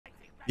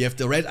We have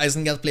the red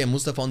Isengard player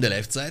Mustafa on the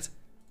left side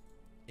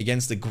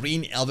against the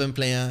green Elven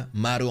player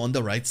Maru on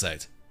the right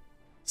side.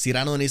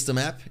 Cyrano is the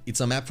map. It's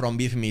a map from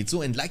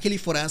BFME2, and luckily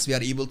for us we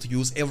are able to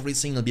use every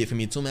single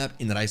BFME2 map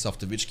in Rise of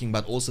the Witch King,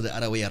 but also the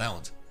other way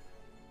around.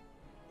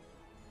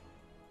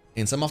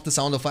 And some of the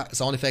sound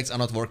effects are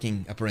not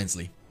working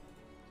apparently.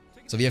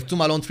 So we have 2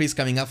 Malone trees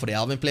coming up for the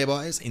Elven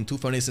playboys and 2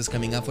 furnaces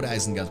coming up for the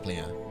Isengard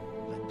player.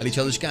 Ali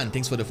Çalışkan,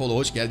 thanks for the follow.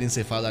 Hoş geldin,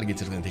 sefalar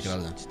getirdin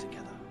tekrardan.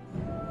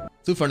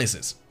 2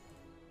 furnaces.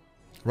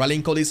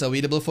 Rallying Call is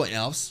available for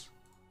elves,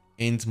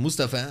 and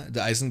Mustafa, the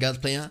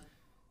Isengard player,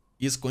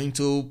 is going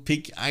to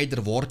pick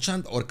either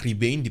Warchant or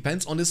Kribane,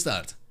 depends on the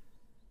start.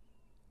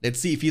 Let's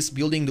see if he's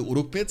building the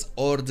Uruk pit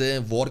or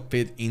the Warg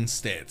pit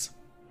instead.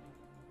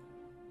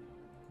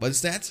 What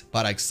is that?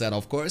 Barracks set,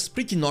 of course.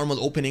 Pretty normal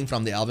opening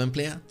from the Elven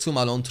player. 2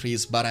 Malone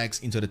trees,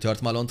 Barracks into the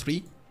 3rd Malone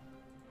tree.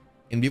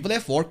 And we will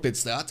have Warg pit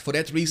start. For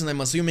that reason,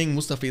 I'm assuming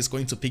Mustafa is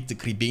going to pick the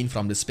Kribane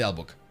from the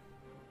spellbook.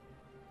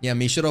 Yeah,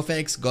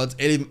 Meshurofex got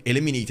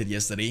eliminated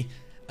yesterday.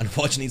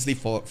 Unfortunately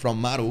from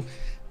Maru.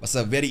 Was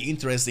a very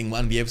interesting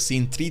one. We have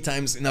seen 3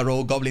 times in a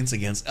row goblins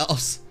against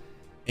elves.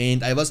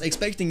 And I was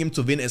expecting him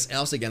to win as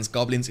elves against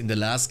goblins in the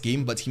last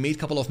game, but he made a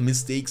couple of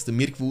mistakes. The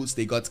Mirkwoods,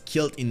 they got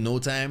killed in no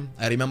time.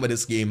 I remember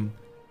this game.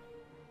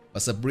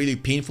 Was a really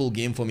painful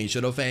game for me,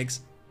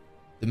 Shadowfax.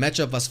 The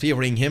matchup was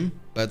favoring him,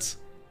 but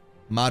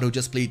Maru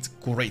just played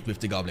great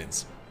with the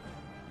goblins.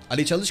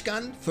 Ali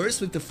Çalışkan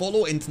first with the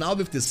follow and now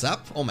with the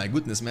sub. Oh my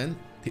goodness, man.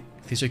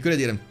 Teşekkür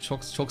ederim.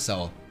 Çok sağ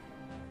ol.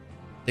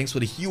 Thanks for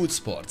the huge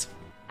support.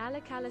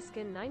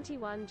 Alakaliskin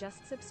 91 just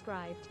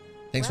subscribed.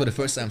 Thanks for the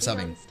first time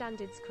subbing.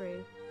 Beyondstandards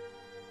crew.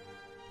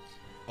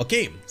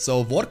 Okay,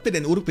 so Warg pit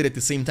and Uruk pit at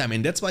the same time,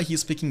 and that's why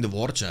he's picking the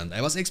Warchant.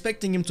 I was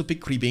expecting him to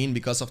pick Kribane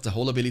because of the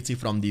whole ability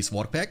from these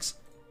Warg packs.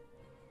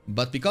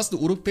 But because the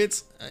Uruk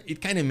pit,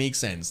 it kind of makes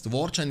sense. The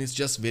Warchant is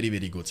just very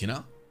good, you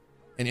know?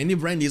 And Andy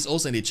Brandy is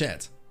also in the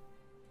chat.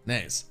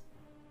 Nice.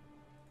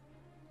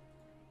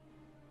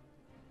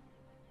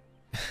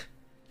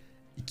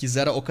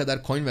 İkizlere o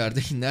kadar coin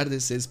verdi.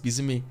 Neredeyse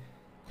bizi mi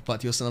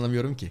kapatıyorsun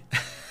anlamıyorum ki.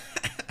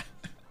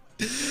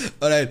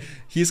 Alright,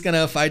 he's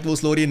gonna fight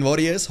those Lorien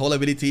warriors. Whole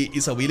ability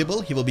is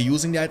available. He will be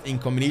using that in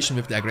combination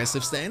with the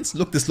aggressive stance.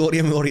 Look, the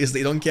Lorien warriors,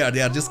 they don't care.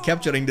 They are just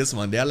capturing this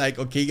one. They are like,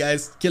 okay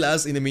guys, kill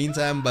us in the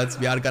meantime, but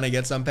we are gonna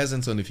get some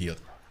peasants on the field.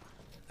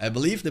 I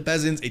believe the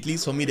peasants, at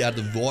least for me, they are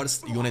the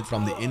worst unit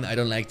from the inn. I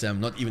don't like them,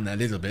 not even a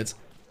little bit.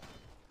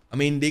 I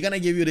mean, they're gonna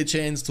give you the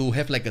chance to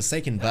have like a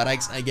second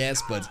barracks, I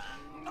guess, but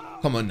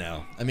come on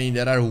now. I mean,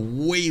 there are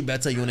way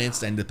better units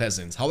than the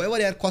peasants. However,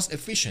 they are cost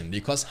efficient. They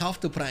cost half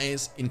the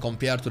price in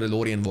compared to the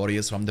Lorien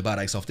warriors from the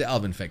barracks of the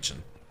Elven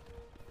faction.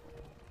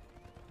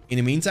 In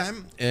the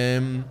meantime,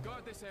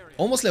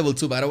 almost level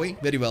 2 by the way.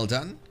 Very well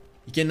done.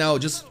 He can now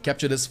just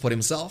capture this for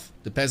himself.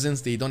 The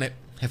peasants, they don't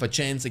have a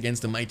chance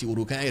against the mighty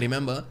Uruk-hai.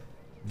 Remember,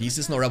 this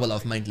is no rebel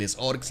of mindless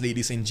orcs,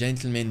 ladies and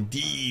gentlemen.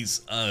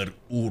 These are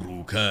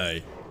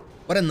Uruk-hai.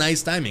 What a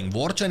nice timing.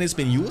 Warchant has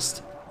been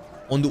used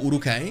on the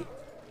Uruk-hai.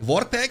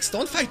 Warg packs,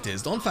 don't fight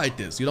this, don't fight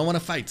this, you don't want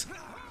to fight.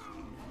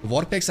 The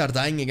Warg packs are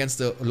dying against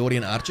the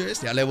Lorien archers,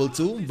 they are level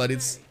 2, but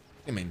it's,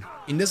 I mean,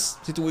 in this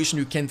situation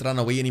you can't run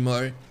away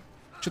anymore.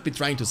 Should be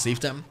trying to save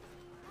them.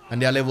 When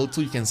they are level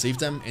 2 you can save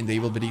them and they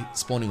will be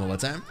spawning over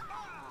time.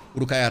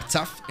 Uruk-hai are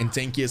tough and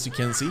tanky as you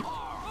can see.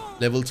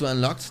 Level 2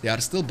 unlocked, they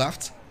are still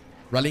buffed.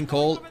 Rallying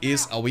Call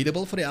is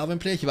available for the Elven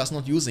player, he was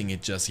not using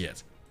it just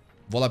yet.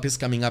 Volap is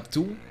coming up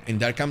too, and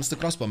there comes the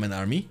crossbowman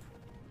army.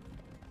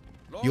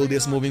 Guild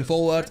is moving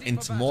forward and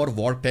more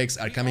Warg packs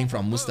are coming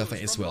from Mustafa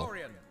as well.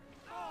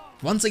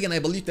 Once again, I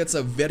believe that's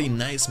a very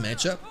nice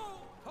matchup.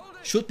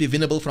 Should be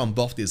winnable from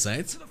both these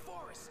sides.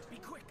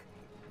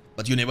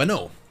 But you never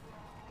know.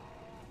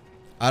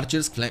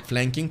 Archers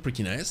flanking,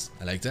 pretty nice.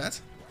 I like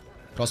that.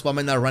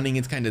 Crossbowmen are running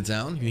it kinda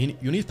down.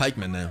 You need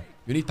pikemen now.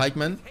 You need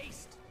pikemen.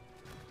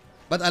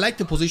 But I like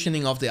the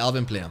positioning of the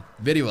Elven player.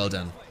 Very well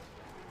done.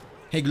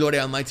 Hey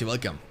Gloria Almighty,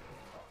 welcome.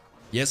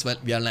 Yes, well,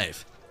 we are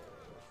live.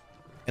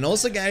 And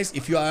also guys,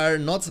 if you are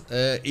not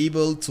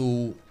able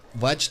to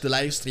watch the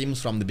live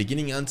streams from the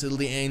beginning until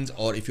the end,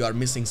 or if you are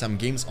missing some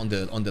games on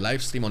the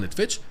live stream on the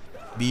Twitch,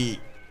 we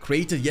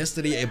created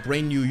yesterday a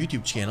brand new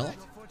YouTube channel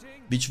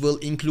which will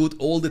include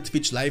all the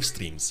Twitch live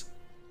streams.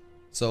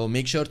 So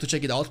make sure to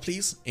check it out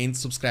please and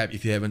subscribe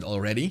if you haven't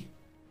already.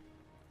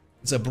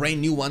 It's a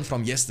brand new one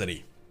from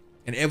yesterday.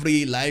 And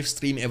every live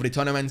stream, every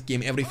tournament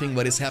game, everything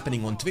what is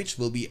happening on Twitch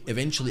will be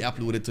eventually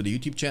uploaded to the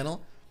YouTube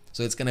channel.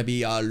 So it's gonna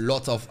be a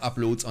lot of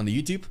uploads on the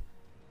YouTube.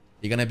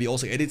 They're gonna be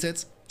also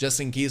edited, just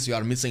in case you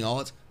are missing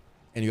out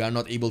and you are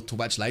not able to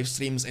watch live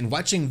streams. And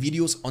watching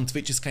videos on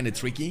Twitch is kinda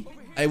tricky.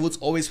 I would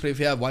always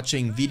prefer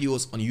watching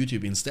videos on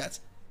YouTube instead.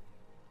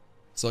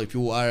 So if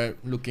you are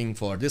looking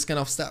for this kind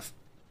of stuff,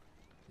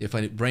 you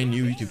have a brand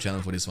new YouTube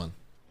channel for this one.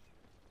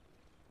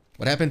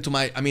 What happened to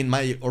my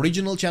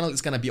original channel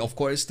is gonna be of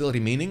course still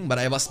remaining, but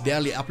I was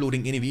barely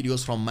uploading any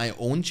videos from my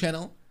own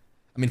channel.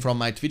 From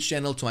my Twitch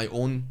channel to my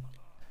own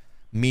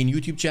main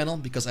YouTube channel,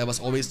 because I was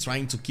always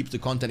trying to keep the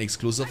content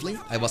exclusively.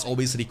 I was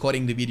always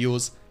recording the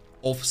videos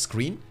off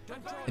screen,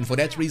 and for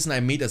that reason I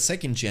made a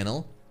second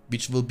channel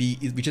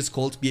which is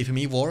called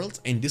BFME World,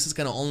 and this is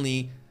gonna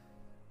only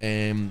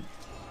you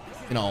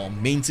know,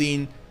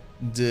 maintain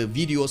the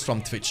videos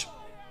from Twitch.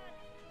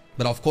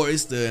 But of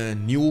course the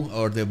new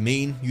or the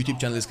main YouTube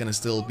channel is gonna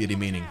still be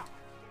remaining.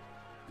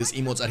 These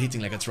emotes are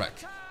hitting like a truck.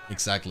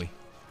 Exactly.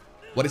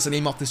 What is the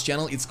name of this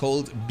channel? It's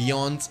called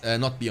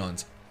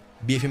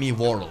BFME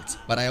World.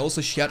 But I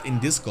also shared in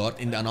Discord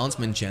in the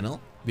announcement channel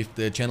with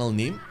the channel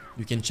name.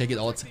 You can check it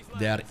out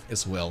there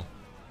as well.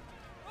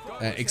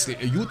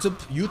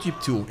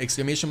 YouTube 2,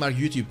 exclamation mark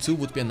YouTube 2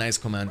 would be a nice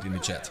command in the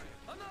chat.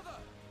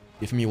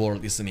 BFME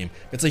World is the name.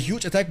 That's a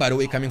huge attack, by the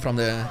way, coming from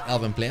the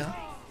Elven player.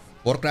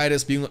 Orc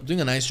Riders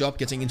doing a nice job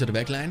getting into the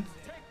backline.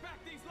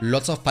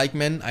 Lots of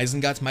pikemen.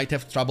 Isengard might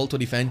have trouble to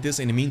defend this.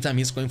 In the meantime,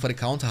 he's going for a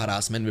counter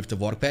harassment with the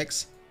Warg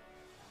packs.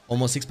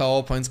 Almost 6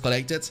 power points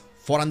collected.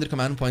 400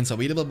 command points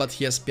available, but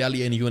he has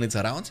barely any units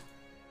around.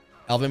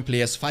 Elven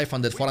players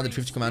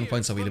 450 command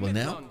points available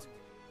now.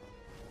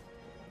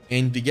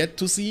 And we get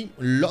to see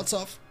lots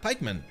of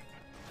pikemen.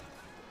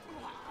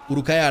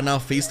 Urukai are now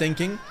face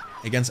tanking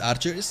against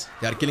archers.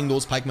 They are killing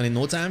those pikemen in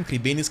no time.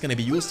 Kribane is gonna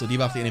be used to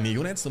debuff the enemy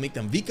units to make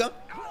them weaker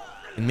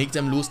and make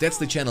them lose. That's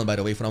the channel, by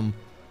the way, from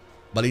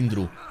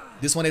Balindru.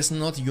 This one is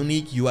not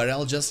unique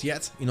URL just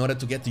yet. In order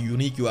to get the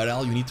unique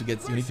URL, you need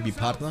to be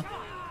partner.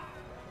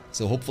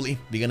 So hopefully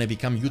we're gonna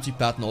become YouTube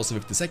partner also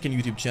with the second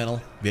YouTube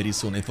channel very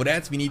soon. And for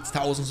that we need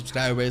 1,000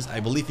 subscribers. I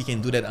believe we can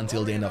do that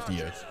until the end of the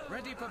year.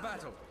 Ready for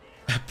battle.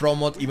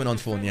 Promote even on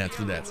phone, yeah,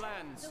 through that. The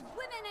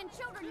women and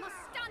children must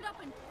stand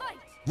up and fight.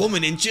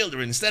 Women and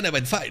children, stand up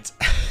and fight.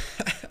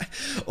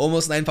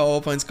 Almost 9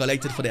 power points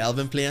collected for the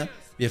Elven player.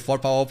 We have 4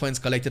 power points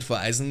collected for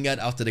Isengard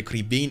after the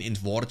Kribane and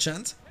War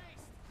Chant.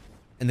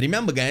 And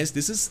remember guys,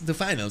 this is the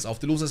finals of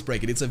the losers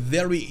bracket. It's a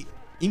very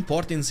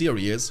important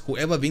series.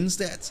 Whoever wins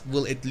that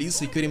will at least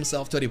secure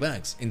himself 30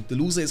 bucks. And the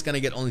loser is gonna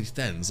get only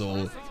 10,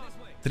 so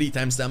 3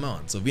 times the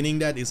amount. So winning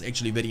that is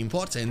actually very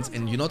important.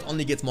 And you not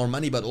only get more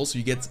money, but also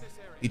you get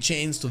the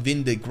chance to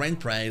win the grand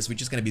prize,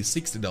 which is gonna be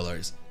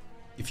 $60.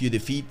 If you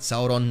defeat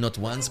Sauron not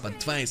once, but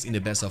twice in the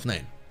best of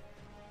 9.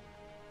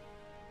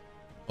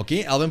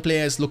 Okay, Elven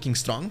player is looking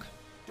strong.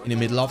 In the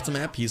middle of the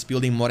map, he's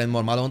building more and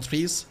more Malon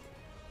trees.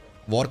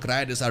 Warg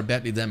Riders are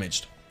badly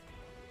damaged.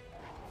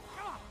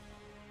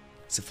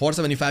 So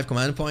 475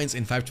 command points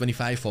and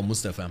 525 for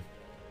Mustafa.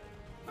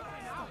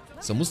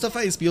 So Mustafa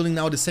is building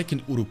now the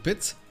second Uruk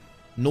pit.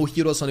 No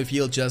heroes on the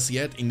field just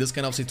yet. In this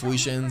kind of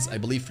situations, I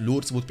believe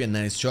Lourdes would be a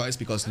nice choice,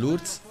 because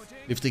Lourdes,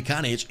 with the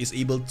Carnage, is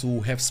able to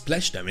have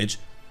splash damage.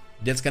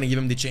 That's gonna give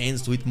him the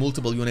chance to hit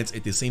multiple units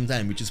at the same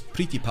time, which is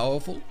pretty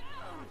powerful.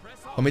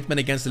 Commitment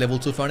against the level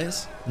 2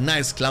 furnace.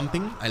 Nice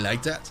clumping, I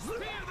like that.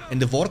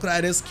 And the Warg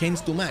Riders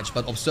can't do much,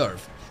 but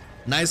observe.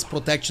 Nice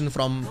protection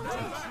from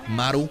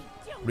Maru.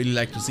 Really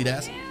like to see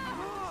that.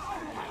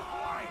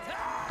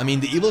 I mean,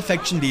 the evil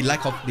faction, they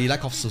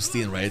lack of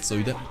sustain, right? So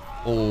you don't...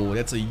 Oh,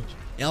 that's a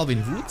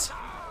Elven Root.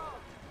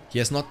 He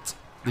has not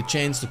the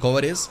chance to cover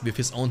this with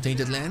his own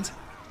Tainted Land.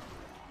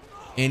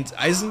 And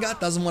Isengard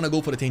doesn't want to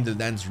go for the Tainted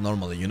Lands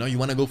normally, you know? You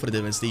want to go for the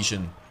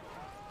Devastation.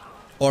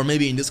 Or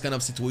maybe in this kind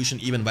of situation,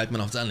 even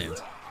Wildman of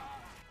Dunland.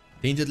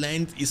 Tainted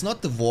Land is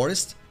not the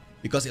worst,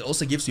 because it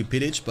also gives you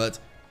pillage, but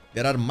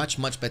there are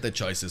much better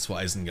choices for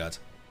Isengard.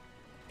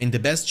 And the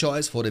best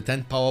choice for the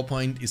 10th power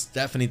point is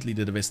definitely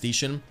the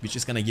Devastation, which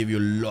is gonna give you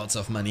lots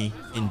of money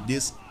in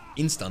this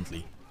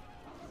instantly.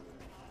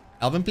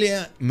 Elven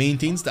player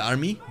maintains the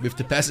army. With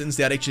the peasants,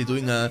 they are actually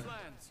doing a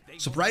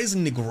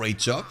surprisingly great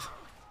job,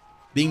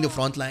 being the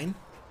front line.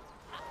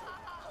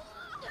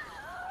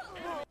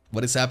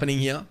 What is happening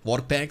here?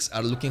 Warg packs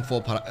are looking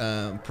for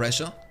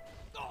pressure.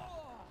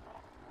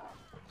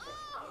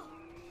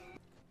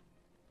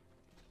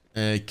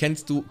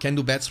 Can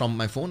do bets from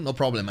my phone? No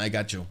problem, I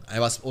got you. I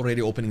was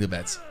already opening the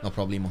bets. No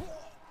problemo.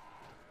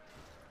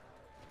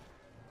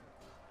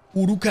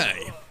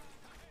 Urukai.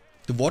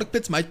 The Warg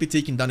pits might be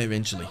taken down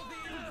eventually.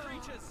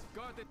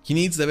 He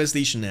needs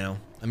Devastation now.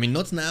 I mean,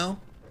 not now,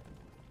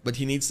 but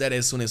he needs that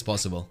as soon as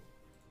possible.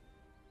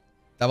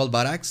 Double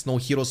barracks, no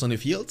heroes on the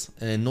field,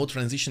 and no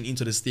transition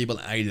into the stable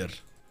either.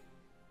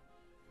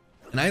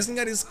 And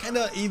Isengard is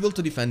kinda able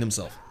to defend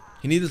himself.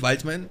 He needed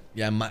Wildman.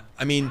 Yeah,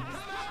 I mean,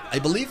 I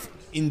believe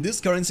in this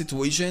current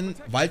situation,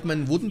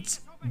 Wildman wouldn't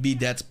be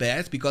that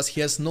bad, because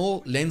he has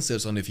no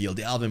Lancers on the field,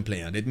 the Elven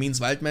player. That means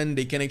Wildman,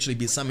 they can actually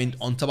be summoned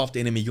on top of the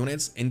enemy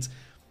units, and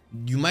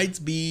you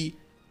might be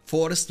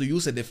forced to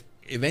use it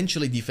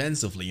eventually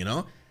defensively, you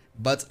know?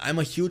 But I'm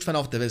a huge fan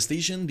of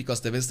Devastation, because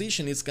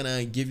Devastation is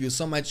gonna give you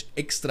so much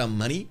extra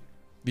money,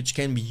 which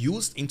can be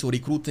used into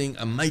recruiting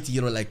a mighty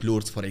hero like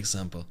Lourdes, for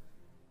example.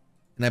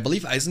 And I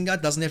believe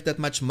Isengard doesn't have that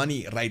much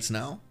money right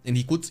now, and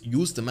he could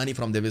use the money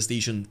from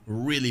Devastation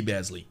really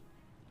badly.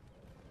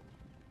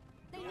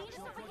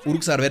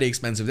 Uruks are very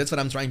expensive, that's what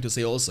I'm trying to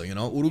say also, you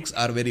know? Uruks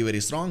are very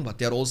strong, but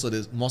they're also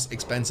the most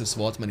expensive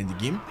swordsmen in the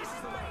game.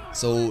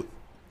 So,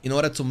 in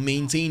order to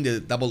maintain the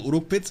double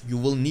Uruk pit, you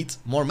will need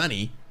more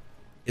money.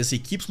 As he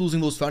keeps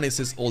losing those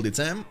furnaces all the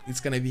time, it's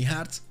gonna be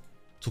hard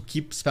to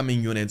keep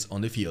spamming units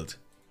on the field.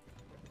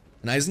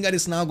 And Isengard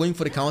is now going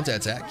for the counter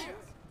attack.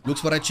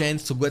 Looks for a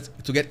chance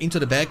to get into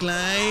the back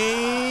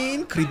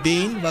line.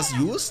 Kribane was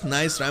used.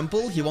 Nice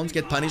rample. He won't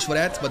get punished for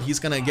that, but he's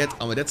gonna get...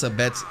 Oh, that's a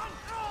bad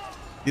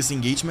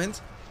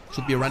disengagement.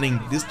 Should be running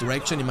this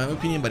direction in my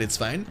opinion, but it's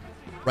fine.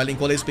 Rallying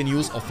Call has been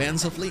used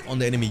offensively on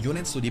the enemy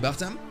units to debuff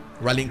them.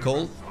 Rallying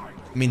Call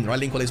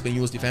has been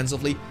used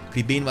defensively.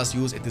 Kribane was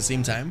used at the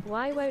same time.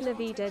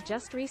 Wolovida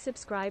just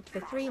resubscribed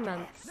for 3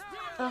 months.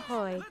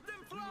 Ahoy.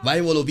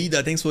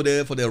 Wolovida, thanks for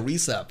the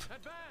resub.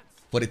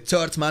 For the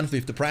 3rd month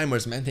with the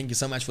primers, man. Thank you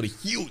so much for the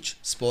huge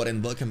support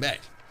and welcome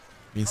back.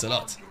 Means a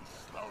lot.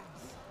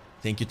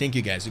 Thank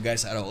you guys. You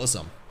guys are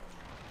awesome.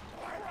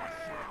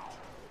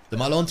 The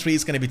Malone tree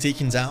is gonna be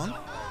taken down.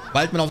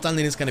 Wildman of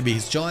Dunlin is gonna be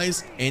his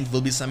choice and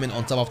will be summoned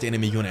on top of the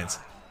enemy units.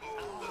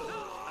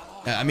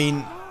 I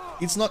mean,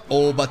 it's not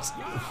all, but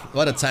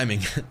what a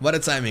timing. What a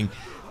timing.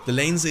 The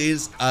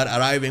lanes are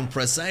arriving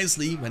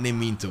precisely when they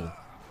mean to.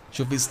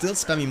 Should we still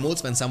spam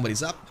emotes when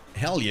somebody's up?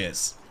 Hell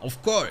yes.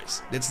 Of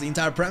course. That's the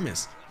entire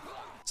premise.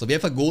 So we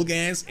have a goal,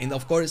 guys, and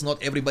of course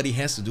not everybody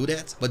has to do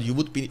that, but you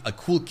would be a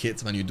cool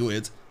kid when you do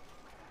it.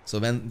 So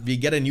when we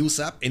get a new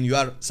sub and you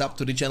are sub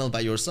to the channel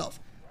by yourself,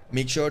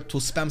 make sure to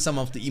spam some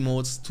of the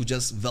emotes to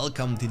just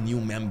welcome the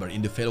new member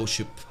in the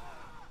fellowship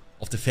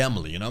of the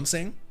family, you know what I'm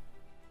saying?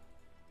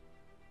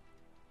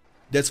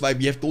 That's why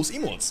we have those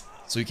emotes,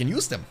 so you can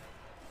use them.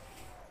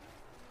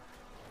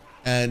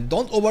 And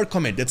don't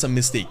overcommit, that's a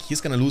mistake.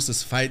 He's gonna lose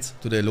this fight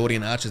to the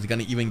Lorien archers. They're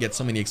gonna even get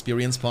so many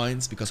experience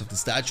points because of the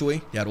statue.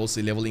 They are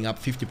also leveling up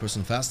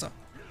 50% faster.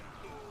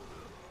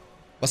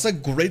 Was a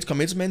great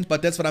commitment,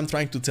 but that's what I'm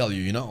trying to tell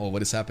you, you know? Oh,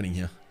 what is happening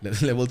here?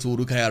 Level 2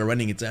 Rukai are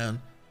running it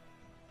down.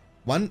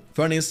 One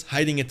furnace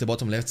hiding at the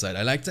bottom left side,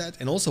 I like that.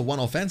 And also one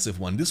offensive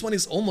one. This one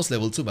is almost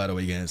level 2, by the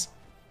way, guys.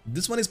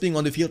 This one is being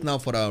on the field now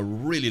for a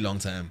really long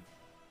time.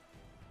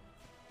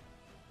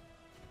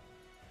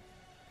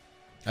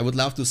 I would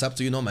love to sub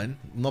to you, no man.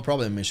 No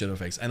problem,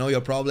 Shadowfax. I know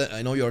your problem,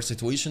 I know your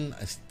situation.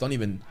 I don't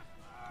even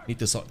need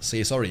to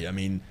say sorry. I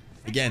mean,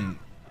 again,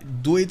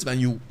 do it when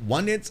you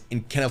want it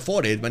and can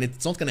afford it, when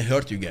it's not gonna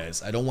hurt you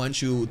guys. I don't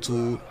want you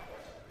to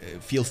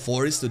feel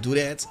forced to do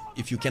that.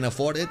 If you can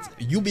afford it,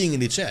 you being in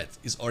the chat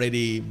is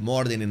already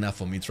more than enough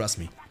for me, trust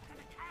me.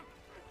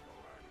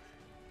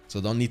 So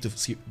don't need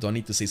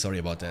to say sorry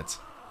about that.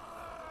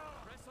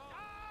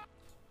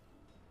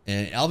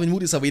 Alvin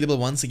Mood is available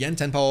once again,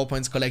 10 power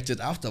points collected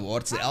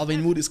afterwards. The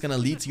Alvin Mood is gonna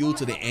lead you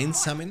to the End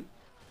Summon.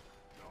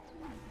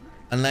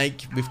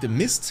 Unlike with the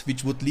Mist,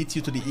 which would lead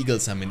you to the Eagle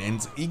Summon.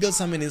 And Eagle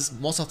Summon is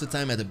most of the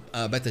time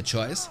a better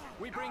choice.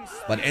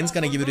 But End's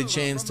gonna give you the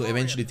chance to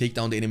eventually take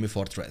down the enemy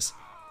fortress.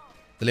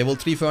 The level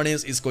 3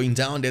 furnace is going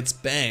down, that's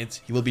bad.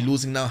 He will be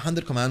losing now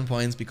 100 command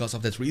points because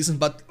of that reason.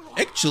 But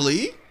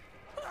actually,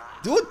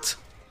 dude,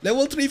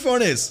 level 3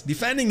 furnace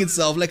defending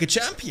itself like a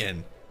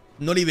champion.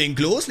 Not even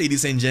close,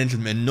 ladies and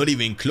gentlemen, not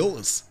even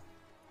close.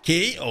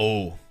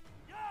 KO.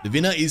 The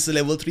winner is the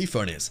level 3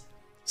 furnace.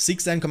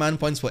 610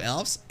 command points for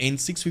elves and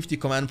 650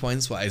 command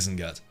points for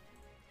Isengard.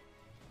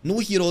 No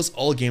heroes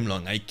all game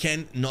long, I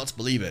cannot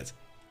believe it.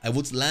 I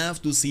would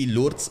love to see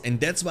Lords, and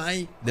that's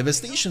why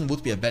Devastation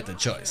would be a better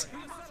choice.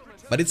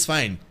 But it's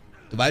fine.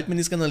 The Wildman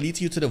is gonna lead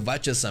you to the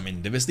Watcher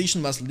summon.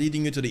 Devastation was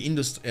leading you to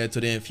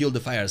the Field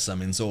of Fire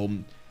summon, so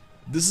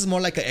this is more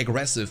like an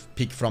aggressive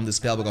pick from the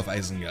spellbook of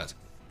Isengard.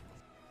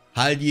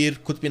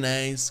 Haldir could be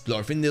nice,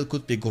 Glorfindel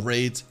could be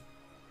great,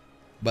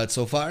 but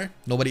so far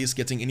nobody is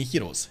getting any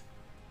heroes.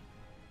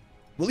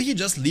 Will he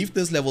just leave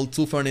this level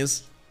 2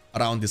 furnace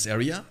around this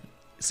area?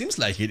 Seems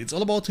like it. It's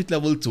all about hit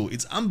level 2.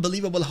 It's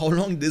unbelievable how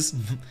long this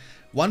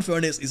one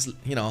furnace is,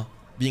 you know,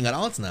 being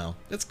around now.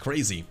 That's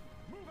crazy.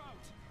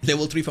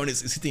 Level 3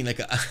 furnace is hitting like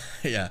a...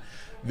 yeah,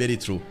 very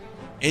true.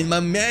 And my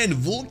man,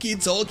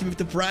 Wookie Talkie with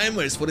the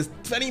primers for the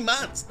 20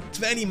 months.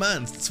 20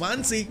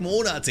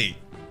 Monate.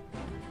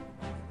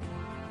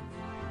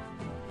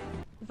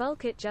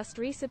 Vulkit just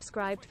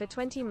resubscribed for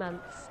 20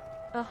 months.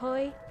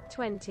 Ahoy,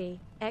 20!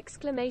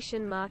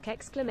 Exclamation mark,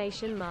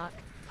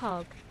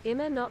 Pog.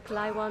 Immer noch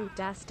Leiwon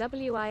das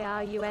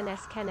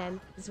WIRUNS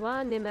kennen,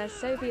 zwar nimmer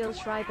so viel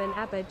schreiben,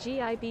 aber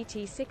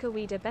GIBT sicher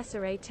wieder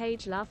bessere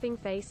Tage laughing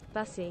face,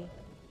 Bussi.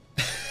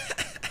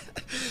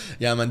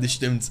 Ja, Mann, das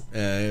stimmt.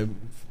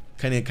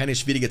 Keine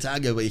schwierige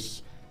Tage, aber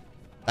ich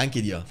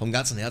danke dir vom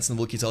ganzen Herzen,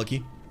 Wookie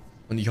Talkie.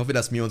 Und ich hoffe,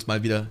 dass wir uns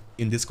mal wieder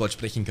in Discord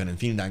sprechen können.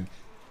 Vielen Dank.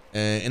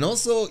 And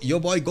also,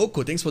 your boy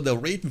Goku, thanks for the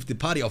raid with the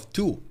party of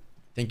 2.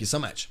 Thank you so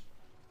much.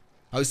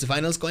 How is the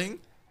finals going?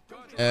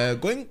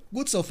 Going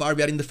good so far.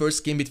 We are in the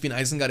first game between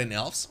Isengard and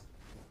Elves.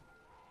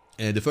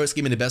 The first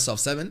game in the best of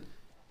 7.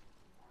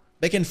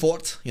 Back and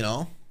forth, you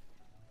know.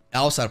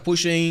 Elves are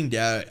pushing,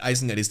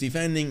 Isengard is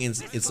defending,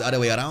 it's the other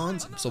way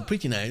around. So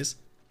pretty nice.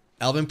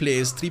 Elven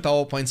plays 3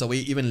 power points away,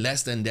 even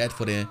less than that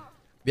for the...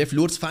 We have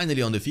Lords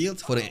finally on the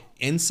field for the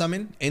End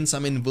Summon. End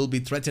Summon will be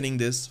threatening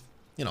this,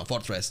 you know,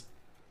 fortress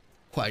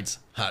quite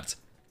hard.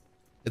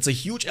 It's a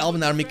huge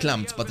Elven army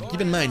clumped, but keep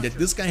in mind that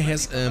this guy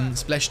has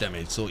splash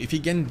damage, so if he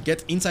can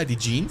get inside the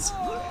genes,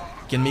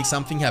 he can make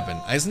something happen.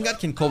 Isengard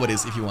can cover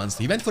this if he wants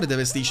to. He went for the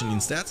Devastation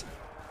instead.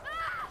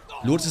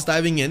 Lourdes is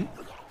diving in.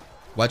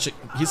 Watch it.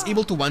 He's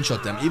able to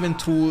one-shot them, even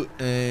through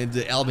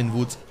the Elven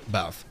Wood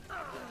buff.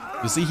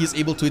 You see, he's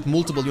able to hit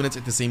multiple units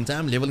at the same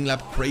time, leveling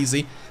up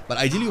crazy. But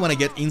ideally, you want to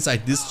get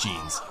inside these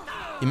genes.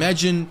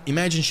 Imagine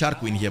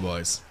Sharku in here,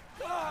 boys.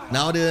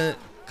 Now the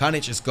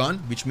Carnage is gone,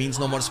 which means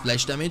no more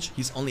splash damage.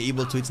 He's only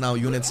able to hit now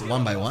units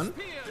one by one.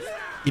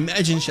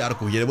 Imagine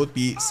Sharku here. It would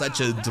be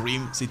such a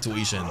dream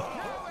situation.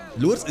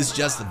 Lourdes is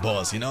just a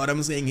boss, you know what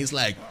I'm saying? He's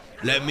like,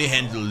 let me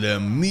handle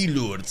them. Me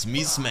Lourdes,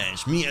 me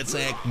smash, me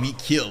attack, me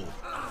kill.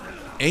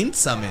 End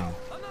summon.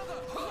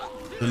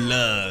 The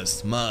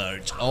last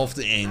march of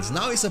the ends.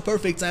 Now is a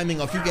perfect timing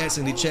of you guys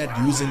in the chat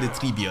using the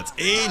 3 beards.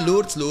 Hey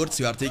Lourdes,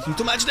 you are taking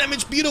too much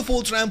damage.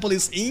 Beautiful trample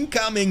is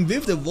incoming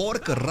with the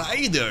Work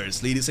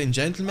Riders. Ladies and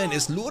gentlemen,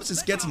 as Lourdes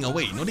is getting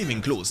away. Not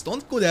even close.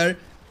 Don't go there.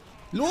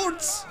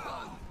 Lourdes,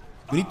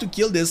 you need to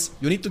kill this.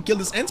 You need to kill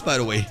this ends, by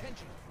the way.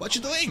 What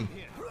you doing?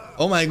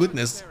 Oh my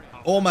goodness.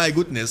 Oh my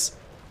goodness.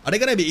 Are they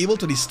gonna be able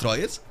to destroy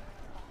it?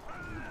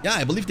 Yeah,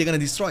 I believe they're gonna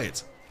destroy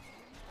it.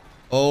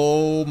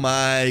 Oh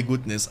my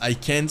goodness, I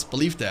can't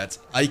believe that.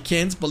 I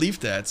can't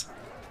believe that.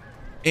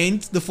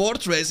 And the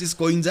fortress is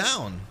going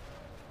down.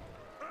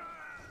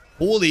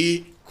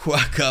 Holy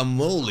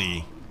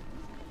guacamole.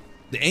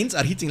 The ants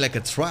are hitting like a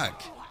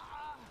truck.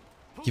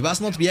 He was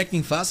not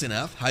reacting fast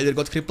enough. Hyder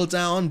got crippled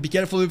down. Be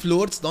careful with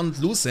Lourdes, don't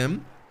lose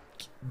him.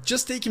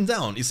 Just take him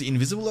down. Is he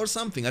invisible or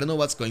something? I don't know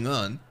what's going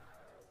on.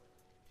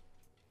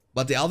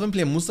 But the Elven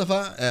player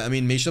Mustafa,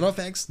 Measure of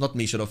X, not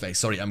Measure of X,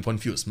 sorry, I'm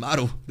confused.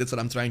 Maru, that's what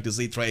I'm trying to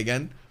say, try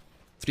again.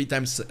 3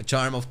 times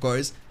charm, of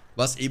course,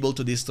 was able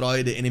to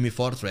destroy the enemy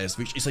fortress,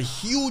 which is a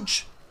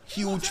huge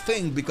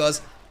thing,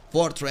 because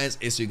fortress,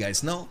 as you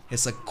guys know,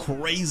 has a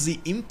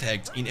crazy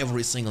impact in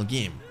every single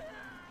game.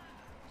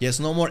 He has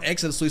no more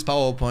access to his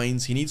power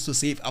points. He needs to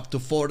save up to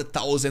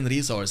 4,000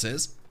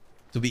 resources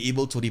to be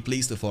able to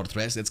replace the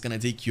fortress. That's gonna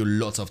take you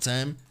lots of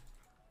time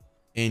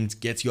and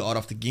get you out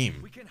of the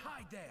game.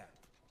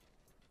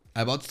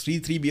 I bought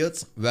 3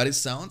 beards. Where is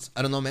sound?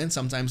 I don't know, man.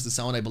 Sometimes the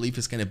sound, I believe,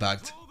 is kind of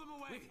bugged.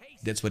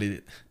 That's what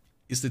it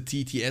is. The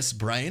TTS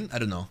Brian? I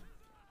don't know.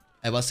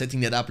 I was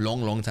setting that up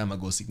long time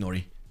ago,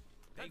 Signori.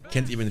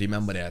 Can't even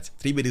remember that.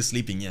 3 beard is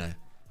sleeping, yeah.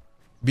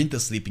 Winter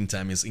sleeping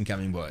time is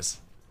incoming, boys.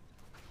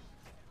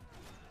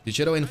 The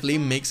Shadow and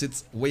Flame makes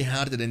it way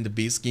harder than the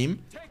base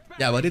game.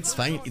 Yeah, but it's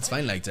fine. It's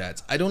fine like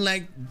that. I don't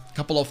like a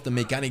couple of the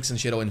mechanics in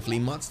Shadow and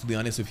Flame mods, to be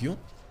honest with you.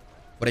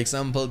 For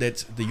example,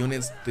 that the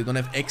units, they don't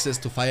have access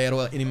to fire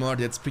arrow anymore.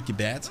 That's pretty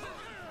bad.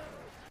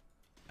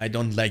 I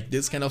don't like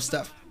this kind of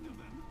stuff.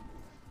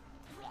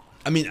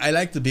 I mean, I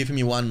like the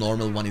BFME1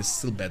 normal one is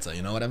still better,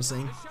 you know what I'm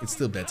saying? It's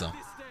still better.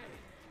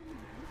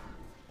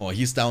 Oh,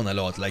 he's down a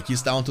lot. Like,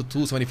 he's down to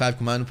 225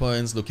 command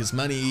points. Look, his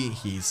money,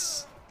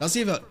 he's... Does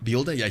he have a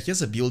builder? Yeah, he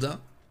has a builder.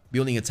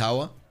 Building a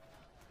tower.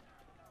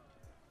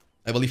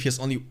 I believe he has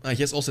only... he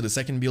has also the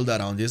second builder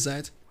around this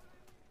side.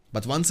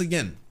 But once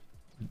again...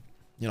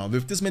 You know,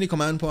 with this many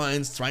command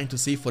points, trying to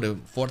save for the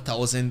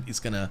 4,000 is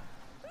gonna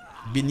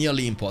be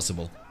nearly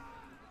impossible.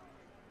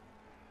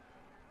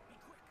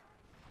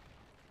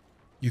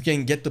 You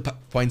can get the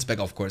points back,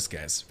 of course,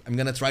 guys. I'm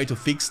gonna try to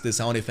fix the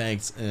sound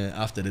effects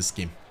after this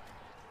game.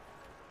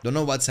 Don't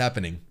know what's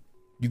happening.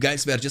 You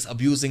guys were just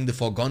abusing the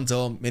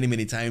Forgonto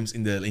many times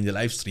in the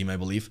live stream, I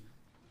believe,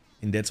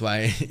 and that's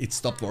why it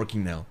stopped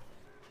working now.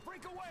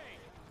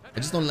 I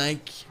just don't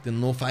like the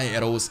no fire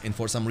arrows, and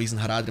for some reason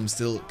Haradrim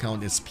still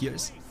count as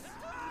spears.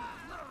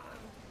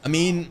 I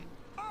mean,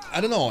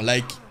 I don't know,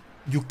 like,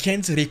 you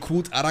can't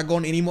recruit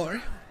Aragon anymore.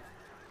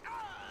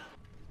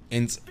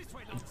 And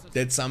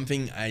that's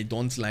something I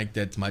don't like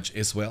that much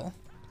as well.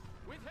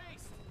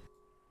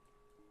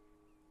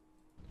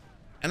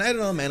 And I don't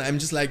know, man, I'm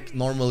just like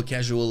normal,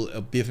 casual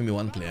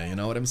BFME1 player, you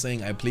know what I'm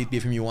saying? I played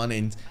BFME1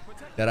 and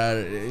there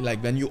are,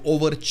 like, when you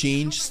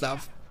overchange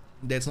stuff,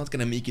 that's not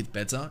gonna make it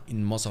better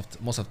in most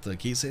of the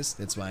cases.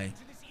 That's why,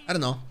 I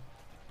don't know.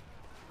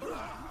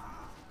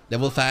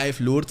 Level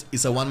 5, Lourdes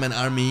is a one-man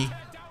army.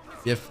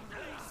 We have,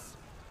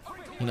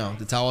 you know,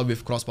 the tower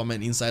with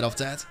crossbowmen inside of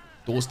that.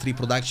 Those 3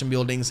 production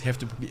buildings have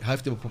to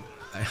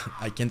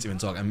I can't even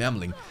talk, I'm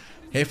mumbling.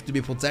 Have to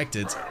be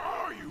protected.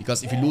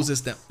 Because if he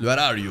loses them... Where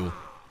are you?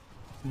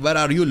 Where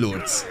are you,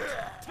 Lourdes?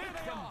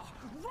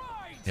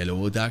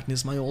 Hello,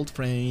 darkness, my old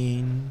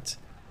friend.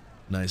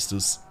 Nice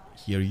to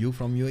hear you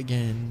from you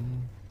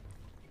again.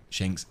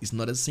 Shanks is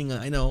not a singer,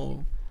 I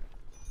know.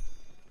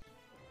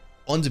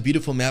 On the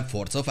beautiful map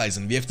Forts of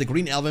Eisen, we have the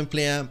green elven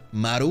player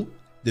Maru,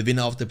 the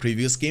winner of the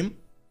previous game,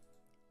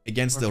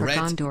 against the red.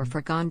 For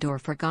Gondor.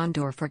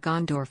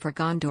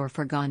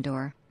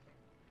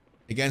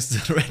 Against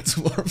the red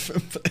dwarf.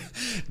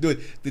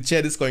 Dude, the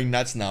chat is going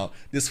nuts now.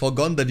 This For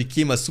Gondor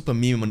became a super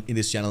meme in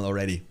this channel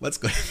already. What's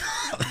going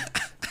on?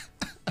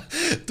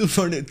 two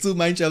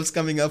mineshaft's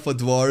coming up for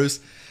dwarves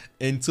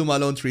and 2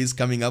 Malone trees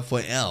coming up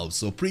for elves.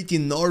 So pretty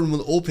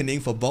normal opening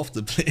for both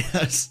the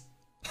players.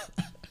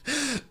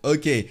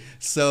 Okay,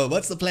 so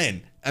what's the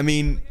plan? I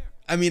mean,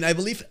 I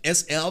believe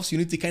as elves you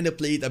need to kind of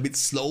play it a bit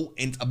slow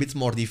and a bit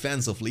more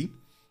defensively.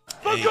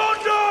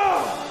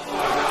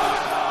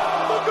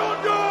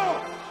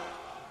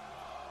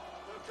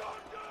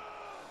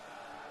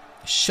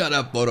 Shut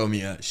up,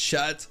 Boromir.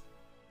 Shut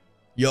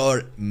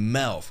your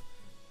mouth.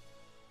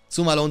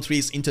 2 Malone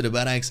trees into the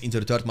barracks, into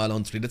the 3rd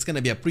Malone tree. That's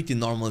gonna be a pretty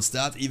normal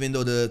start, even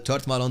though the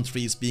 3rd Malone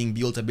tree is being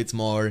built a bit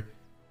more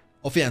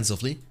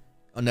offensively.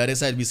 On the other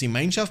side, we see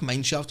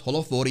Mineshaft, Hall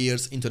of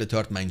Warriors into the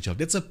 3rd Mineshaft.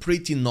 That's a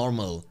pretty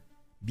normal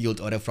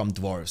build order from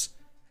Dwarves.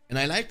 And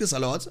I like this a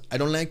lot. I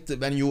don't like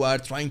when you are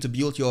trying to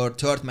build your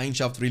 3rd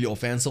Mineshaft really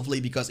offensively,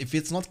 because if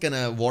it's not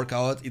gonna work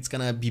out, it's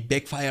gonna be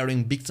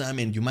backfiring big time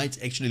and you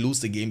might actually lose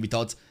the game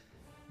without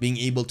being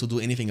able to do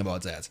anything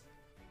about that.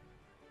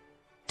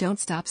 Don't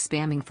stop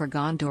spamming for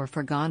Gondor,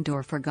 for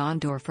Gondor, for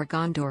Gondor, for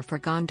Gondor, for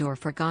Gondor,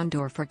 for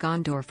Gondor, for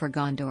Gondor, for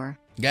Gondor.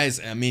 Guys,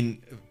 I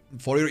mean,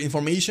 for your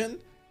information,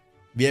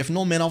 we have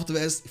no Man of the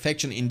West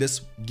faction in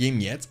this game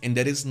yet, and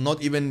there is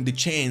not even the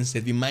chance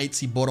that we might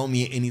see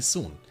Boromir any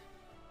soon.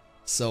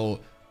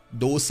 So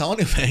those sound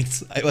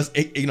effects, I was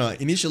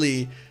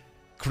initially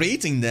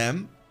creating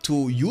them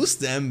to use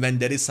them when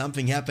there is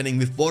something happening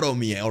with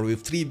Boromir or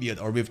with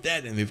Treebeard or with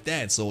that and with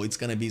that, so it's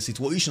gonna be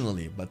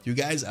situationally, but you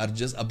guys are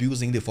just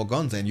abusing the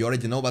Forgotten and you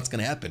already know what's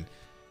gonna happen,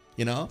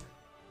 you know?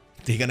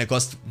 They're gonna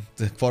cost,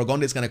 the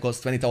Forgotten is gonna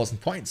cost 20,000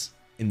 points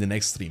in the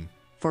next stream.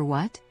 For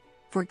what?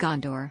 For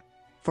Gondor.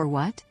 For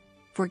what?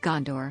 For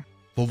Gondor.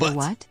 For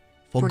what?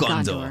 For what? For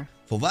Gondor.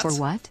 For what? For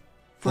what?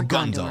 For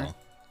Gondor.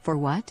 For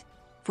what?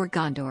 For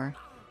Gondor.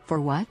 For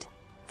what?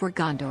 For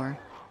Gondor.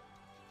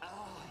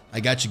 I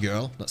got you,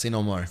 girl. Don't say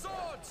no more.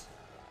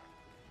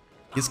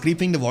 He's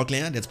creeping the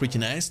Warclare. That's pretty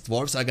nice.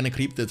 Dwarves are gonna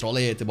creep the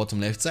trolley at the bottom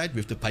left side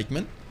with the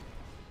pikemen.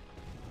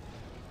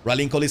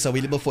 Rallying Call is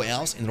available for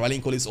elves, and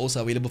Rallying Call is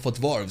also available for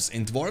dwarves.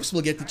 And dwarves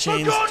will get the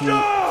chance to...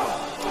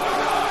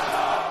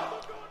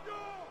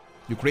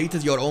 You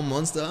created your own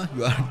monster.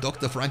 You are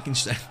Dr.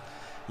 Frankenstein.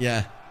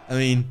 Yeah, I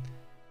mean,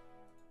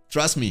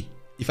 trust me.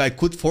 If I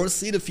could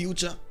foresee the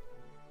future,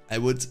 I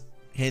would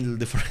handle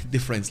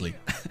differently.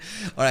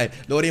 Alright,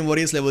 Lorien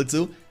Warriors level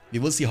 2. We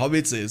will see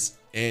hobbitses,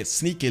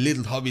 sneaky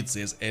little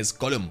hobbitses, as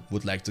Gollum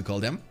would like to call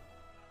them.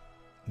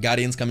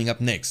 Guardians coming up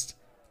next.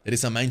 There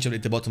is a mineshaft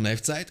at the bottom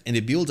left side, and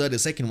the builder, the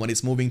second one,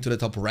 is moving to the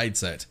top right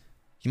side.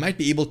 He might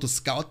be able to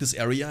scout this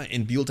area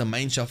and build a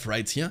mineshaft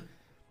right here.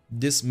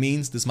 This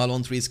means this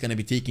Malone tree is gonna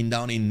be taken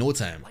down in no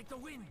time.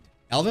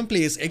 Elven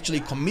play is actually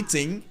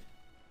committing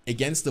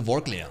against the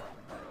Warclare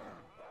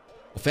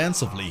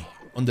offensively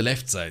on the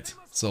left side.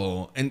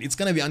 So, and it's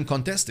gonna be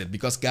uncontested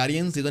because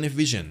Guardians, they don't have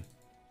vision.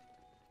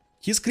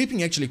 He's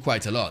creeping actually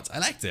quite a lot. I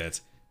like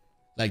that.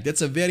 Like,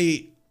 that's a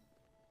very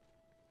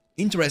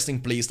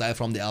interesting playstyle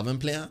from the Elven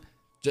player,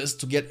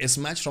 just to get as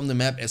much from the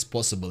map as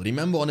possible.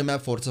 Remember, on the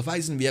map for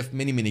Sufficing, we have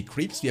many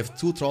creeps. We have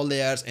 2 troll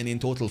layers and in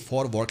total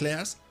 4 work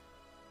layers.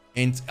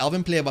 And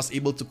Elven player was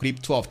able to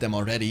creep 2 of them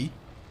already,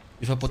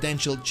 with a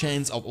potential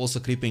chance of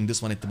also creeping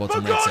this one at the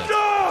bottom right side.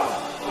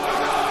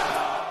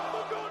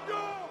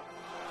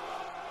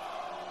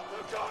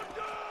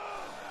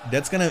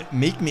 That's gonna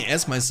make me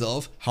ask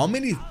myself, how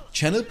many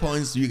channel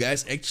points do you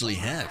guys actually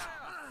have?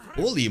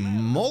 Holy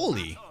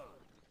moly!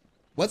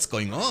 What's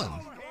going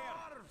on?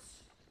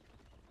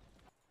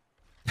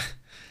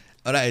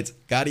 Alright,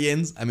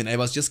 Guardians, I mean, I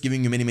was just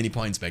giving you many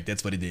points back,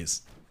 that's what it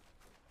is.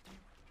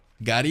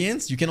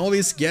 Guardians, you can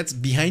always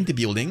get behind the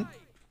building,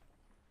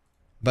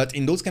 but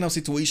in those kind of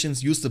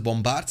situations, use the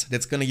Bombard.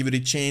 That's gonna give you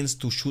the chance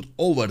to shoot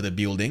over the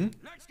building.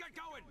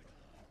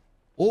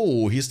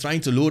 Oh, he's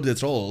trying to lure the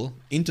troll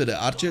into the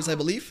archers, I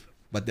believe,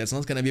 but that's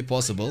not gonna be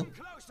possible.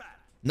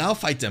 Now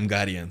fight them,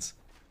 Guardians.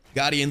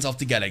 Guardians of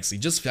the Galaxy,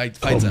 just fight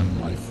them.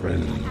 My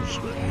friends,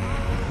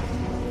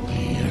 the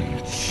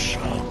end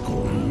shall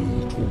go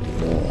to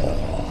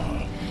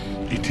war.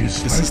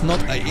 This is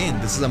not an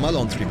end, this is a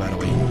Malone tree, by the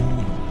way.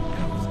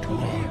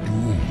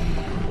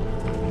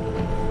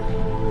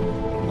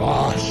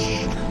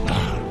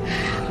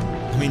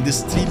 I mean,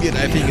 this tree beard,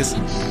 I think, is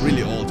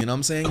really old, you know what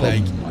I'm saying?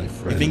 Like,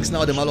 he thinks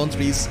now the Malone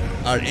trees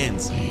are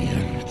ends. The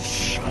end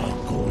shall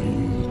go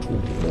to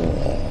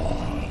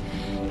war.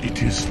 It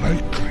is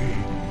likely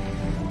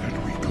that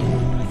we go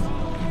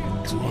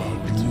to our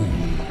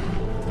doom.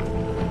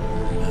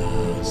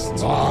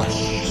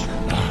 Last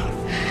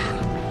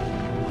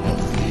of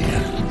the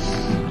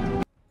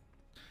ends.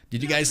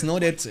 Did you guys know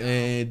that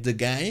the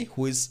guy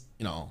who is,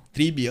 you know,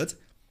 Treebeard,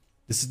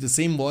 this is the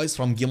same voice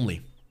from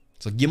Gimli.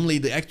 So Gimli,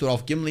 the actor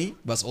of Gimli,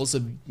 was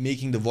also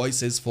making the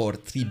voices for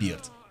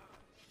Treebeard.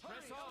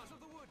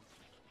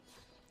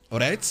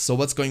 Alright, so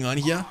what's going on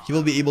here? He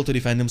will be able to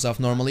defend himself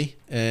normally.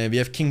 We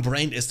have King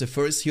Brand as the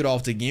first hero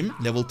of the game.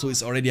 Level 2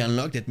 is already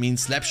unlocked, that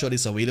means Slapshot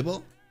is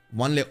available.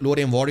 One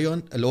Lorien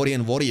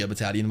Warrior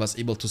battalion was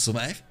able to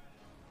survive.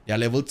 They are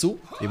level 2,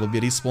 they will be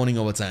respawning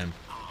over time.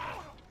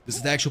 This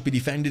attack should be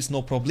defended,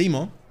 no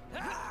problemo.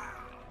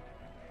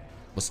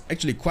 Was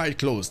actually quite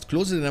close,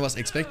 closer than I was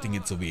expecting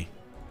it to be.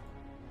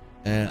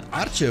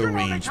 Archer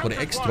range for the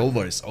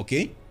X-Rovers,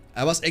 okay.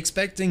 I was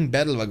expecting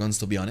battle wagons,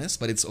 to be honest,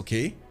 but it's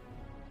okay.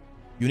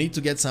 You need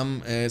to get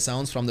some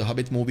sounds from the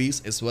Hobbit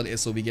movies as well,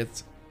 as so we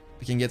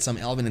can get some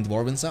Elven and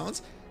Dwarven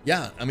sounds.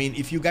 Yeah, I mean,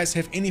 if you guys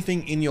have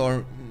anything in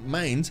your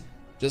mind,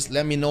 just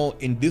let me know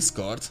in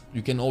Discord.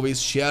 You can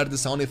always share the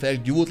sound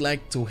effect you would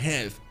like to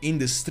have in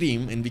the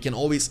stream, and we can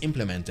always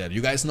implement that.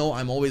 You guys know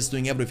I'm always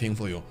doing everything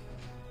for you.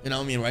 You know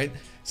what I mean, right?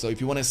 So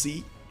if you want to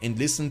see and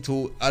listen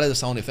to other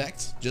sound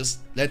effects, just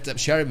let them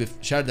share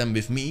them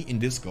with me in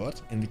Discord,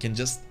 and we can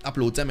just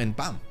upload them, and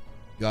bam,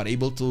 you are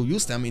able to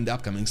use them in the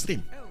upcoming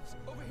stream.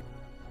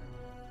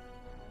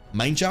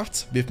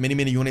 Mineshaft with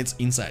many units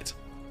inside.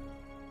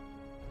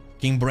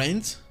 King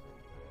Brand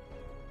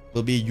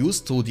will be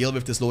used to deal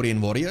with the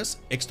Slorian warriors.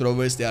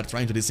 Extroverts, they are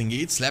trying to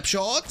disengage.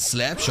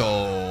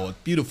 Slapshot,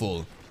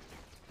 beautiful.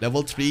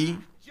 Level 3,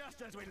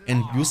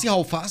 and you see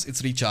how fast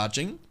it's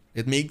recharging?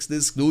 It makes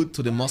this dude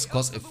to the most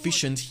cost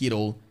efficient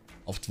hero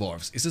of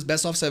dwarves. Is this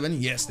best of 7?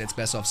 Yes, that's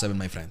best of 7,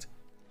 my friend.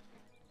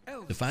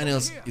 The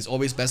finals is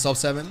always best of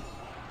 7.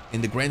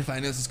 In the grand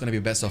finals, it's gonna be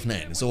best of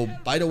 9. So,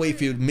 by the way, if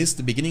you missed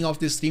the beginning of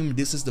this stream,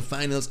 this is the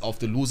finals of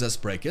the losers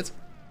bracket.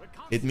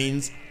 It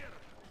means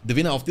the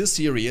winner of this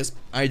series,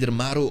 either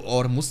Maru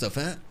or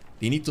Mustafa,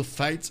 they need to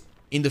fight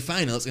in the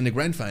finals, in the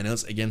grand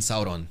finals, against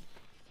Sauron.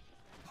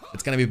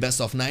 It's gonna be best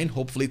of 9,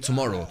 hopefully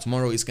tomorrow.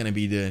 Tomorrow is gonna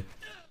be the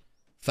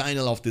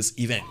final of this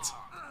event.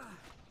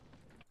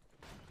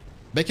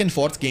 Back and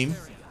forth game.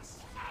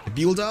 The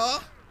builder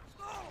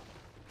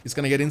is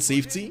gonna get in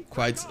safety.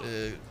 Quite,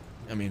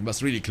 I mean,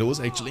 was really close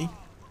actually.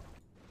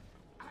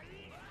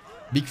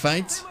 Big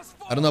fight.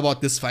 I don't know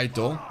about this fight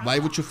though. Why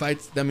would you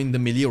fight them in the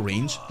melee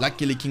range?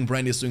 Luckily, King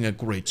Brand is doing a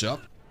great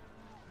job.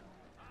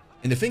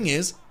 And the thing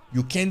is,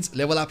 you can't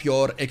level up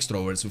your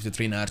extroverts with the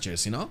train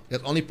archers, you know?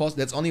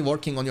 That's only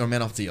working on your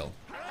Man of Steel.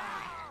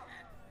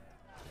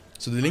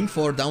 So the link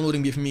for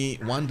downloading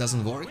BFME 1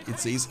 doesn't work. It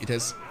says it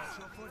has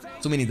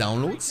too many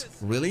downloads.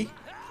 Really?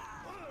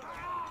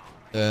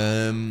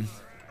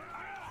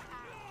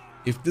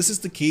 If this is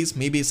the case,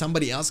 maybe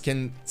somebody else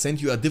can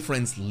send you a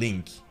different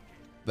link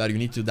where you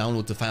need to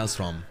download the files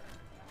from.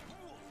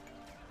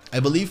 I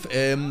believe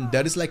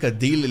there is like a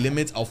daily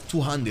limit of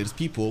 200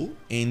 people,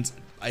 and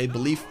I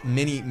believe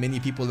many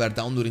people were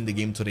downloading the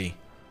game today.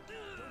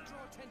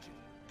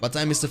 What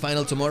time is the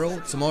final tomorrow?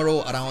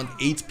 Tomorrow around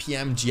 8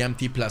 PM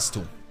GMT plus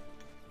 2.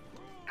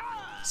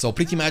 So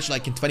pretty much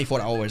like in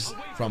 24 hours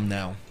from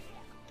now.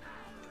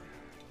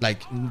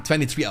 Like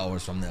 23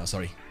 hours from now,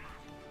 sorry.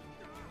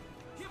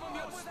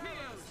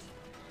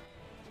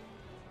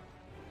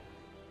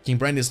 King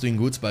Brand is doing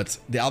good, but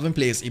the Alvin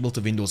player is able to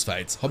win those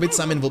fights. Hobbit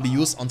Summon will be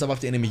used on top of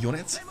the enemy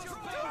units.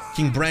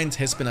 King Brand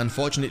has been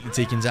unfortunately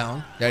taken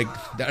down. There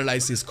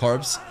lies his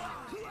corpse.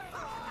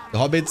 The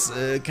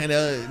Hobbits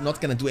kinda not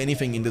gonna do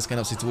anything in this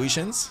kind of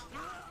situations.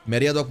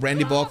 Meriadoc,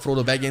 Brandyborg,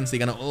 Frodo Baggins, they're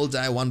gonna all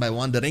die one by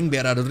one. The ring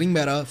bearer,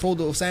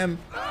 Frodo, Sam.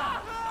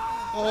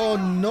 Oh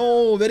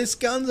no, where is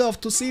Gandalf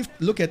to save?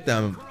 Look at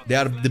them. They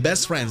are the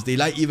best friends. They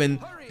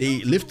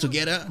live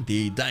together,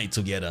 they die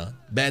together.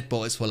 Bad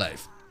boys for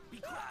life.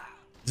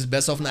 This is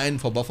best of 9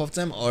 for both of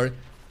them, or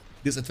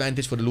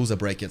disadvantage for the loser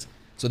bracket.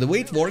 So the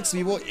way it works,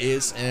 Vivo,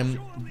 is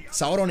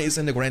Sauron is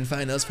in the grand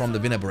finals from the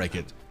winner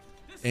bracket.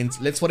 And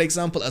let's, for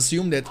example,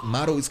 assume that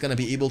Maru is gonna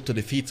be able to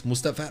defeat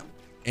Mustafa.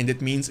 And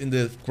that means in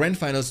the grand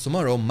finals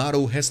tomorrow,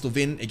 Maru has to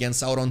win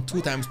against Sauron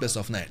 2 times best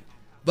of 9.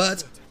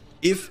 But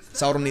if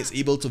Sauron is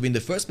able to win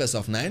the first best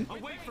of 9,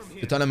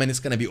 the tournament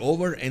is gonna be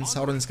over and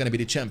Sauron is gonna be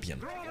the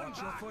champion.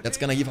 That's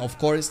gonna give, of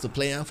course, the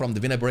player from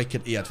the winner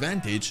bracket an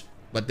advantage,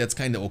 but that's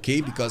kinda okay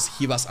because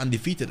he was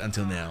undefeated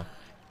until now.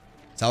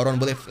 Sauron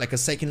will have like a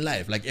second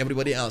life, like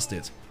everybody else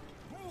did.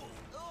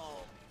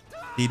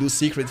 They do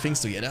secret things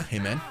together, hey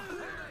man.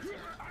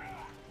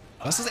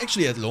 Was this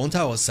actually a Lone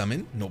Tower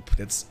summon? Nope,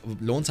 that's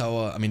Lone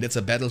Tower, I mean that's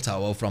a battle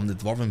tower from the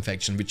Dwarven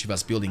faction which he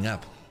was building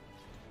up.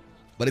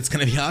 But it's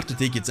gonna be hard to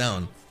take it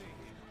down.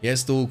 He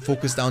has to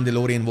focus down the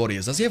Lorien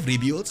warriors. Does he have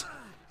rebuild?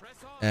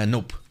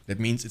 Nope, that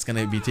means it's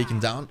gonna be taken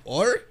down.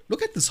 Or,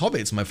 look at these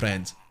hobbits, my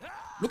friend.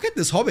 Look at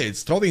these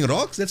hobbits, throwing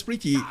rocks, that's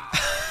pretty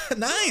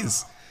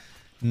nice.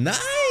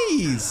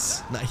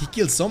 Nice! Nah, he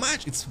killed so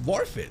much, it's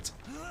worth it.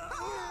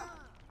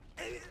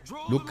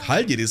 Look,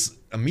 Haldir is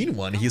a mean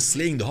one, he's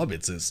slaying the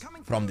hobbits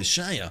from the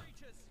Shire.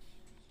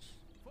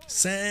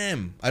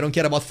 Sam! I don't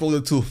care about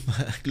Frodo too.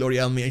 Glory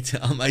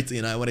Almighty,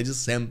 you know, I want to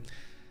just Sam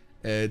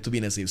to be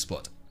in a safe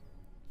spot.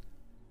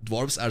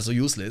 Dwarves are so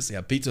useless. Yeah,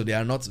 Peter, they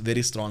are not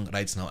very strong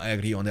right now, I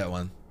agree on that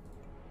one.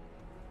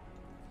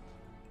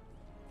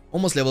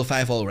 Almost level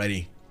 5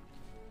 already.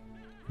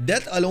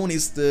 That alone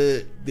is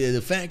the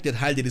fact that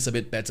Haldir is a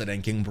bit better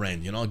than King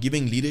Brand, you know,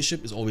 giving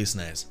leadership is always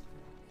nice.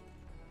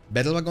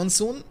 Battle Wagon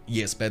soon?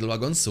 Yes, Battle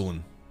Wagon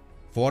soon.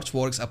 Forge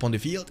works up on the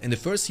field, and the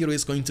first hero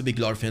is going to be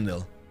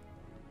Glorfindel.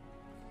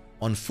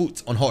 On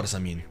foot, on horse I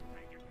mean.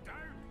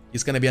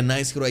 He's gonna be a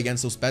nice hero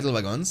against those battle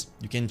wagons.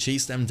 You can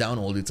chase them down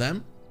all the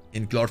time.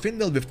 And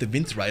Glorfindel with the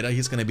Wind Rider,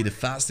 he's gonna be the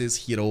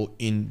fastest hero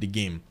in the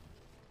game.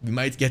 We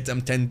might get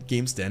them 10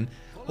 games then.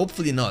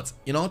 Hopefully not.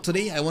 You know,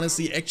 today I want to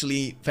see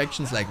actually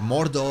factions like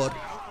Mordor,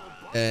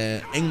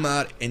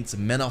 Angmar and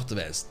Men of the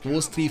West.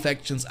 Those 3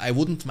 factions, I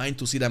wouldn't mind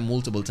to see them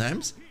multiple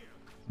times.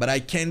 But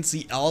I can't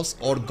see elves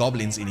or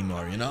goblins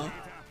anymore, you know?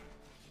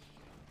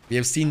 We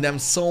have seen them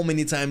so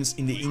many times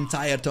in the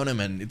entire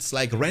tournament. It's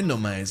like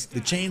randomized. The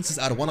chances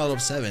are 1 out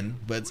of 7,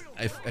 but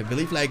I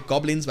believe like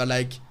goblins were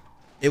like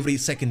every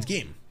second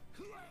game.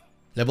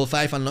 Level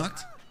 5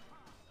 unlocked.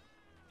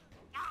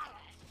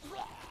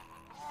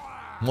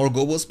 More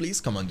gobos,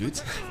 please. Come on, dude.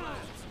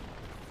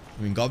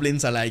 I mean,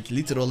 goblins are like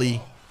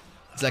literally,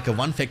 it's like a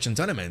one faction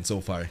tournament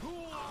so far.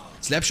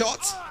 Slap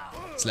shot.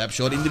 Slap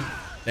shot in the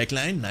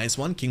backline. Nice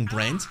one. King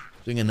Brand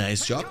doing a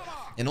nice job.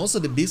 And also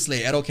the Beast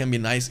Slayer arrow can be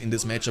nice in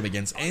this matchup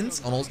against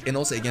Ents and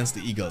also against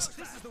the Eagles.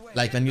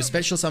 Like when you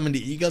special summon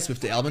the Eagles with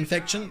the Elven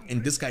faction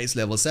and this guy is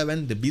level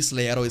 7, the Beast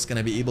Slayer arrow is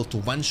gonna be able to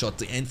one-shot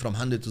the Ent from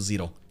 100 to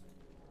 0.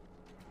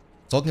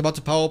 Talking about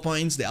the power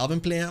points, the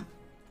Elven player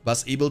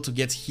was able to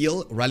get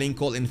heal, Rallying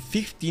Call and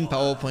 15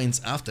 power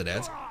points after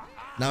that.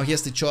 Now he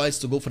has the choice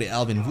to go for the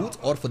Elven Wood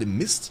or for the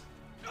Mist.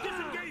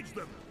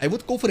 I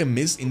would go for the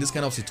Mist in this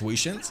kind of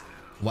situations.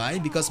 Why?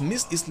 Because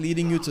Mist is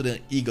leading you to the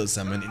Eagle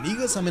Summon. And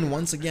Eagle Summon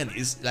once again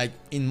is like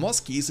in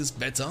most cases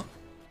better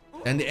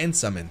than the Ent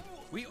Summon.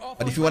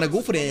 But if you want to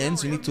go for the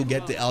Ents, you need to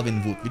get the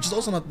Elven Wood, which is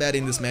also not bad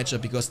in this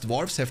matchup because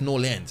Dwarves have no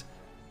land.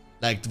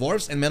 Like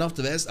Dwarves and Men of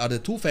the West are the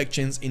two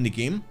factions in the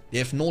game. They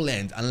have no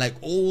land, unlike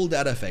all the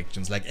other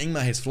factions. Like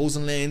Angmar has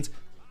frozen land,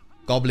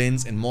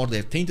 Goblins and Mordor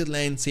have tainted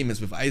land, same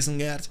as with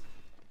Isengard.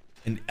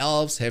 And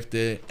Elves have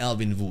the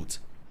Elven Wood.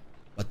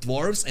 But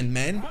Dwarves and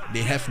Men,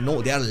 they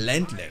are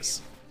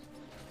landless.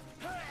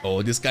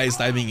 Oh, this guy is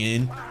diving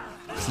in.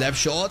 Slap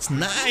shots,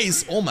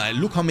 nice! Oh my,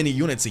 look how many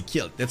units he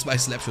killed. That's why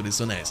slap shot is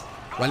so nice.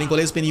 Rallying Call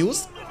has been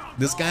used.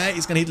 This guy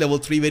is gonna hit level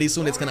 3 very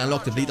soon. It's gonna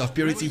unlock the Blade of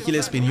Purity. Heal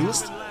has been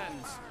used.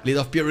 Blade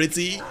of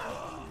Purity.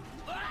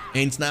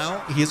 And now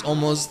he is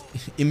almost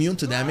immune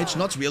to damage.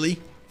 Not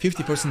really.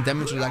 50%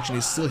 damage reduction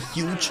is still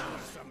huge.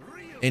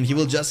 And he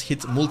will just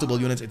hit multiple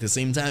units at the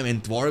same time.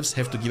 And Dwarves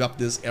have to give up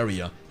this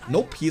area.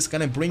 Nope, he's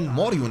gonna bring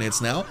more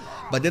units now.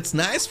 But that's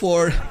nice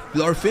for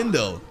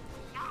Glorfindel.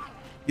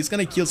 He's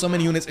gonna kill so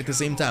many units at the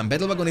same time.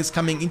 Battle Wagon is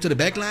coming into the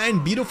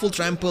backline. Beautiful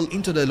trample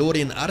into the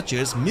Lorien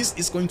archers. Mist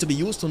is going to be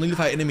used to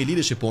nullify enemy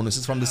leadership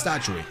bonuses from the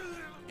statuary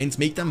and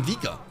make them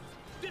weaker.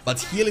 But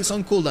heal is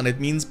on cooldown. That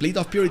means Blade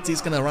of Purity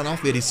is gonna run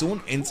off very soon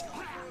and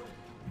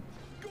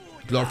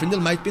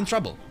Glorfindel might be in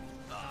trouble.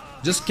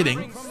 Just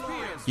kidding.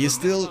 He is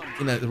still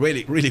in a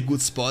really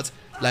good spot.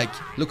 Like,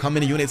 look how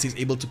many units he's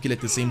able to kill at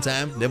the same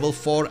time. Level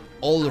 4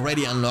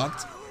 already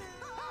unlocked.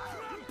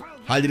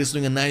 Haldir is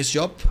doing a nice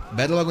job.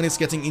 Battle Wagon is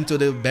getting into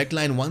the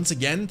backline once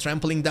again,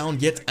 trampling down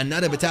yet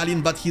another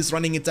battalion, but he's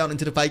running it down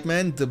into the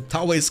pikeman. The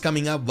tower is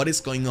coming up. What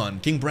is going on?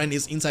 King Bran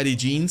is inside the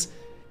jeans,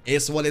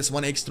 as well as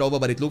one extra over,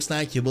 but it looks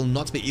like he will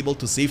not be able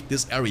to save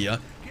this area.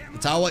 The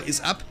tower is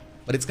up,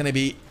 but it's gonna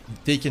be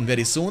taken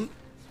very soon.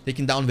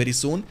 Taken down very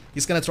soon.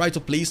 He's gonna try to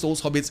place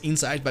those hobbits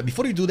inside, but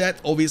before you do that,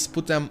 always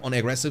put them on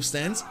aggressive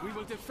stance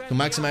to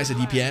maximize the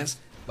DPS.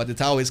 But the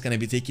tower is gonna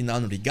be taken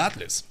down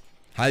regardless.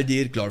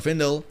 Haldir,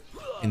 Glorfindel,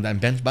 and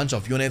then bunch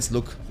of units.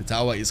 Look, the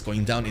tower is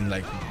going down in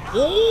like...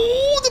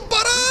 Oh, the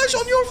barrage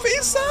on your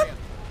face, son!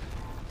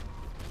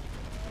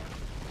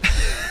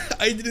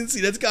 I didn't see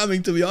that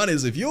coming, to be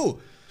honest with you.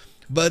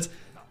 But,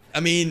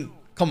 I mean,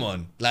 come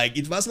on. Like,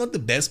 it was not the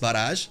best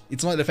barrage.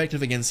 It's not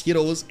effective against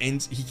heroes,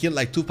 and he killed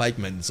like 2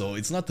 pikemen, so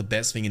it's not the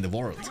best thing in the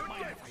world.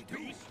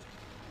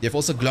 You have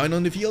also Gloin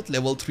on the field,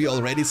 level 3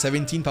 already,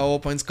 17 power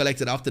points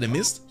collected after the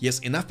Mist. He has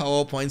enough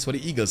power points for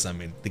the Eagle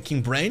Summon. The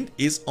King Brand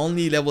is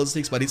only level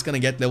 6, but he's gonna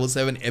get level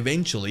 7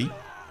 eventually.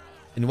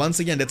 And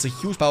once again, that's a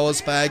huge power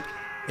spike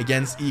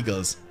against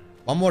Eagles.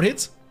 One more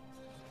hit?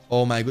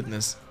 Oh my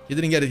goodness. He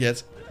didn't get it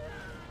yet.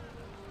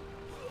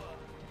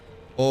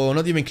 Oh,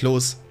 not even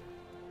close.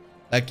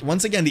 Like,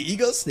 once again, the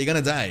Eagles, they're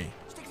gonna die.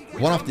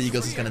 One of the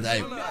Eagles is gonna die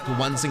to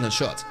one single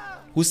shot.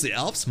 Who's the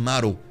Elves?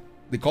 Maru.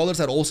 The colors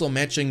are also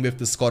matching with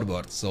the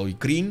scoreboard. So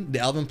green, the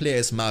Elven player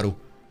is Maru.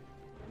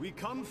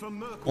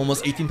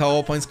 Almost 18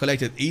 power points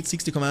collected,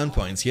 860 command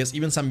points. He has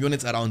even some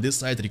units around this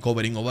side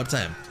recovering over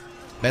time.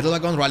 Battle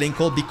Wagon, Rallying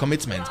Call, big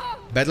commitment.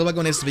 Battle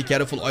Wagon has to be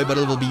careful. Oil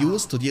Barrel will be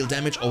used to deal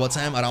damage over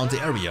time around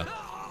the area.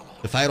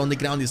 The fire on the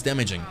ground is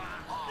damaging.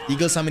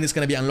 Eagle Summon is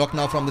gonna be unlocked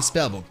now from the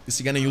spellbook. Is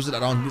he gonna use it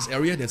around this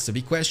area? That's the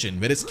big question.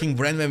 Where is King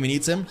Bran when we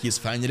need him? He's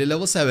finally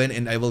level 7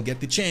 and I will get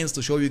the chance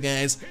to show you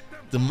guys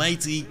the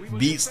mighty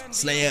Beast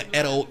Slayer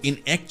arrow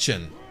in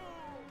action.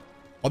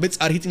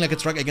 Hobbits are hitting like a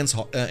truck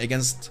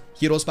against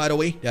heroes, by the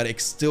way. They are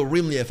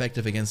extremely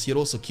effective against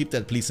heroes, so keep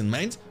that please in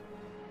mind.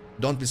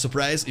 Don't be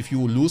surprised if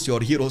you lose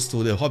your heroes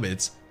to the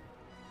Hobbits.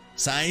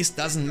 Size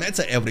doesn't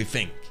matter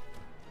everything.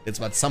 That's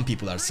what some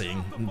people are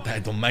saying. I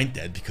don't mind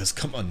that because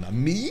come on now.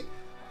 Me?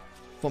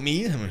 For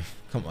me? I mean,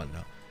 come on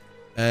now.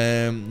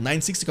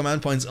 960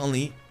 command points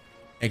only.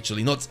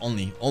 Actually, not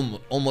only.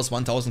 Almost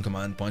 1000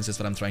 command points, that's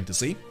what I'm trying to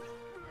say.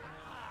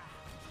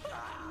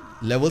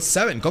 Level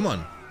 7, come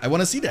on. I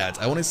want to see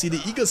that. I want to see the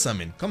Eagle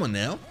Summon. Come on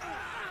now.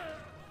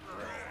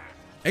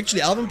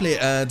 Actually, Dwarven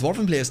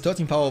player has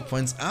 13 power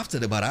points after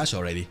the barrage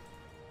already.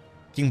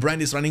 King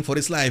Brand is running for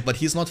his life, but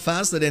he's not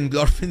faster than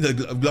Glorfindel.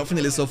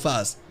 Glorfindel is so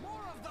fast.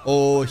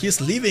 Oh,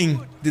 he's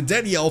leaving the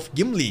daddy of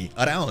Gimli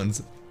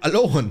around.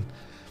 Alone.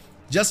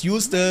 Just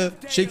use the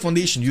Shake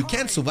Foundation. You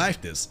can't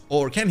survive this.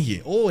 Or can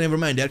he? Oh, never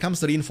mind. There comes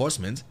the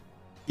reinforcement.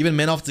 Even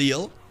Man of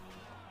Steel.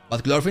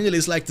 But Glorfindel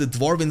is like the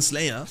Dwarven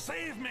Slayer.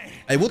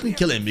 I wouldn't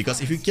kill him,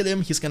 because if you kill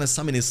him, he's gonna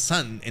summon his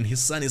son, and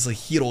his son is a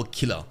hero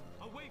killer.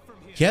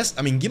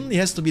 Gimli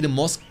has to be the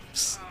most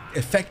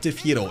effective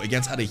hero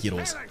against other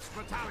heroes.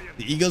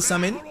 The Eagle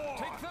summon.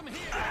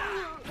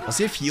 Does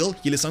he have heal?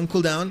 Heal is on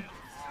cooldown.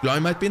 Glory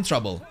might be in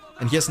trouble.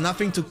 And he has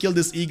nothing to kill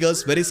these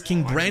Eagles. Where is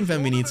King Bran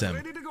when we need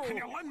him?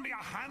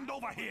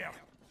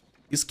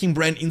 Is King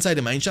Bran inside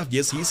the mineshaft?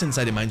 Yes, he is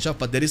inside the mineshaft,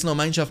 but there is no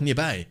mineshaft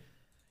nearby.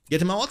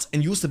 Get him out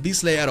and use the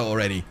Beast Slayer arrow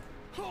already.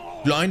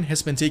 Gloin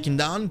has been taken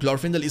down.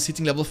 Glorfindel is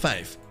hitting level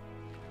 5.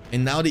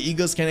 And now the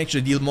Eagles can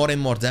actually deal more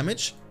and more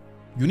damage.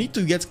 You need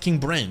to get King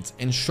Bran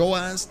and show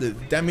us the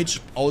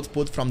damage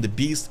output from the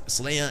Beast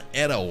Slayer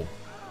arrow.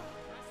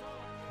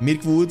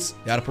 Mirkwoods,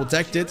 they are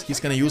protected. He's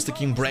gonna use the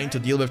King Bran to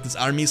deal with this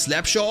army.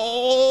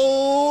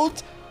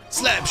 Slapshot!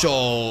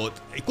 Slapshot!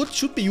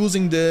 Should be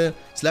using the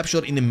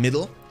Slapshot in the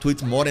middle to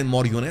hit more and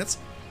more units.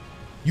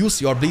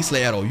 Use your Beast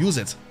Slayer arrow. Use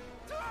it.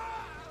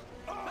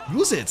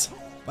 Use it.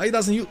 Why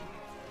doesn't you?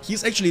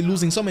 He's actually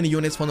losing so many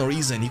units for no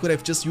reason. He could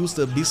have just used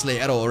the Beast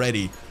Slayer arrow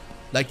already.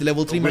 Like the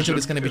level 3 matchup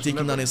is gonna be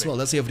taken down as well.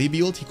 Does he have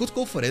rebuild? He could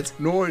go for it.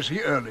 Nor is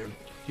he early.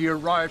 He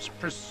arrives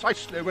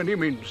precisely when he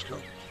means to.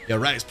 He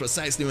arrives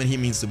precisely when he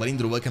means to.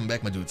 Balindro, welcome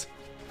back, my dude.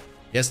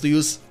 He has to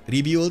use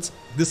rebuild.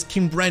 This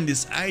King Bran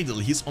is idle.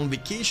 He's on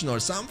vacation or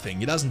something.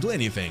 He doesn't do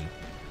anything.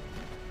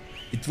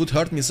 It would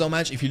hurt me so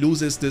much if he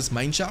loses this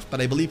mineshaft, but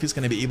I believe he's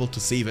gonna be able to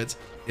save it,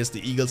 as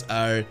the Eagles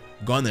are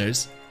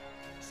gunners.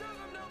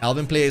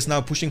 Alvin player is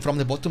now pushing from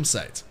the bottom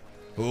side.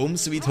 Home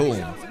sweet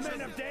home.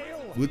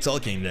 Good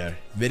talking there.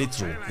 Very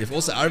true. We have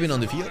also Arvin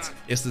on the field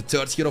as the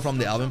third hero from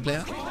the Alvin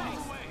player.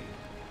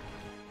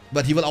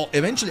 But he will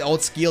eventually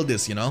outscale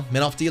this, you know.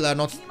 Men of Steel are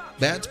not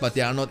bad, but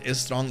they are not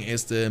as strong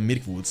as the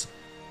Mirkwoods.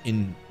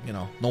 In, you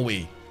know, no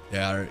way.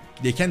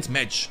 They can't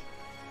match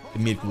the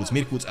Mirkwoods.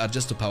 Mirkwoods are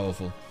just too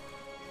powerful.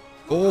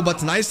 Oh,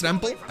 but nice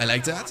trample. I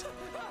like that.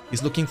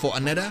 He's looking for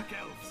another.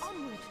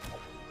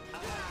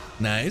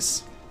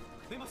 Nice.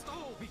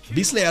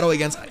 Beast Slayer arrow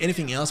against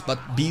anything else, but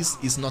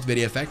Beast is not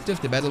very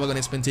effective. The Battle Wagon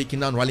has been taken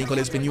down. Rallying Call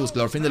has been used.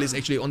 Glorfindel is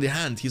actually on the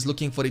hand. He's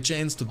looking for a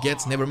chance to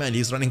get. Never mind,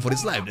 he's running for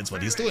his life. That's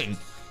what he's doing.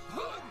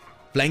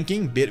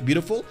 Flanking,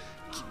 beautiful.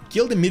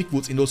 Kill the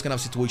Mirkwoods in those kind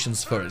of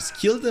situations first.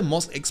 Kill the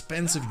most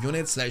expensive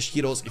units /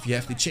 heroes if you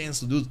have the chance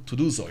to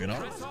do so, you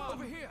know.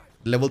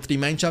 Level 3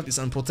 mineshaft is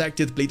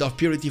unprotected. Blade of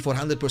Purity for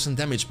 100%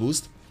 damage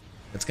boost.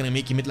 That's gonna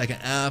make him hit like an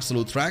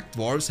absolute track.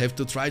 Dwarves have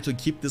to try to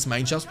keep this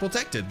mineshaft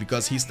protected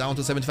because he's down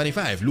to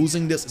 725.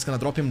 Losing this is gonna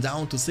drop him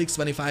down to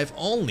 625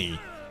 only.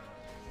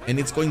 And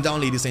it's going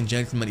down, ladies and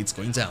gentlemen, it's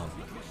going down.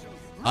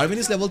 Arvin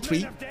is level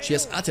 3. She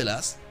has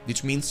Atelas,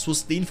 which means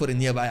sustain for the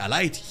nearby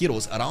allied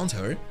heroes around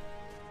her.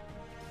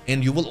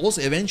 And you will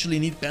also eventually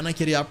need Banner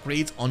Carry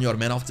upgrade on your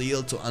Man of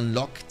Steel to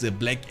unlock the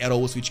black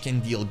arrows, which can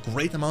deal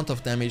great amount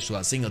of damage to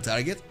a single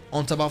target.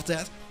 On top of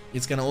that,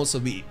 it's gonna also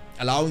be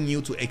allowing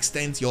you to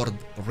extend your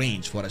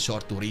range for a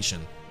short duration.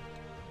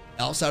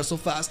 Elves are so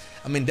fast.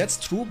 I mean, that's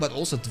true, but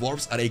also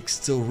dwarves are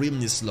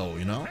extremely slow,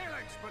 you know?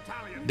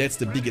 That's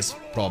the biggest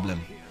problem.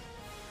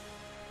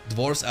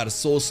 Dwarves are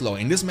so slow.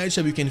 In this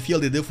matchup, you can feel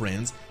the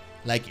difference.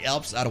 Like,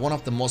 elves are one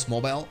of the most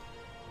mobile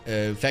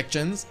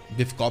factions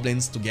with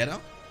goblins together.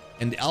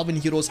 And the elven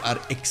heroes are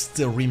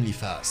extremely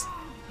fast.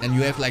 And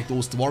you have like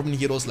those dwarven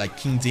heroes like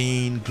King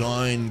Dane,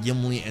 Gloin,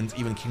 Gimli, and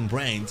even King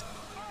Bran.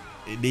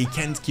 They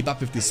can't keep up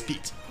with the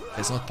speed.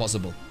 That's not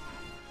possible.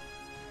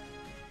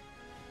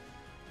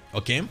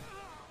 Okay.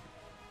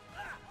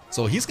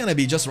 So he's gonna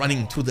be just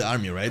running through the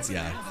army, right?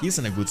 Yeah, he's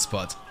in a good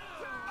spot.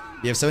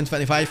 We have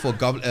 725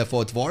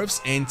 for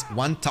dwarves and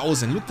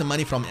 1000. Look, the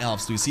money from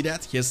elves. Do you see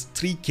that? He has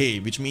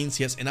 3k, which means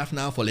he has enough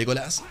now for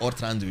Legolas or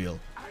Thranduil.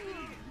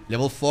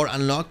 Level 4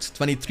 unlocked,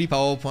 23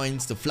 power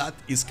points. The flood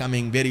is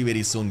coming very,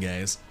 very soon,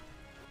 guys.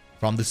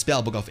 From the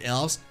spellbook of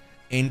elves.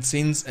 And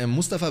since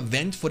Mustafa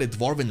went for the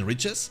dwarven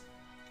riches,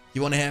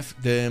 you wanna have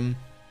the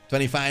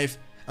 25.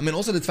 I mean,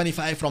 also the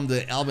 25 from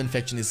the elven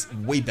faction is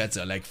way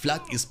better. Like,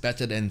 flood is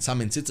better than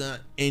Summon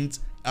Sitter and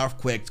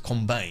Earthquake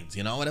combined.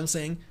 You know what I'm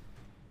saying?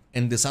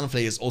 And the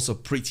Sunflare is also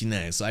pretty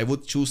nice. So I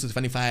would choose the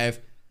 25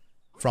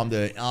 from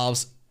the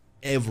elves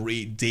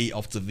every day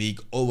of the week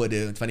over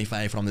the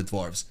 25 from the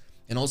dwarves.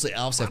 And also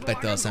elves have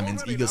better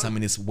summons. Eagle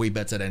summon is way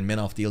better than Men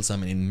of Steel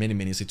summon in many,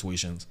 many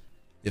situations.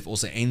 They have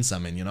also Ain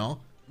summon, you know?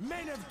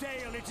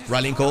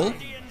 Rallying Call.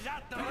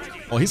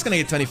 Oh, he's gonna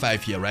get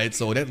 25 here, right?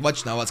 So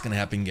watch now what's gonna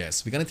happen,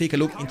 guys. We're gonna take a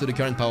look into the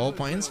current power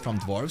points from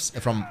dwarves,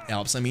 from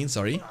elves, I mean,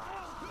 sorry.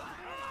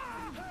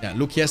 Yeah,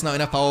 look, he has now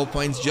enough power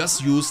points.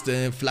 Just use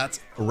the flood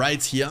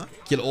right here.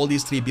 Kill all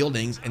these 3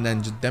 buildings and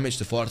then damage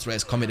the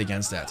fortress. Commit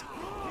against that.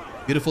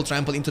 Beautiful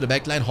trample into the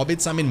backline.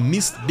 Hobbit summon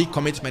missed big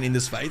commitment in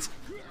this fight.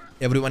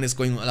 Everyone is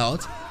going all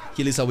out.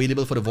 Heal is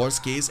available for the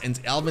worst case, and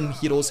elven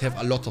heroes have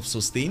a lot of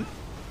sustain.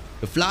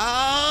 The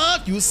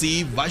flood, you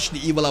see, washed the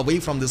evil away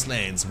from these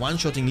lands,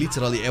 one-shotting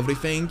literally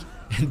everything.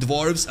 And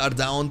dwarves are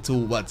down to,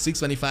 what,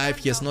 625.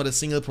 He has not a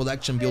single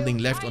production building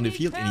left on the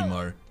field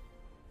anymore.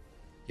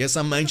 He has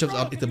some mineshaft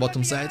up at the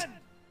bottom side.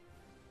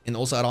 And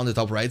also around the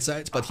top right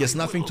side. But he has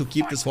nothing to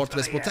keep this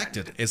fortress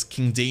protected, as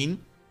King Dane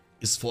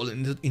is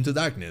fallen into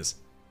darkness.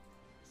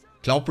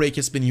 Cloudbreak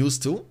has been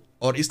used too.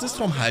 Or is this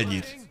from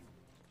Haldir?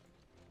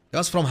 That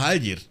was from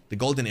Haldir, the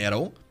golden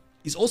arrow.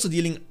 Is also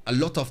dealing a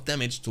lot of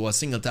damage to a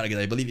single target.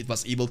 I believe it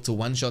was able to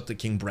one-shot the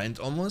King Brand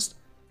almost.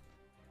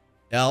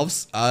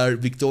 Elves are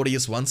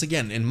victorious once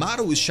again, and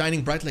Maru is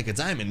shining bright like a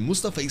diamond.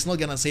 Mustafa is not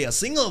gonna say a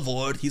single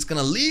word, he's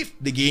gonna leave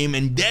the game,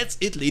 and that's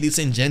it, ladies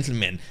and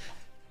gentlemen.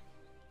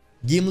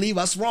 Gimli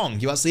was wrong,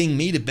 he was saying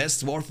may the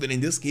best dwarf win. In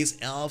this case,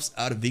 elves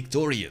are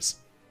victorious.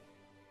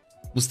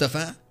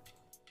 Mustafa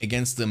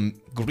against the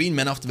green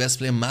man of the West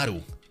player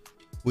Maru,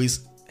 who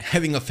is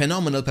having a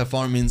phenomenal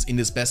performance in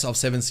this best of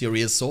 7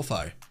 series so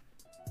far.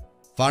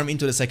 Farm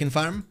into the second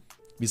farm.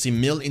 We see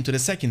mill into the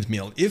second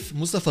mill. If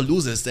Mustafa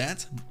loses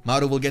that,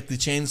 Maru will get the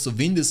chance to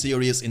win the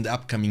series in the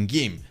upcoming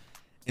game.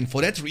 And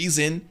for that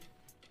reason,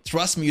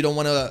 trust me, you don't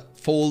want to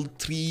fold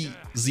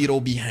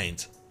 3-0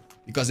 behind.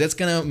 Because that's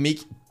gonna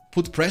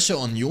put pressure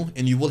on you,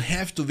 and you will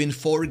have to win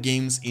 4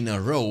 games in a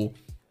row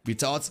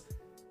without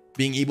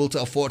being able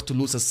to afford to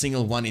lose a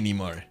single one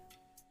anymore.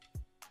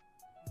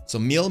 So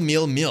mill,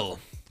 mill, mill.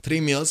 3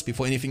 mills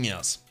before anything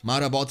else.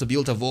 Maru about to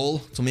build a wall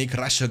to make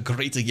Russia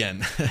great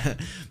again.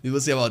 We will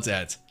see about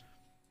that.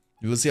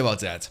 We will see about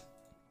that.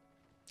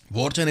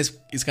 Warjan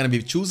is gonna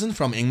be chosen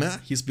from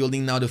Engma. He's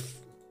building now the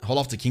Hall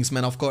of the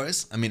Kingsmen, of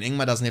course. I mean,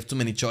 Engma doesn't have too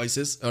many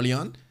choices early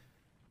on.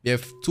 We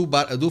have two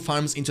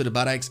farms into the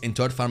barracks and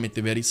 3rd farm at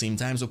the very same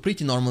time. So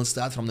pretty normal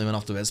start from the Man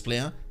of the West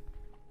player.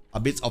 A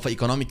bit of an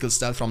economical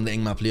start from the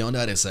Engma player on the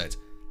other side.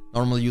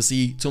 Normally you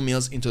see 2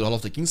 mills into the Hall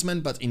of the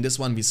Kingsmen, but in this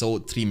one we saw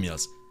 3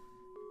 mills.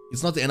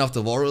 It's not the end of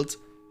the world.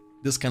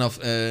 This kind of,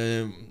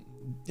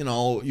 you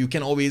know, you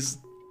can always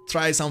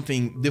try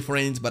something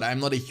different, but I'm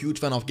not a huge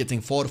fan of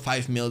getting 4 or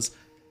 5 mills,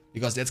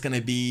 because that's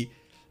gonna be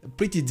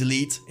pretty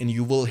delayed and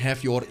you will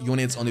have your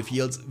units on the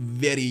field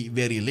very,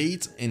 very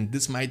late, and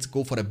this might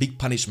go for a big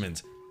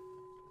punishment.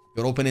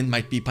 Your opponent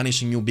might be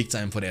punishing you big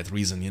time for that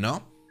reason, you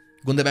know?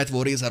 Gundabad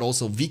warriors are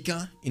also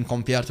weaker in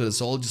compared to the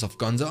soldiers of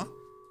Gondor,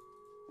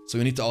 so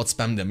you need to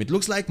outspam them. It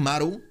looks like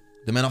Maru,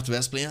 the Man of the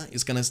West player,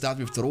 is gonna start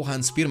with the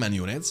Rohan Spearman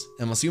units.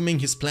 I'm assuming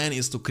his plan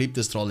is to creep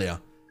this troll layer.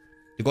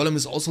 The Golem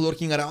is also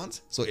lurking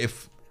around, so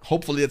if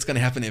hopefully that's gonna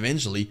happen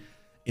eventually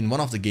in one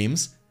of the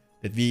games,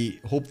 that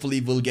we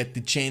hopefully will get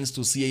the chance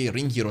to see a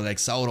ring hero like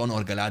Sauron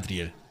or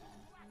Galadriel.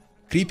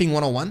 Creeping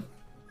 101.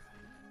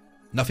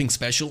 Nothing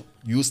special.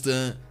 Use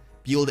the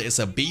build as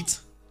a bait.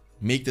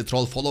 Make the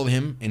troll follow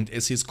him, and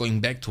as he's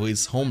going back to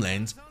his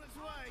homeland,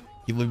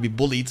 he will be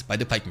bullied by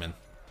the pikemen.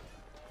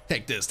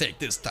 Take this, tack,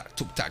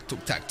 tuk, tack,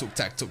 tuk, tack, tuk,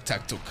 tack, tuk,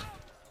 tack, tuk.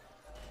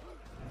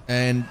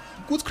 And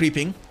good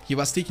creeping. He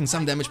was taking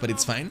some damage, but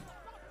it's fine.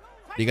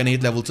 They're gonna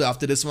hit level 2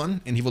 after this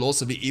one, and he will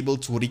also be able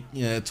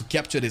to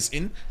capture this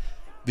inn,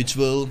 which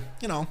will,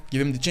 you know, give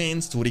him the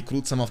chance to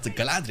recruit some of the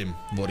Galadrim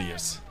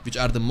warriors, which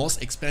are the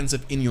most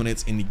expensive inn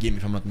units in the game,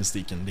 if I'm not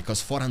mistaken. They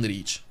cost 400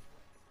 each.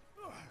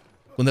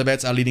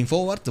 Gundabats are leading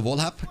forward. The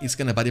Wallhap is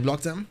gonna body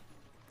block them.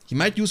 He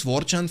might use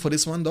Warchant for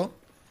this one though.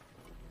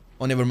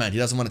 Oh, never mind. He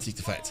doesn't want to take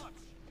the fight.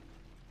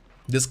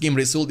 This game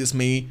result is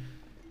may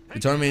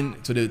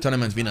determine to the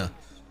tournament winner.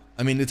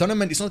 I mean, the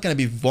tournament is not gonna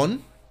be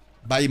won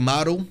by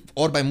Maru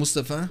or by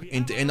Mustafa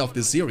in the end of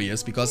the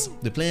series, because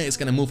the player is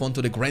gonna move on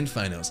to the grand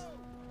finals.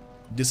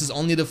 This is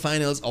only the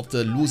finals of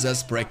the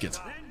losers bracket.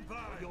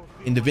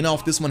 And the winner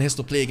of this one has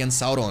to play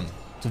against Sauron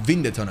to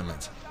win the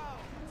tournament.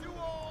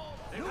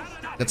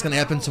 That's gonna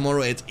happen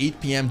tomorrow at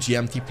 8 PM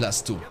GMT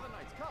 +2.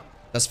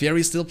 Does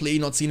Fairy still play?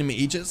 Not seen him in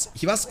ages.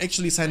 He was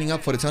actually signing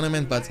up for the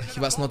tournament, but he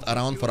was not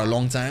around for a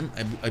long time.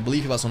 I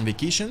believe he was on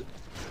vacation.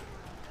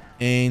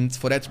 And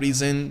for that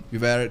reason, we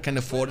were kind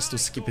of forced to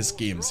skip his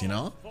games, you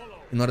know,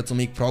 in order to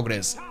make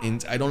progress.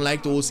 And I don't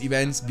like those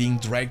events being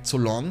dragged so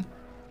long.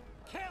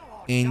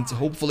 And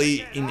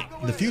hopefully in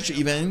the future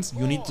events,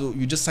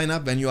 you just sign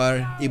up when you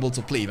are able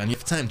to play, when you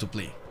have time to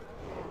play.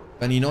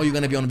 When you know you're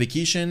gonna be on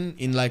vacation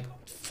in like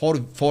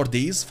 4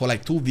 days, for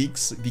like 2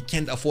 weeks, we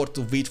can't afford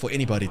to wait for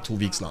anybody 2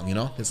 weeks long, you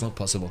know? That's not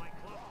possible.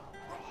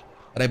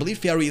 But I believe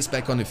Fairy is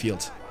back on the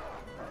field.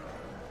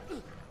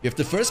 We have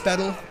the first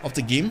battle of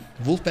the game.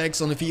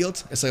 Wolfpacks on the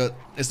field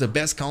as the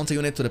best counter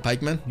unit to the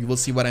pikemen. You will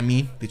see what I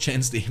mean. The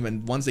chance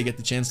once they get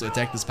the chance to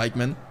attack this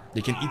pikemen,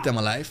 they can eat them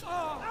alive.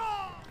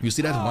 You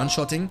see that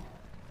one-shotting?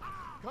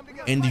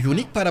 And the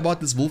unique part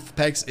about these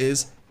Wolfpacks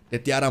is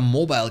that they are a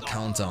mobile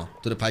counter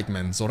to the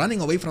pikemen. So running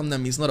away from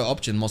them is not an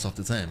option most of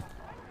the time.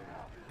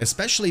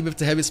 Especially with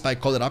the heavy spike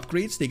collar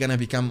upgrades, they're gonna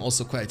become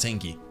also quite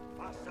tanky.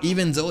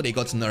 Even though they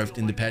got nerfed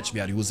in the patch we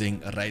are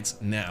using right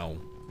now.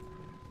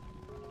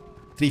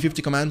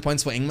 350 command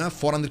points for Ingmar,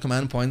 400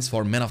 command points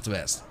for Man of the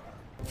West.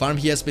 Farm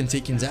here has been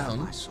taken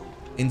down.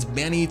 And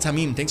Benny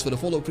Tamim, thanks for the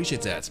follow,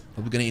 appreciate that.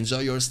 Hope you're gonna enjoy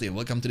your stay.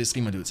 Welcome to the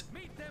streamer, dude.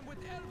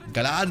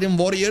 Galadriel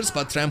warriors,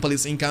 but trample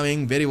is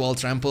incoming. Very well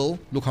trample.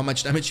 Look how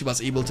much damage he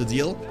was able to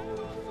deal.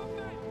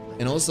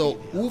 And also,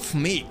 oof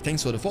mate,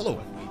 thanks for the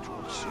follow.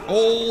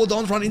 Oh,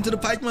 don't run into the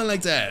pikeman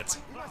like that.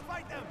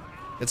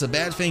 That's a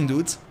bad thing,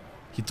 dude.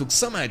 He took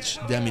so much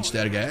damage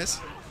there, guys.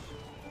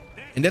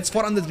 And that's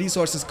 400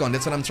 resources gone.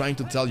 That's what I'm trying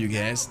to tell you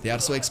guys. They are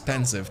so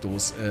expensive,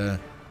 those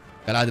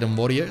Galadriel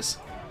warriors.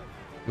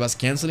 He was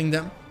cancelling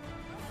them.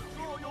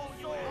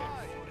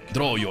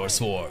 Draw your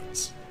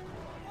swords.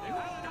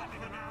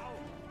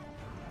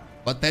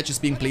 What patch is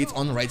being played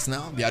on right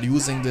now? We are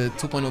using the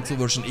 2.02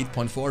 version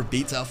 8.4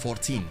 beta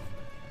 14.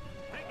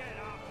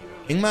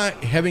 Ingmar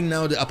having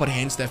now the upper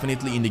hands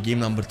definitely in the game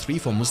number 3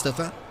 for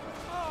Mustafa.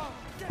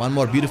 One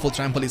more beautiful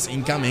trample is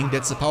incoming.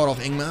 That's the power of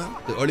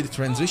Ingmar. The early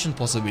transition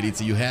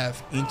possibility you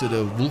have into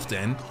the wolf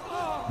den,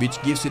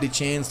 which gives you the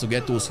chance to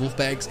get those wolf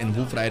packs and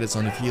wolf riders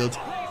on the field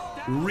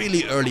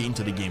really early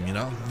into the game, you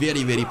know.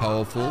 Very, very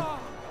powerful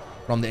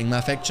from the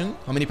Ingmar faction.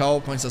 How many power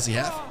points does he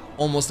have?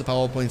 Almost the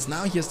power points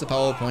now. Here's the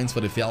power points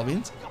for the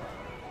Fjallwind.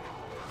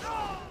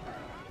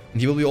 And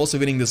he will be also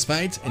winning this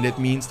fight, and that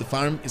means the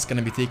farm is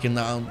gonna be taken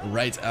down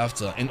right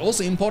after. And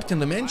also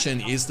important to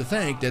mention is the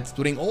fact that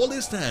during all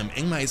this time,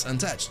 Ingmar is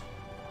untouched.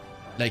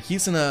 Like,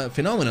 he's in a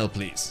phenomenal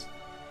place.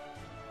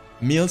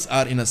 Mills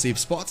are in a safe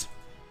spot.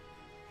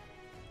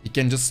 He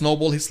can just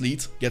snowball his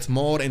lead, get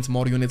more and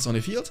more units on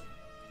the field.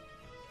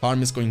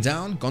 Farm is going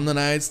down. Gondor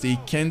Knights, they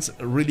can't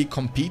really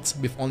compete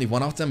with only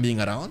one of them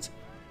being around.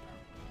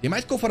 They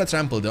might go for a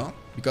trample though,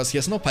 because he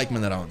has no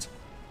pikemen around.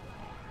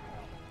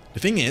 The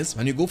thing is,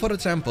 when you go for a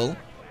trample,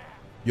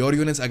 your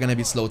units are gonna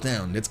be slowed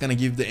down. That's gonna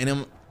give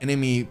the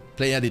enemy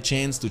player the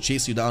chance to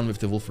chase you down with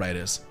the Wolf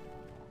Riders.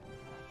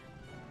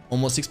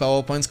 Almost 6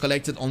 power points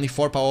collected, only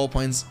 4 power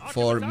points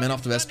for Man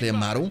of the West player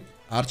Maru.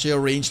 Archer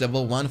range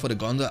level 1 for the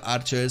Gondor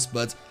archers,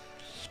 but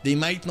they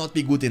might not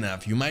be good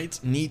enough. You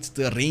might need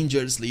the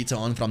rangers later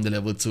on from the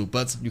level 2,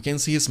 but you can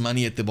see his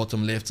money at the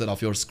bottom left side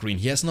of your screen.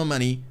 He has no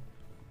money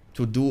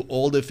to do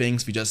all the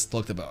things we just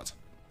talked about.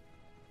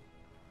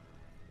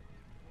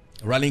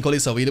 Rallying call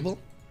is available.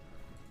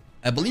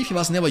 I believe he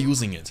was never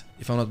using it,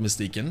 if I'm not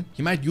mistaken.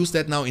 He might use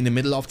that now in the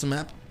middle of the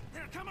map,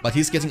 but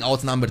he's getting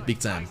outnumbered big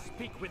time.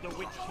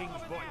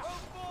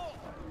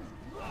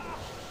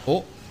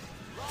 Oh,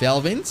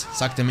 Fjallwind,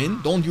 sucked him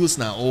in. Don't use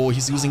now. Oh,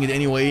 he's using it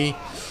anyway,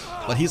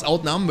 but he's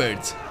outnumbered.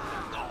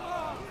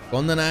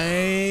 Gondor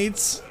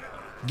Knights,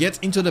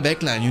 get into the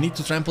backline. You need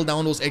to trample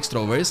down those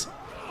extrovers.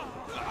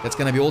 That's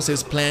gonna be also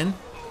his plan.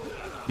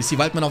 You see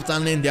Wildmen of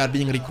Dunlane, they are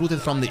being recruited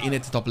from the inn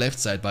at the top left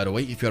side, by the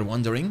way, if you're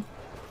wondering.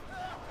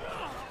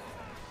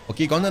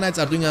 Okay, Gondor Knights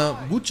are doing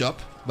a good job,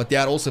 but they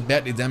are also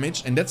badly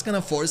damaged, and that's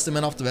gonna force the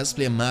Man of the West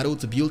player Maru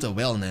to build a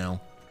well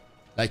now,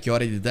 like he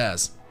already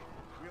does,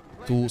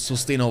 to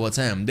sustain over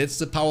time. That's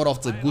the power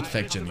of the good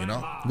faction, you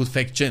know? Good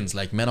factions,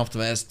 like Man of the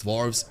West,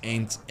 Dwarves,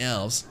 and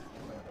Elves.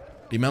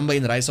 Remember,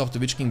 in Rise of the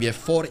Witch King, we have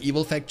 4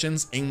 evil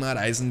factions, Ingmar,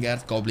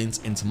 Isengard, Goblins,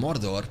 and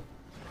Mordor.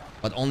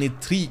 But only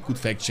 3 good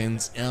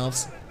factions,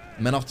 Elves,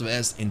 Man of the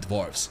West, and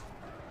Dwarves.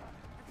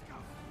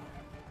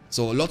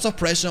 So lots of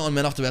pressure on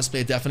Man of the West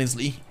player,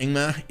 definitely.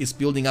 Ingmar is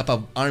building up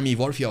an army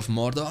worthy of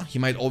Mordor. He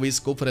might always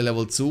go for a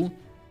level 2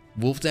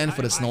 Wolf Den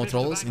for the Snow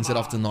Trolls instead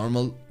of the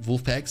normal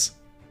Wolf Packs.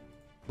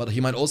 But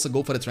he might also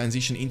go for the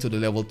transition into the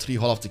level 3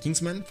 Hall of the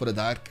Kingsmen for the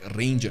Dark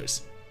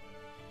Rangers.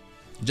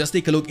 Just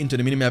take a look into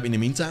the minimap in the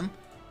meantime.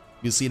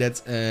 You'll see that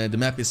the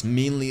map is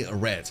mainly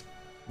red,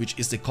 which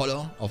is the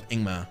color of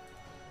Ingmar.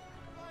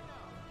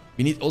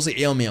 We need also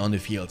Eomer on the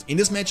field. In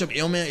this matchup,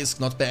 Eomer is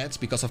not bad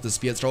because of the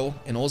spear throw,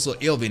 and also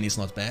Eowyn is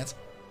not bad.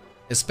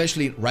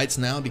 Especially right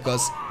now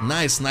because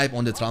nice snipe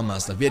on the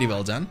Trollmaster, very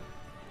well done.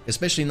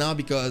 Especially now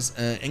because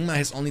Ingmar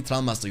has only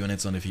Trollmaster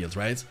units on the field,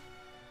 right?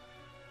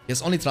 He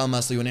has only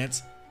Trollmaster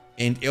units,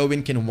 and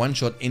Eowyn can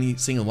one-shot any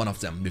single one of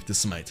them with the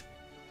smite.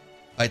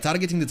 By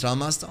targeting the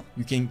Trollmaster,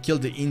 you can kill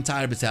the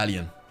entire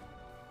battalion.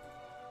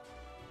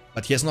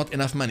 But he has not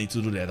enough money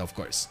to do that, of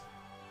course.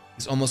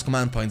 His almost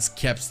command points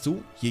capped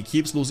too. He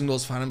keeps losing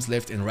those farms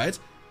left and right.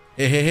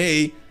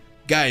 Hey,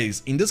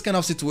 guys, in this kind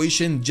of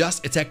situation,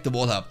 just attack the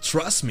wall hub.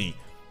 Trust me,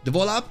 the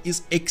wall hub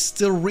is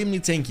extremely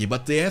tanky,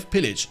 but they have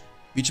pillage,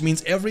 which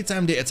means every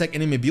time they attack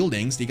enemy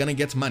buildings, they're gonna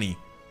get money.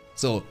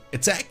 So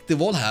attack the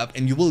wall hub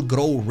and you will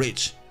grow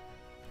rich.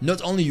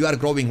 Not only you are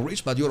growing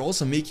rich, but you're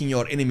also making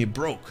your enemy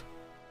broke,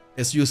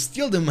 as you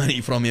steal the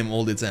money from him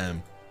all the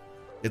time.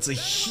 It's a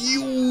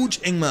huge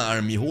Ingmar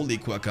army, holy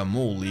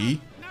guacamole.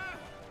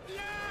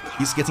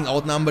 He's getting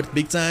outnumbered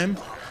big time.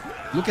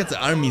 Look at the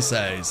army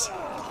size.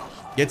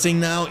 Getting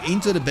now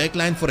into the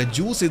backline for a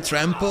juicy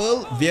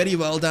trample. Very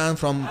well done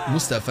from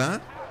Mustafa.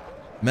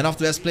 Man of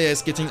the West player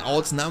is getting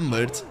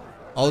outnumbered,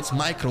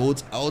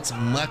 out-microed,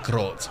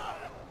 out-macroed.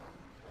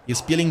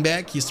 He's peeling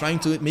back. He's trying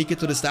to make it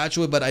to the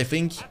statue, but I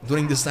think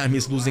during this time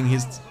he's losing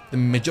the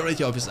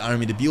majority of his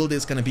army. The builder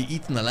is gonna be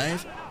eaten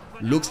alive.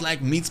 Looks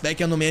like meat's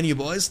back on the menu,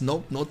 boys.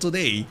 Nope, not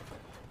today.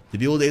 The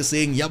builder is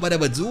saying yabba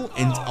dabba do,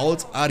 and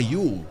out are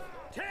you.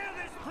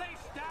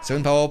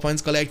 7 power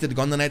points collected.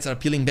 Gondor Knights are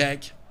peeling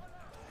back.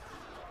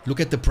 Look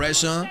at the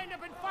pressure.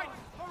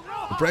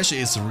 The pressure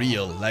is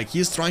real. Like,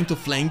 he's trying to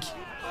flank,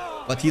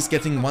 but he's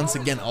getting once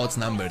again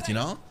outnumbered, you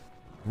know?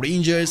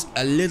 Rangers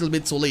a little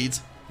bit too late.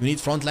 You need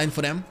front line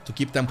for them to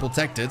keep them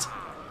protected.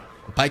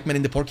 The pikemen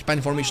in the porcupine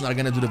formation are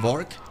gonna do the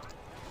work.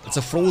 It's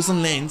a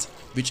frozen land,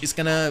 which is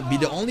gonna be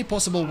the only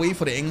possible way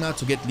for the Engma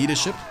to get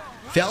leadership.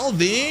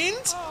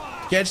 Felwind!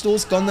 Catch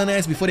those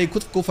Condoners before they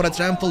could go for a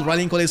trample.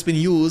 Rallying call has been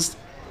used.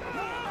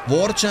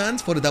 War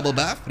Chant for the double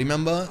buff.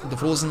 Remember, the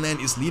frozen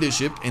land is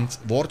leadership, and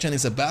War Chant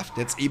is a buff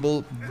that's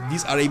able.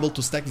 These are able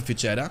to stack with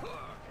each other.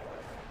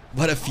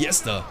 What a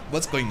fiesta!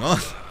 What's going on?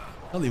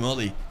 Holy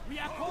moly!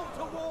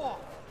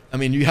 I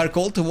mean, you are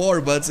called to war,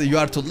 but you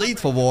are too late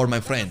for war, my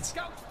friend.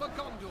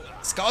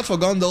 Scout for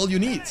Gondor, all you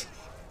need.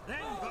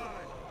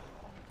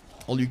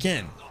 All you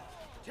can.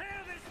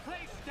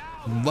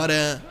 What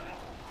a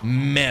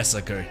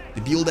massacre.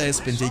 The builder has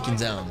been taken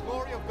down.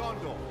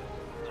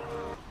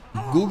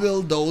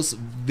 Google those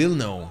will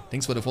know.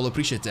 Thanks for the follow,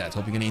 appreciate that.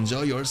 Hope you're gonna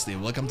enjoy your stay.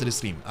 Welcome to the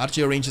stream.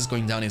 Archer range is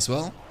going down as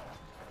well.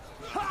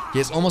 He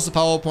has almost a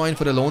power point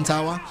for the lone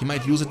tower. He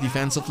might use it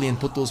defensively and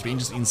put those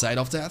ranges inside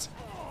of that.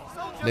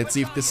 Let's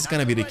see if this is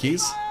gonna be the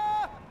case.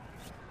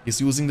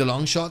 He's using the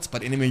long shots,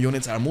 but enemy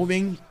units are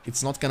moving.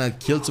 It's not gonna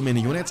kill too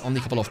many units, only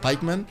a couple of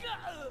pikemen.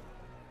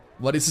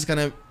 What is he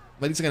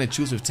gonna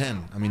choose with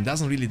 10? I mean,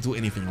 doesn't really do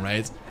anything,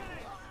 right?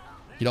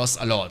 He lost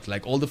a lot.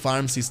 Like, all the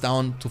farms, he's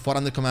down to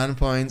 400 command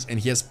points, and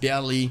he has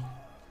barely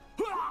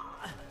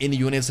any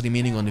units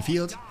remaining on the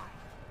field.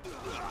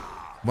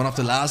 One of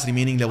the last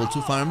remaining level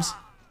 2 farms.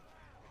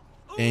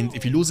 And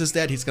if he loses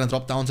that, he's gonna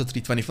drop down to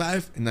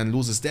 325, and then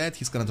loses that,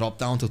 he's gonna drop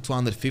down to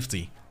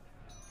 250.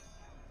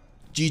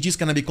 GG's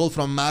gonna be called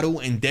from Maru,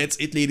 and that's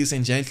it, ladies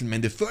and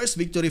gentlemen. The first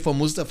victory for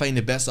Mustafa in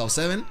the best of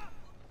 7.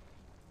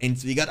 And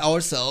we got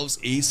ourselves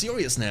a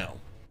series now.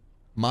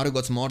 Maru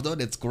got Mordor,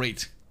 that's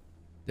great.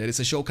 There is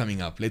a show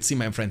coming up. Let's see,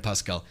 my friend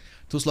Pascal.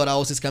 2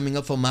 slaughterhouses coming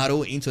up for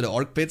Maru into the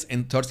Orc Pit,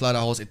 and 3rd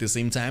slaughterhouse at the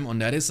same time on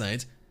the other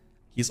side.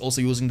 He's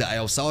also using the Eye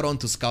of Sauron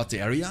to scout the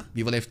area.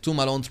 We will have 2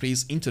 Malone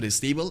trees into the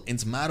stable,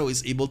 and Maru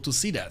is able to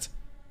see that.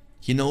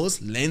 He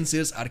knows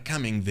Lancers are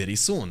coming very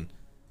soon.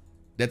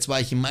 That's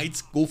why he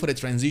might go for the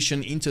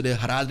transition into the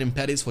Haradrim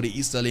Palace for the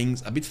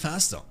Easterlings a bit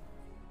faster.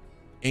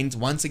 And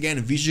once again,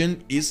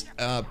 vision is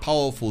a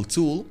powerful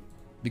tool,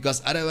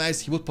 because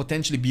otherwise he would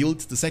potentially build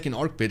the 2nd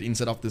Orc Pit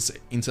instead of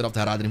the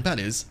Haradrim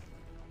Palace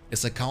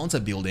as a counter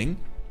building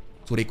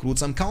to recruit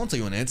some counter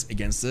units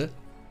against the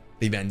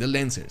Vandal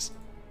Lancers.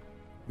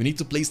 We need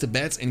to place the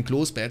bets and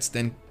close bets,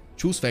 then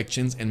choose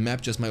factions and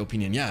map, just my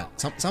opinion. Yeah,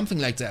 something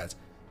like that.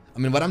 I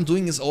mean, what I'm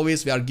doing is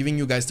always we are giving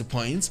you guys the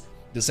points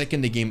the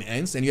second the game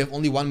ends, and you have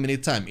only 1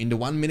 minute time. In the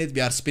 1 minute we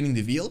are spinning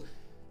the wheel,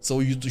 so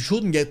you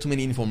shouldn't get too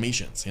many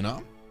informations, you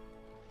know?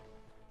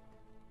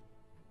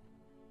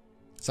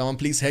 Someone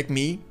please hack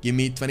me, give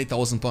me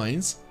 20,000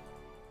 points.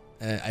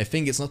 I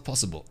think it's not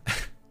possible.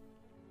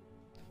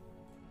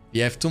 We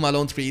have 2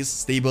 Malone trees,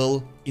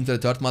 stable, into the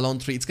 3rd Malone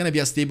tree. It's gonna be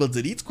a stable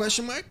delete,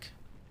 question mark?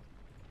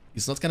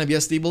 It's not gonna be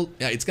a stable,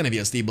 yeah, it's gonna be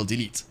a stable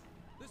delete.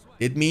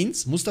 It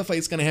means Mustafa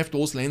is gonna have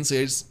those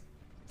Lancers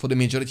for the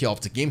majority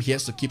of the game. He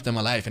has to keep them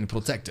alive and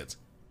protected.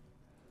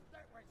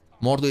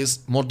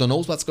 Mordor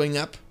knows what's going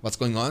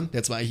on.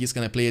 That's why he's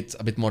gonna play it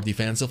a bit more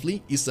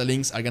defensively.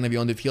 Easterlings are gonna be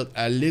on the field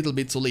a little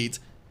bit too late.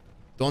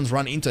 Don't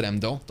run into them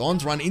though.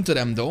 Don't run into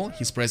them though.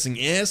 He's pressing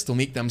S to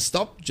make them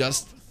stop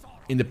just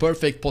in the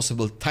perfect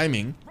possible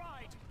timing.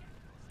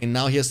 And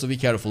now he has to be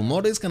careful.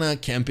 Mordor is gonna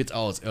camp it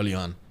out early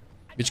on,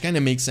 which kind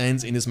of makes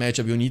sense. In this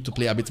matchup you need to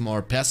play a bit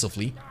more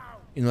passively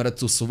in order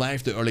to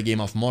survive the early game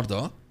of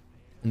Mordor.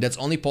 And that's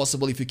only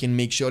possible if you can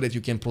make sure that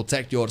you can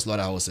protect your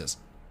slaughterhouses.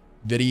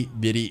 Very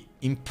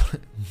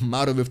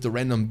Maru with the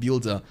random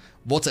builder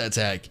water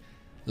attack,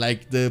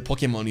 like the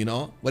Pokemon, you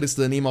know? What is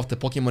the name of the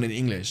Pokemon in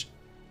English?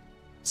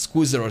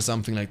 Squeezer or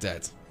something like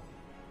that.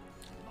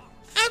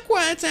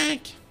 Aqua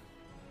attack!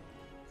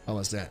 How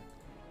was that?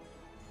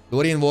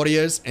 Lorien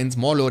warriors and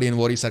more Lorien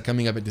warriors are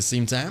coming up at the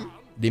same time.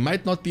 They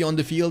might not be on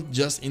the field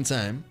just in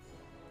time.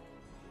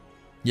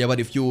 Yeah,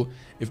 but if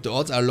the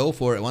odds are low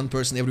for one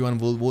person, everyone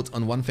will vote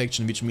on one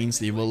faction, which means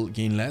they will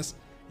gain less.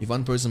 If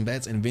one person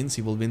bets and wins,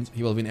 he will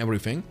win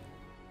everything.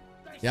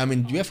 Yeah, I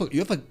mean, you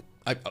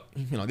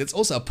know, that's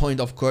also a point,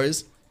 of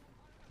course.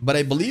 But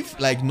I believe,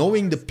 like,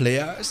 knowing the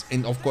players,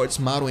 and of course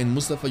Maru and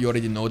Mustafa, you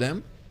already know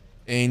them,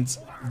 and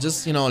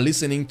just, you know,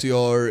 listening to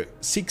your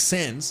sixth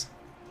sense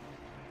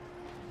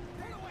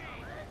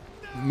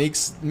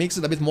makes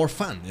it a bit more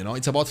fun, you know?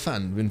 It's about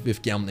fun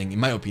with gambling, in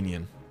my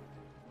opinion.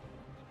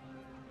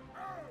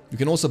 You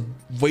can also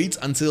wait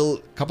until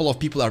a couple of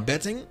people are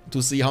betting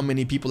to see how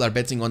many people are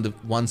betting on the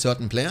one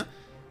certain player,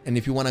 and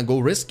if you want to go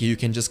risky, you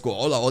can just go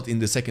all out in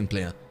the second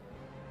player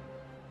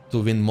to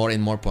win more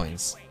and more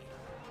points.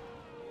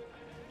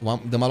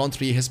 The Malone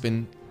tree has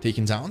been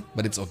taken down,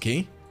 but it's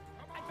okay.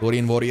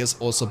 Lorien warriors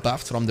also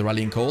buffed from the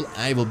rallying call.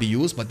 I will be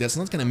used, but that's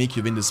not gonna make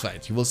you win this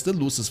fight. You will still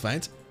lose this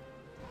fight.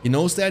 He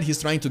knows that. He's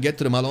trying to get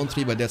to the Malone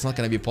tree, but that's not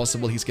gonna be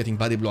possible. He's getting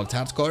body blocked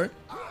hardcore.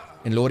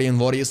 And Lorien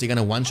warriors, they're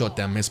gonna one-shot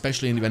them,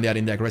 especially when they are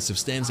in the aggressive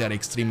stance. They are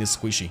extremely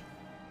squishy.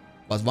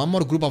 But one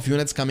more group of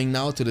units coming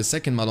now to the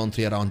second Malon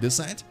tree around this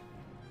side.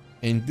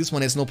 And this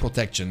one has no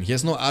protection. He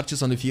has no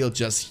archers on the field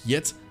just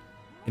yet.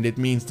 And that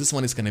means this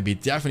one is gonna be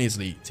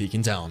definitely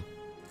taken down.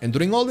 And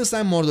during all this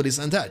time, Mordor is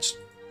untouched.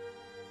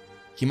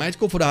 He might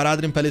go for the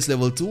Haradrim Palace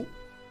level 2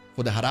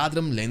 for the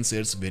Haradrim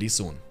Lancers very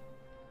soon.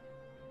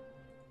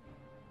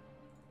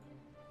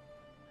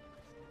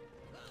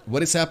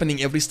 What is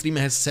happening? Every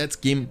streamer has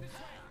set game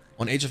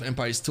on Age of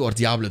Empires 2 or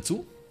Diablo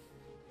 2.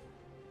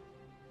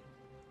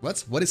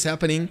 What? What is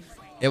happening?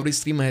 Every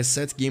streamer has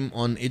set game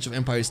on Age of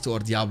Empires 2 or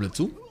Diablo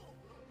 2.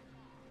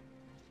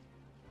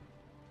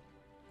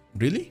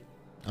 Really?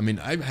 I mean,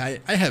 I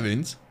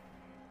haven't.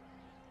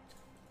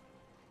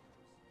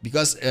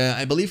 Because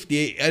I believe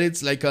they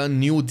added like a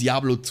new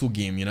Diablo 2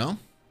 game, you know?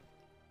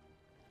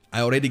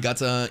 I already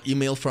got an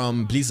email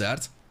from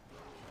Blizzard,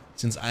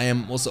 since I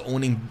am also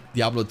owning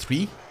Diablo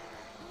 3,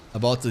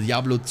 about the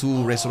Diablo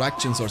 2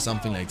 Resurrections or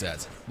something like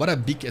that. What a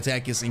big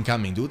attack is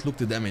incoming, dude. Look at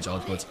the damage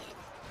output.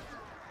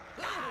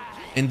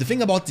 And the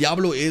thing about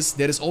Diablo is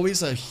there is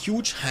always a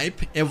huge hype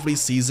every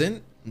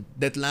season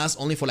that lasts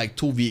only for like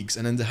 2 weeks,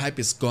 and then the hype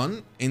is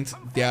gone and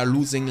they are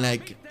losing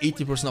like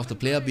 80% of the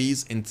player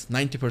base and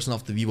 90%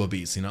 of the viewer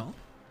base, you know?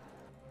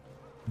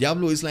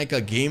 Diablo is like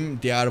a game,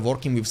 they are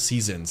working with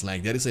seasons.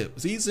 Like there is a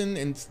season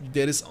and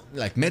there is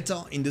like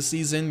meta in the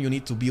season. You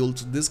need to build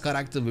this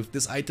character with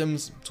these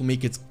items to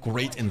make it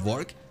great and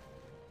work.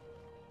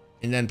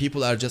 And then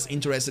people are just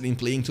interested in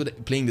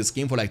playing this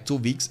game for like 2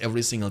 weeks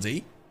every single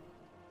day.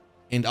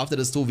 And after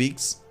those 2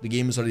 weeks, the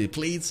game is already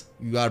played,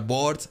 you are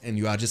bored and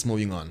you are just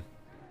moving on.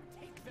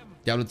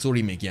 Diablo 2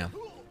 remake, yeah.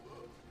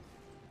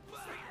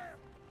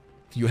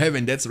 You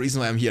haven't, that's the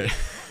reason why I'm here.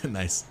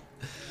 Nice.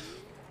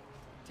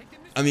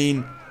 I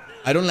mean,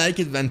 I don't like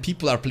it when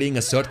people are playing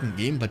a certain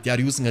game, but they are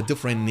using a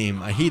different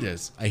name. I hate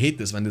this. I hate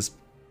this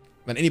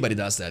when anybody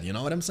does that, you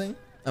know what I'm saying?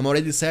 I'm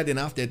already sad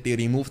enough that they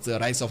removed the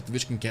Rise of the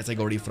Witch King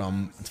category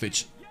from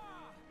Twitch.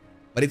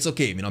 But it's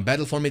okay, you know,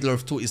 Battle for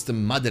Middle-earth 2 is the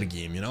mother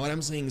game, you know what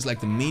I'm saying? It's like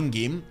the main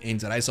game, and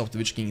the Rise of the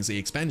Witch King is the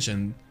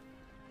expansion.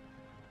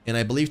 And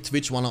I believe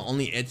Twitch wanna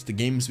only add the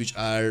games which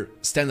are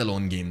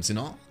standalone games, you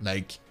know?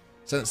 Like,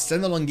 so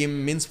standalone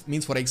game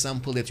means for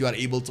example that you are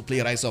able to play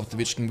Rise of the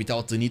Witch King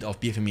without the need of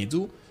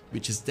BFME2,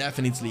 which is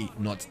definitely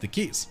not the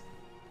case.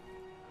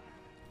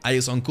 I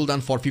is on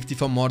cooldown 450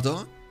 for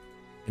Mordor,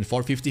 and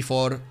 450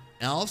 for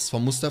Elves for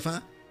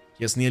Mustafa.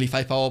 He has nearly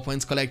 5 power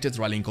points collected,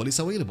 Rallying Call is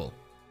available.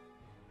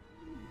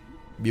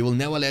 We will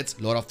never let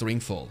Lord of the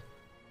Rings fall.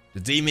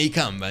 The day may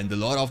come when the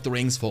Lord of the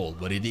Rings fall,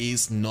 but it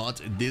is not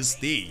this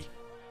day.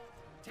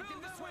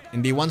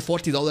 And they want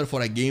 $40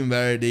 for a game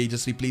where they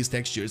just replace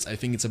textures. I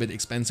think it's a bit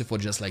expensive for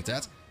just like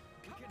that.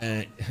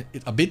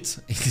 A bit.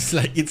 It's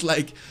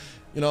like,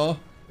 you know,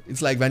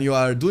 it's like when you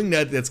are doing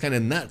that, that's kind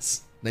of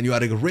nuts. Then you are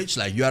rich,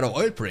 like you are an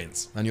oil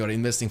prince when you are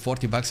investing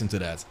 40 bucks into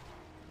that.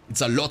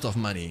 It's a lot of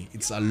money.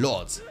 It's a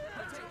lot.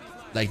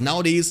 Like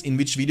nowadays, in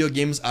which video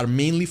games are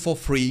mainly for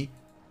free,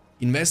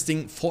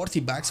 investing 40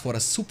 bucks for a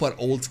super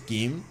old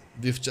game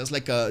with just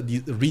like a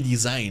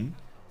redesign.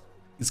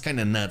 It's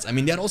kind of nuts. I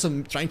mean, they're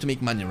also trying to make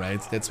money,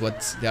 right? That's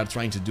what they are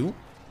trying to do.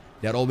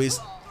 They're always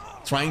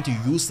trying to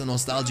use the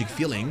nostalgic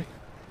feeling.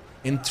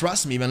 And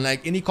trust me, when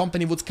like any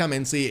company would come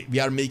and say, we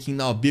are making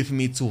now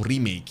BFME2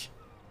 remake.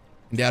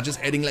 They are just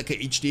adding like a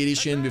HD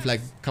edition with like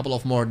a couple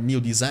of more new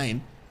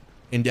design.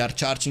 And they are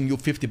charging you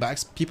 50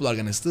 bucks. People are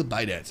gonna still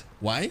buy that.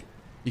 Why?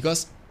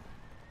 Because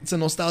it's a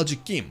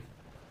nostalgic game.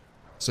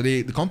 So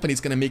the company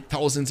is gonna make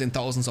thousands and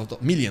thousands of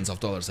millions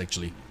of dollars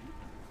actually.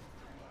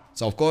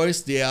 So of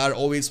course they are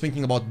always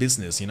thinking about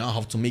business, you know,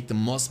 how to make the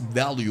most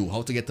value,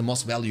 how to get the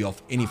most value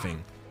of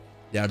anything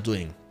they are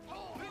doing.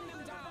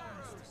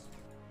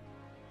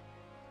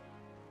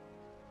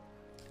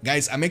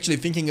 Guys, I'm actually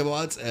thinking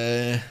about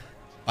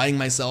buying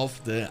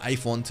myself the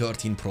iPhone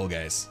 13 Pro,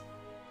 guys.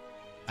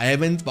 I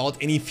haven't bought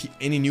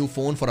any new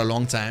phone for a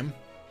long time.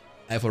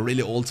 I have a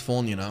really old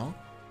phone, you know,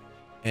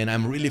 and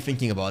I'm really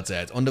thinking about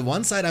that. On the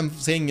one side, I'm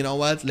saying, you know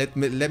what, let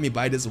me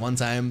buy this one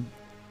time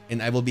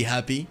and I will be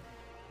happy.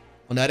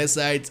 On the other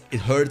side, it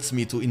hurts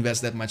me to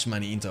invest that much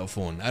money into a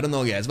phone. I don't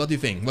know, guys. What do you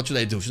think? What should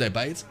I do? Should I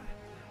buy it?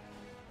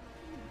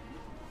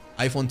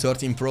 iPhone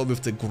 13 Pro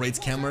with the great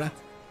camera.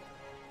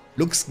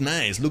 Looks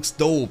nice. Looks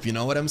dope. You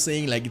know what I'm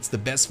saying? Like, it's the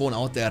best phone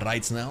out there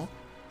right now.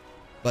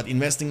 But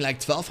investing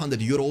like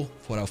 1200 euro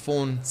for a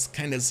phone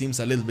kind of seems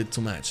a little bit too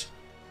much.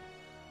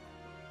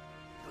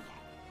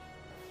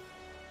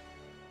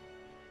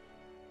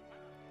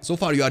 So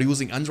far, you are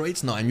using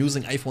Android? No, I'm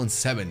using iPhone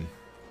 7.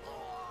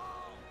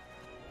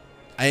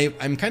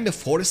 I'm kind of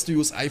forced to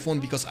use iPhone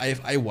because I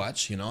have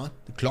iWatch, you know,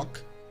 the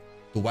clock,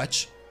 the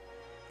watch,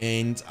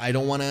 and I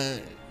don't want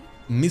to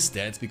miss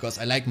that because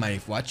I like my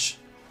watch.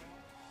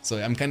 So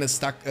I'm kind of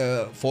stuck,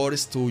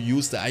 forced to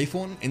use the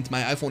iPhone, and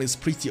my iPhone is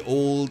pretty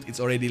old. It's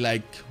already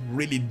like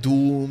really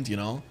doomed, you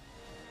know.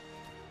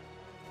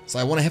 So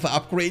I want to have an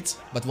upgrade,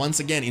 but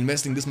once again,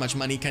 investing this much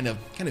money kind of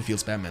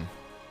feels bad, man.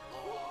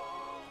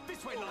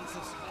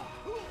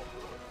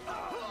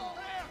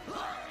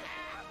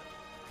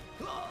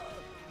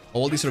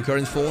 All this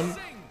recurrent phone,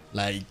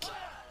 like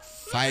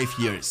 5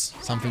 years,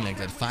 something like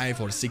that,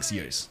 5 or 6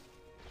 years.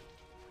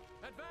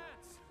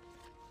 Advance!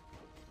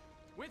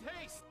 With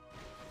haste!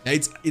 Yeah,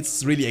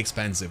 it's really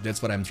expensive.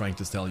 That's what I'm trying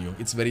to tell you.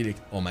 It's very,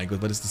 oh my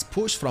god, what is this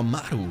push from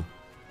Maru?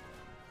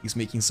 He's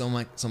making so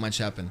much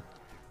happen.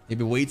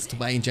 Maybe wait to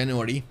buy in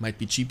January, might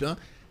be cheaper.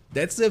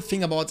 That's the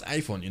thing about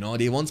iPhone, you know,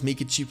 they won't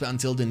make it cheaper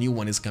until the new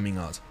one is coming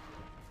out.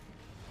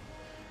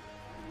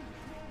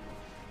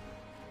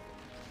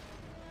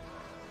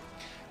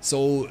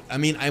 So I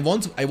mean, I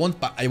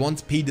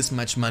won't pay this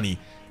much money.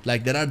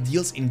 Like there are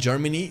deals in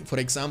Germany, for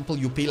example,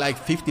 you pay like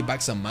 50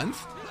 bucks a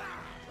month,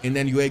 and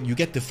then you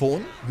get the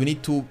phone. You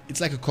need to, it's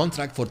like a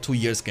contract for 2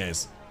 years,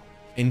 guys.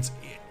 And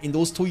in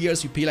those 2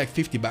 years, you pay like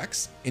 50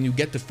 bucks, and you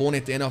get the phone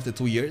at the end of the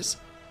 2 years.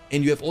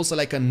 And you have also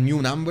like a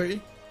new number.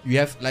 You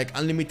have like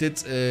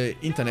unlimited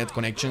internet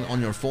connection on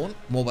your phone,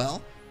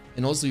 mobile,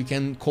 and also you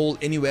can call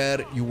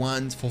anywhere you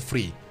want for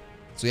free.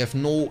 So you have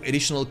no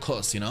additional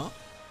cost, you know.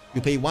 You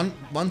pay one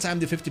time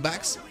the 50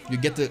 bucks, you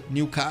get the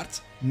new card,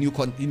 new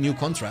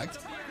contract,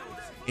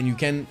 and you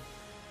can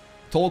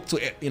talk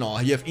to, you know,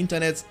 you have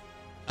internet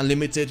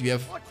unlimited, you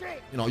have,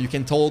 you know, you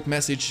can talk,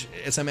 message,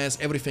 SMS,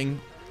 everything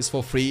is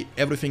for free,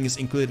 everything is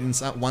included in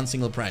one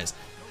single price.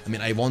 I mean,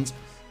 I won't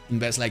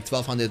invest like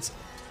 1,200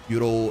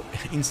 euro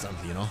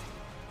instantly, you know,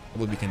 that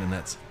would be kind of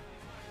nuts.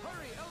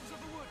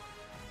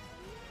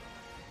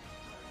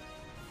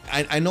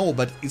 I know,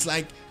 but it's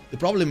like, the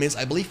problem is,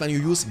 I believe when you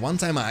use one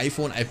time an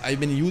iPhone, I've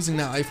been using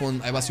now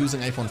iPhone, I was using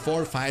iPhone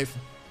 4, 5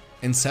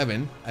 and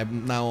 7.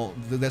 I'm now,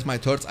 that's my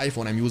third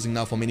iPhone I'm using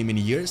now for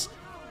many years.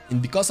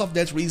 And because of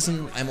that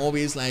reason, I'm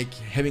always like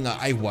having an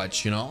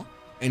iWatch, you know?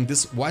 And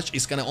this watch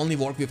is gonna only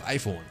work with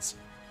iPhones.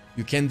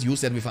 You can't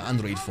use that with an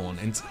Android phone.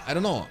 And I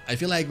don't know, I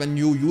feel like when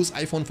you use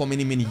iPhone for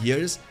many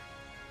years,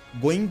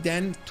 going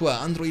then to an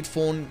Android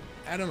phone,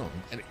 I don't know,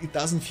 it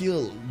doesn't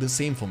feel the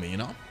same for me, you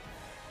know?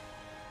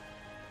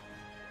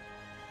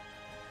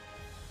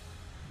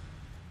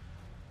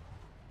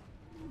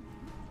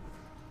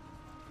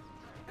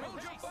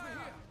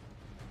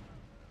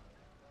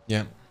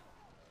 Yeah,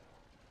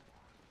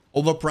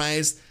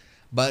 overpriced,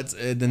 but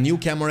the new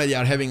camera they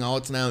are having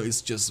out now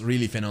is just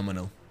really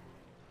phenomenal.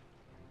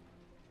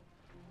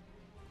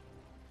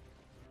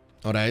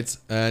 Alright,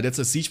 that's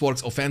a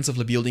Siegeworks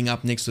offensively building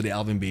up next to the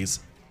Alvin base.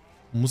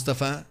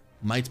 Mustafa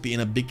might be in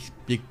a big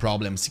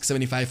problem.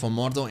 675 for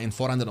Mordor and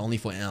 400 only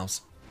for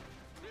elves.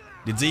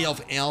 The day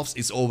of elves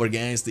is over,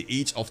 guys. The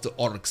age of the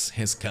orcs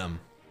has come.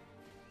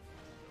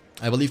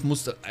 I believe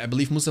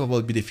Mustafa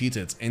will be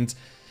defeated, and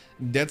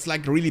that's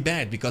like really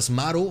bad because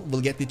Maru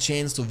will get the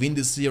chance to win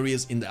this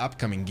series in the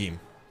upcoming game.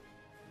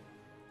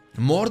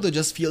 Mordor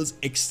just feels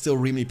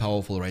extremely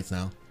powerful right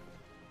now.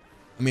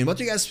 I mean, what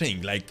do you guys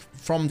think? Like,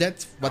 from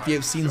that, what we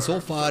have seen so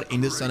far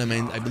in this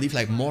tournament, I believe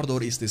like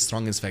Mordor is the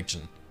strongest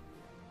faction.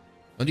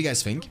 What do you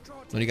guys think?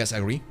 Do you guys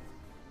agree?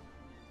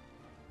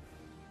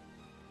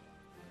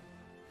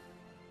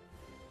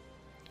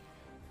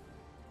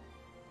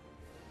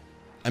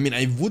 I mean,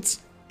 I would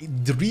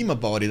dream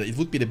about it. It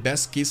would be the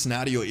best case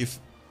scenario if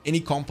any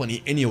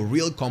company, any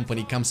real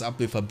company comes up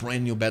with a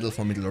brand new Battle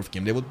for Middle-earth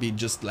game. That would be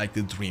just like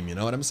the dream, you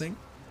know what I'm saying?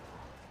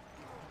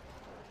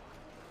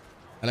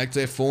 I like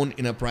to have phone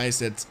in a price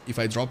that if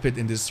I drop it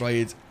and destroy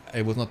it,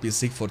 I would not be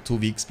sick for 2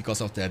 weeks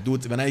because of that.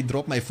 Dude, when I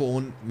drop my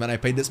phone, when I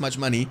pay this much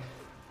money,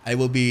 I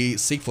will be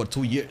sick for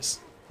 2 years.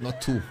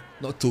 Not 2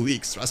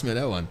 weeks, trust me on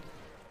that one.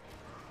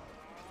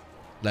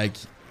 Like,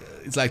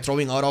 it's like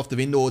throwing out of the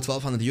window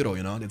 1,200 euro,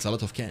 you know? That's a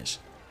lot of cash.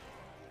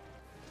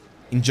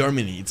 In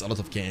Germany, it's a lot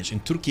of cash. In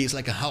Turkey, it's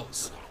like a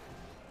house.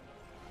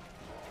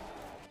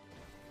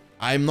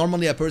 I'm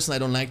normally a person, I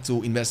don't like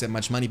to invest that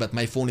much money, but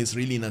my phone is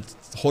really in a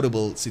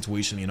horrible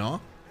situation, you know?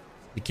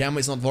 The camera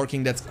is not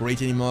working that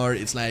great anymore.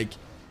 It's like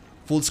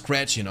full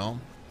scratch, you know?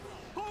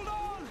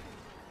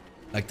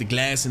 Like the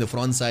glass in the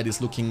front side is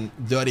looking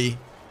dirty,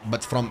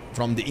 but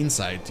from the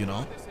inside, you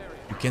know?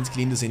 You can't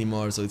clean this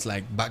anymore, so it's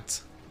like bugged.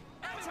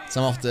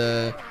 Some of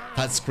the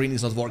touch screen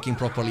is not working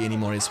properly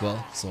anymore as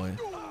well, so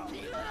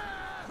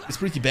it's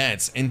pretty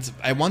bad. And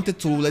I wanted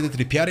to let it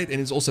repair it, and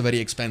it's also very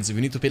expensive.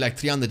 You need to pay like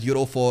 300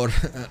 euro for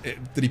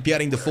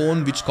repairing the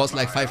phone, which costs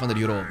like 500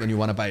 euro when you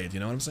want to buy it, you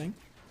know what I'm saying?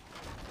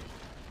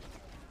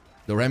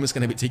 The RAM is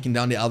going to be taking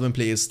down the Alvin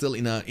players still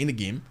in a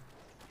game.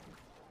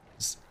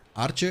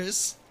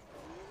 Archers.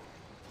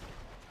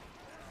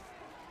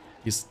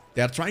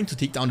 They are trying to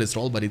take down this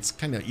roll, but it's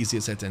kind of easier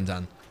said than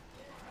done.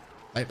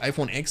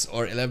 iPhone X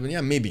or 11,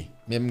 yeah, maybe.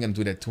 Maybe I'm going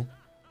to do that too.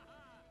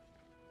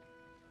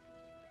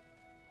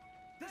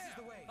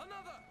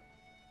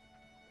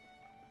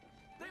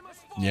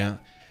 Yeah,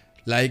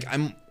 like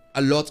I'm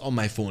a lot on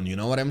my phone, you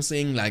know what I'm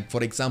saying? Like,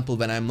 for example,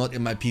 when I'm not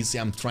in my PC,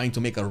 I'm trying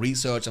to make a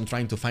research, I'm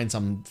trying to find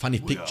some funny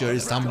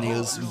pictures,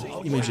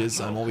 thumbnails, images.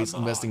 I'm always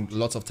investing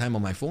lots of time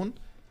on my phone.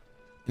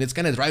 And it's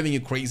kind of driving you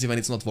crazy when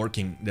it's not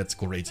working. That's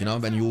great, you know,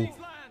 when you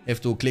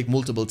have to click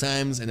multiple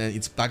times and then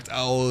it's bugged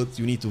out,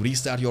 you need to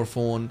restart your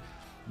phone.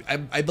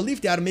 I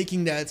believe they are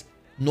making that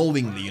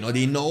knowingly, you know,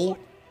 they know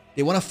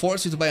They want to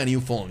force you to buy a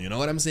new phone, you know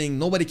what I'm saying?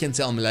 Nobody can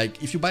tell me,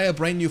 like, if you buy a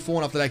brand new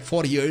phone after like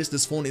 4 years,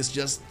 this phone is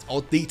just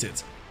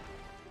outdated.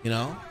 You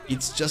know,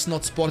 it's just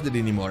not supported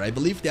anymore. I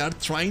believe they are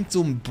trying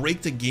to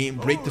break the game,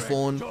 break the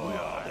phone,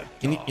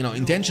 you know,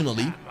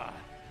 intentionally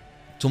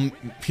to,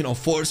 you know,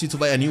 force you to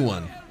buy a new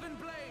one.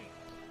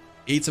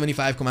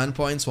 875 command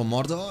points for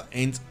Mordor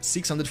and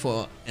 600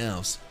 for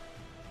elves.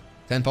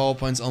 10 power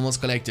points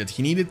almost collected.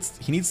 He needs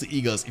the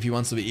eagles if he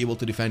wants to be able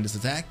to defend this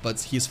attack, but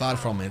he's far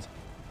from it.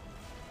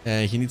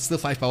 He needs still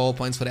 5 power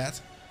points for that.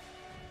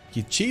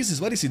 He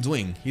chases, what is he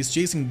doing? He's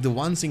chasing the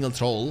one single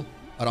troll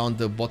around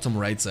the bottom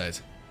right side.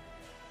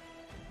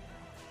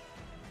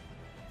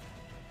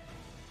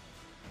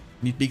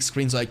 Need big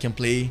screen so I can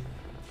play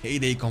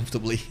Heyday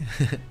comfortably.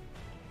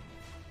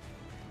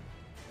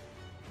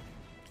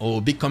 Oh,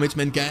 big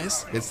commitment,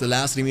 guys. That's the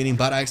last remaining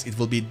barracks. It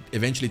will be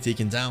eventually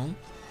taken down.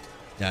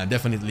 Yeah,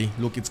 definitely.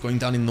 Look, it's going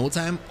down in no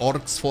time.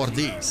 Orcs for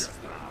days.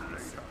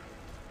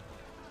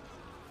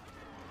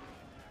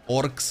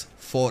 Orcs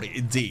for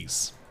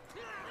days.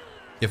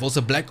 They have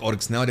also black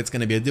orcs now. That's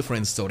gonna be a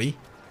different story.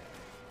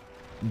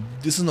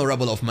 This is no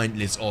rubble of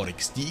mindless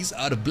orcs. These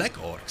are the black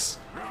orcs.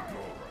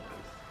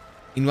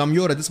 In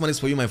Vamjora, this one is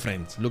for you, my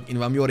friend. Look, in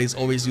Vamjora is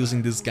always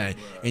using this guy.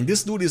 And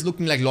this dude is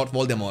looking like Lord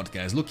Voldemort,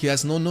 guys. Look, he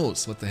has no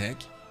nose. What the heck?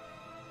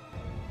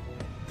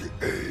 The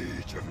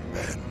age of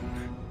men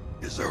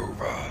is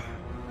over.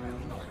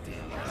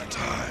 The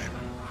time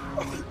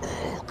of the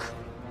orc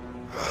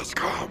has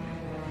come.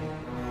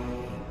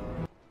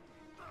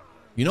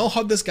 You know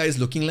how this guy is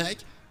looking like?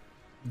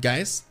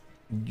 Guys,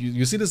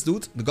 you see this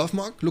dude? The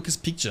Gothmog? Look his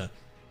picture.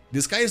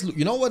 This guy is...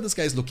 You know what this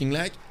guy is looking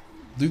like?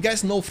 Do you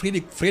guys know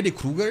Freddy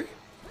Krueger?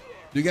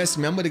 Do you guys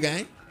remember the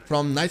guy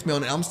from Nightmare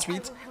on Elm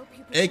Street?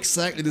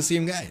 Exactly the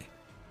same guy.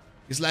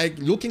 He's like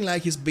looking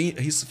like his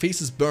face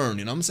is burned,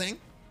 you know what I'm saying?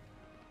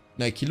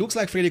 Like, he looks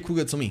like Freddy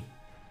Krueger to me.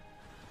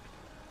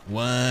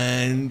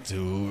 1,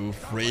 2,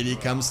 Freddy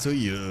comes to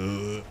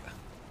you.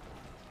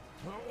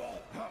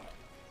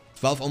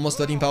 12, almost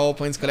 13 power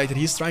points collected.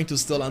 He's trying to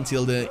stall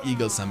until the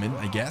Eagle summon,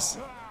 I guess.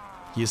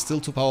 He is still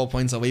 2 power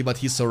points away, but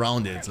he's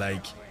surrounded.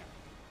 Like,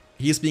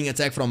 he is being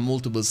attacked from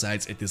multiple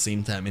sides at the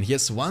same time. And he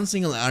has one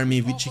single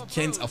army which he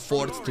can't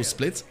afford to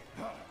split.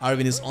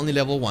 Arvin is only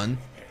level 1.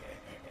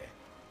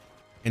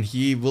 And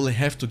he will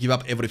have to give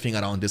up everything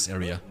around this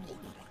area.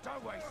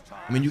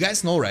 I mean, you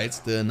guys know, right?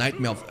 The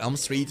Nightmare of Elm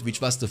Street,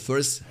 which was the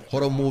first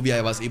horror movie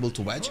I was able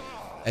to watch.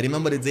 I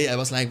remember the day I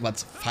was like, what,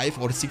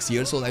 5 or 6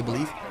 years old, I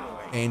believe.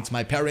 And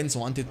my parents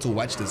wanted to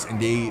watch this and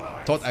they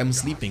thought I'm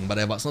sleeping, but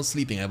I was not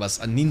sleeping. I was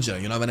a ninja,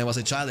 you know. When I was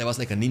a child, I was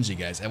like a ninja,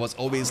 guys. I was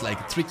always like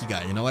a tricky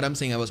guy, you know what I'm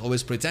saying? I was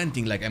always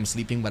pretending like I'm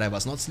sleeping, but I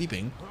was not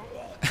sleeping.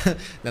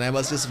 Then I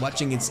was just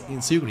watching it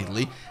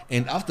secretly,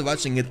 and after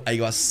watching it, I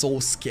was so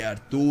scared,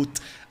 dude.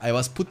 I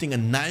was putting a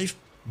knife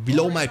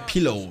below my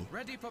pillow,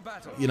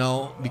 you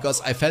know,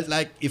 because I felt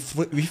like if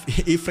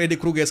Freddy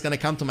Krueger is gonna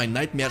come to my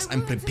nightmares,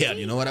 I'm prepared,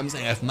 you know what I'm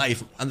saying? I have a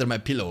knife under my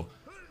pillow.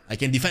 I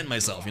can defend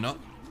myself, you know?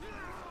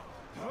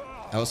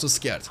 I was so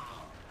scared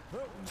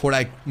for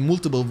like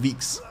multiple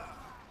weeks.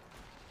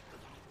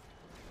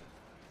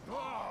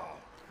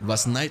 It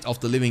was Night of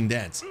the Living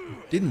Dead.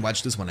 Didn't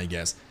watch this one, I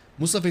guess.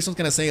 Mustafa is not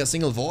gonna say a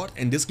single word,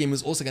 and this game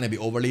is also gonna be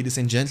over, ladies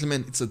and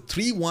gentlemen. It's a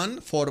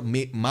 3-1 for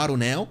Maru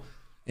now,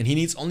 and he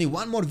needs only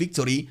one more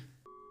victory.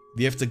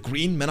 We have the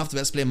green Man of the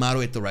West player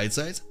Maru at the right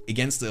side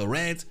against the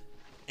red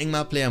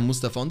Engmar player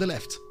Mustafa on the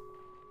left.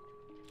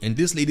 And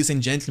this, ladies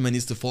and gentlemen,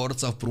 is the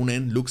Forts of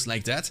Brunnen. Looks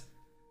like that.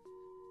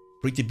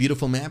 Pretty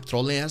beautiful map,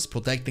 troll layers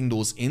protecting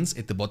those inns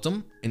at the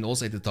bottom and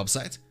also at the top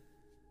side.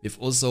 We've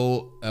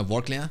also a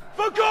Warg layer.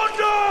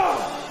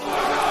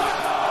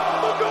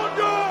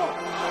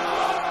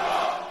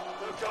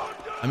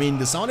 I mean,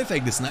 the sound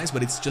effect is nice,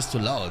 but it's just too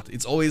loud.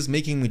 It's always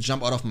making me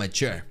jump out of my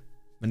chair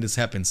when this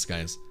happens,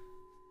 guys.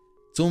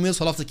 2 Mills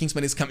Hall of the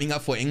Kingsman is coming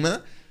up for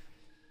Ingmar.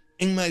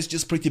 Ingmar is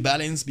just pretty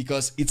balanced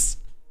because it's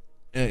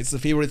the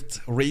favorite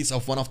race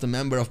of one of the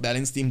member of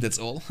Balance team, that's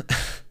all.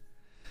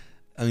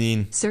 I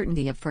mean...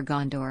 Certainty of for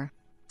Gondor.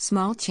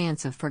 Small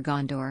chance of for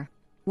Gondor.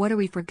 What are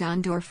we for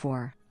Gondor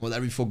for? What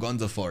are we for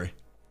Gondor for?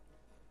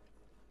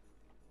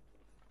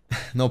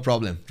 No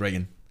problem,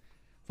 Dragon.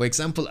 For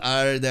example,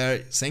 are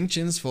there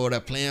sanctions for a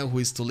player who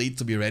is too late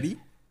to be ready?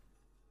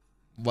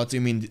 What do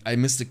you mean? I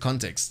missed the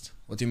context.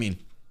 What do you mean?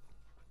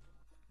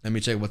 Let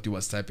me check what you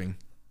was typing.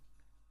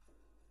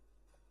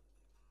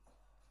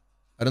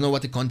 I don't know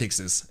what the context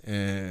is.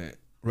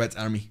 Red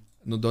Army.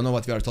 No, don't know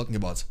what we are talking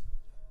about.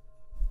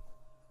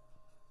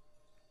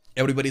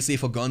 Everybody say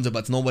for Gondor,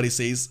 but nobody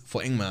says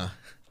for Ingmar.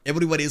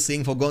 Everybody is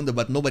saying for Gondor,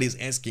 but nobody is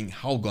asking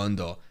how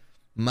Gondor.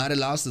 Mare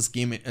lost this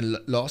game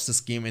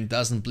and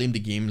doesn't blame the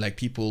game like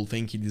people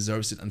think he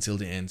deserves it until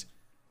the end.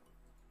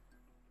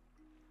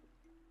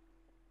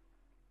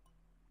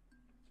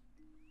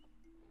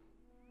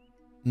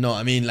 No,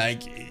 I mean,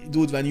 like,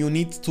 dude, when you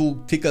need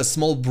to take a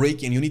small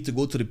break and you need to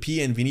go to the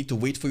P and we need to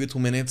wait for you 2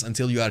 minutes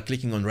until you are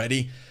clicking on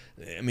ready,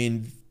 I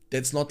mean,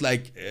 that's not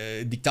like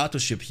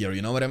dictatorship here,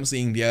 you know what I'm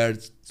saying? They are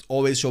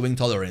always showing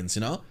tolerance,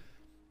 you know?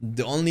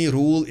 The only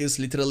rule is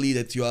literally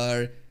that you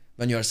are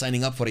when you are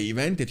signing up for an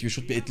event that you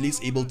should be at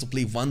least able to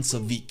play once a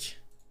week.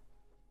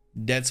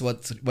 That's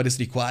what is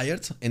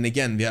required. And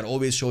again, we are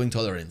always showing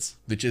tolerance,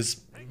 which is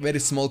very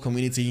small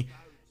community,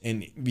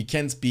 and we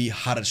can't be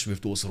harsh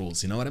with those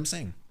rules. You know what I'm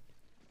saying?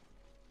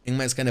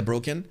 Engma is kind of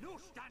broken.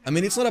 I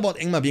mean, it's not about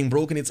Engma being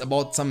broken, it's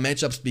about some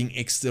matchups being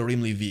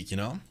extremely weak, you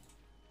know?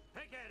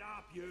 Pick it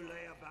up, you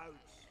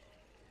layabouts.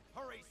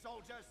 Hurry,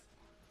 soldiers.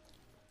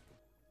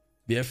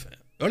 We have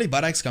early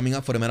barracks coming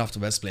up for the Man of the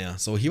West player.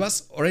 So he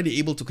was already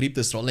able to creep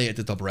this trolley at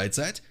the top right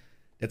side.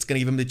 That's gonna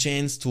give him the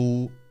chance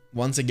to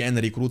once again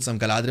recruit some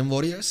Galadrim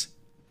warriors.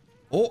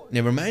 Oh,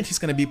 never mind, he's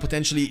gonna be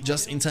potentially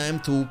just in time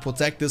to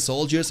protect the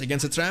soldiers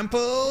against a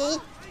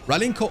trample.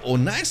 Ralinko, oh,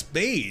 nice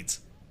bait.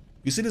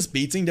 You see this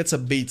baiting? That's a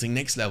baiting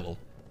next level.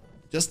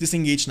 Just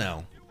disengage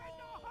now.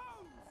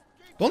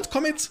 Don't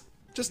commit,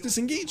 just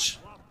disengage.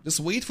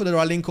 Just wait for the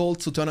rallying call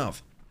to turn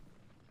off.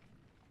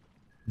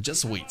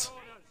 Just wait.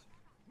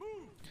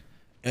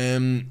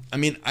 I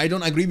mean, I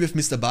don't agree with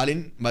Mr.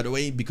 Balin, by the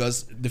way,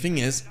 because the thing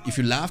is, if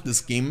you love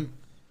this game,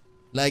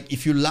 like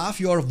if you love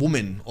your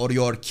woman or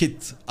your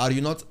kid, are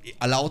you not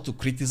allowed to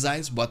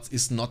criticize what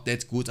is not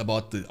that good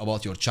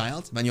about your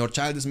child? When your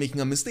child is making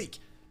a mistake,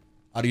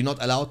 are you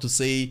not allowed to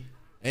say,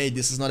 hey,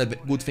 this is not a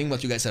good thing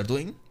what you guys are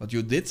doing, what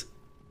you did?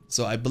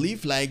 So I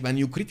believe like when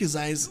you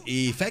criticize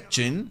a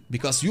faction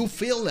because you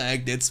feel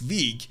like that's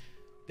weak,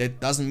 that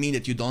doesn't mean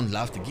that you don't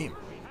love the game.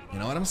 You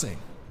know what I'm saying?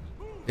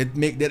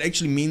 That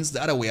actually means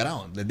the other way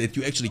around, that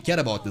you actually care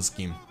about this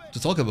game, to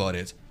talk about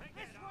it.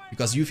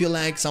 Because you feel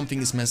like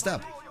something is messed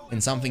up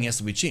and something has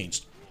to be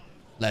changed.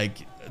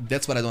 Like,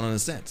 that's what I don't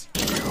understand.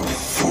 You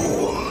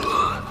fool!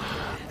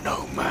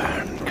 No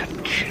man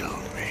can kill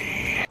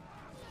me.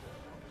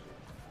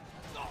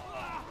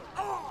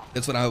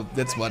 That's what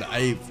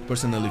I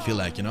personally feel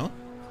like, you know?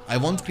 I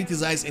won't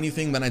criticize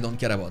anything when I don't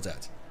care about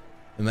that.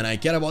 And when I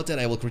care about that,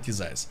 I will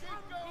criticize.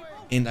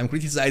 And I'm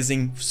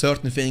criticizing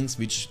certain things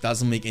which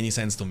doesn't make any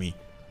sense to me.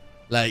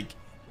 Like,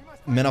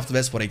 Men of the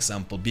West, for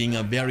example, being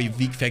a very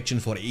weak faction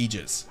for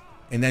ages.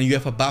 And then you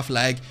have a buff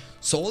like,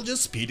 soldier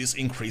speed is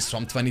increased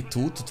from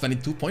 22 to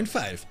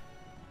 22.5.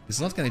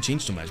 It's not gonna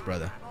change too much,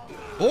 brother.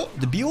 Oh,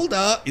 the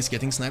Beholder is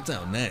getting sniped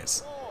down,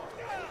 nice.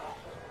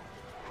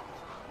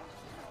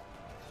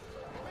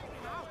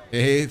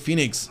 Hey,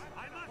 Phoenix.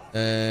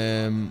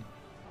 Can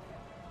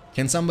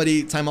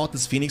somebody time out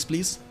this Phoenix,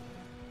 please?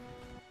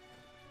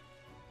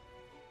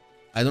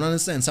 I don't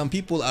understand. Some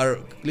people are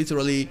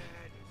literally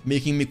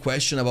making me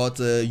question about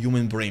the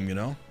human brain, you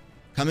know?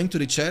 Coming to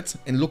the chat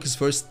and look his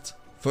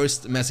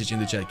first message in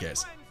the chat,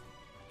 guys.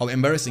 How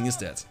embarrassing is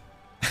that?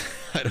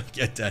 I don't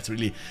get that,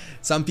 really.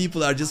 Some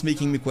people are just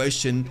making me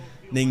questioning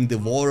the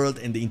world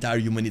and the entire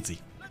humanity.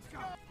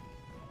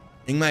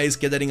 Ingmar is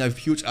gathering a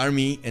huge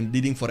army and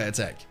leading for the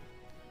attack.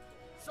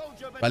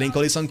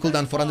 Ralinko is on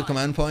cooldown 400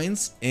 command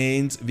points,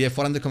 and we have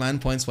 400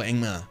 command points for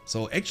Ingmar.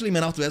 So actually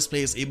Man of the West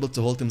player is able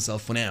to hold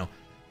himself for now,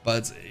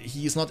 but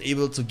he is not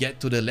able to get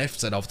to the left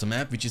side of the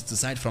map, which is the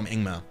side from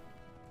Ingmar.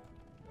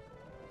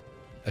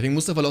 I think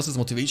Mustafa lost his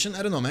motivation.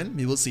 I don't know, man.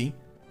 We will see.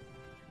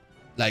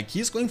 Like,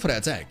 he's going for the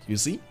attack, you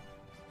see?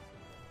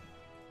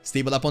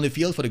 Stable up on the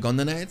field for the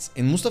Gondor Knights,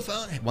 and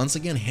Mustafa once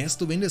again has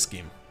to win this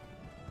game.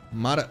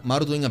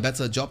 Maru doing a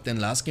better job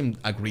than last game,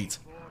 agreed.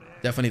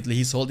 Definitely,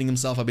 he's holding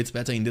himself a bit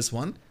better in this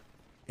one.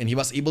 And he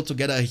was able to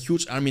get a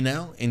huge army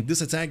now, and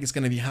this attack is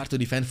gonna be hard to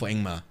defend for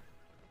Ingmar.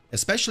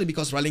 Especially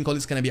because Rallying Call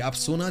is gonna be up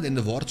sooner than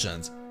the War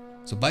Chant.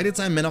 So by the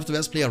time Man of the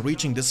West player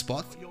reaching this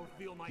spot,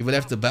 he will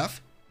have the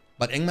buff,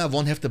 but Ingmar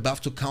won't have the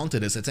buff to counter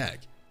this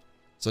attack.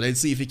 So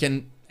let's see if he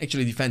can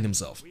actually defend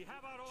himself.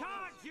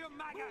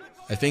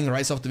 I think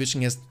Rise of the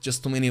Vision has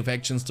just too many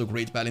factions to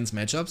create balanced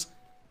matchups.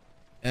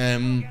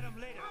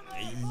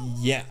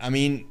 Yeah, I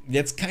mean,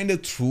 that's kinda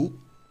true.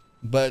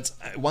 But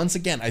once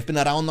again, I've been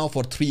around now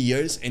for 3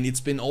 years, and it's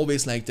been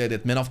always like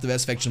that Man of the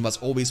West faction was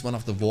always one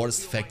of the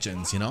worst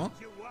factions, you know?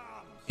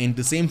 And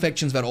the same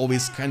factions were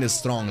always kind of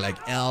strong, like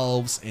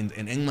Elves and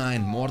Ingmar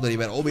and Mordor, they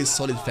were always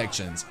solid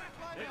factions.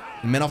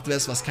 And Man of the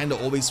West was kind of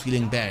always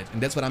feeling bad,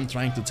 and that's what I'm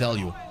trying to tell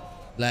you.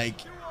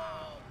 Like,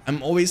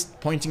 I'm always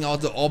pointing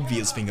out the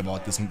obvious thing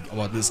about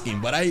this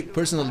game. What I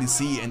personally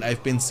see, and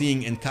I've been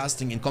seeing and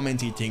casting and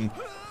commentating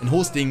and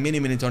hosting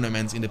many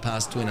tournaments in the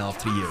past 2.5,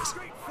 3 years.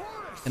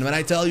 And when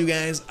I tell you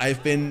guys,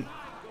 I've been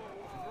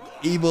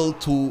able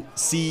to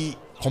see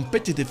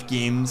competitive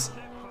games,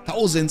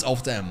 thousands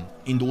of them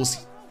in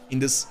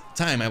this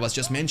time I was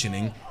just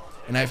mentioning,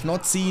 and I've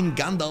not seen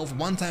Gandalf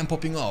one time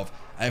popping off,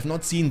 I have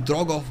not seen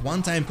Drogoth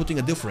one time putting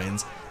a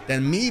difference,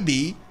 then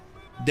maybe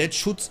that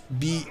should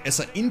be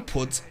as an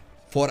input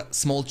for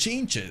small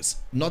changes.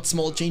 Not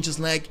small changes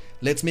like,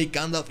 let's make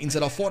Gandalf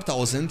instead of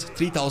 4,000,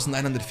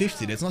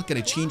 3,950, that's not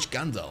gonna change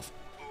Gandalf.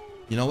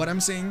 You know what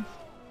I'm saying?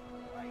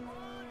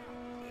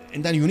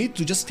 And then you need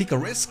to just take a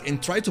risk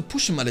and try to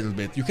push him a little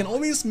bit. You can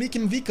always make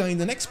him weaker in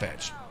the next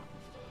patch.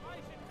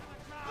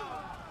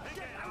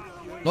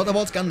 Not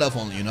about Gandalf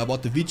only, you know,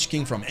 about the Witch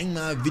King from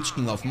Ingmar, Witch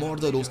King of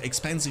Mordor, those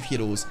expensive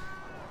heroes.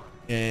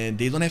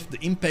 They don't have the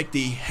impact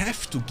they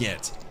have to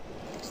get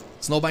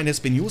Snowbind has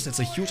been used. That's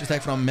a huge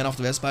attack from Man of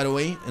the West, by the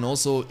way. And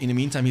also, in the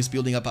meantime, he's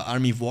building up an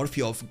army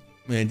warfare of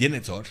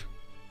Denethor.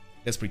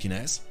 That's pretty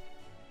nice.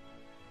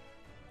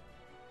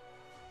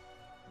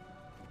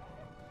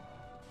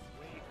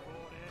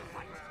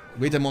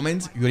 Wait a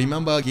moment, you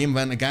remember a game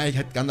when a guy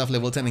had Gandalf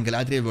level 10 in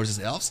Galadriel versus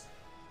Elves?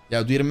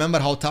 Yeah, do you remember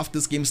how tough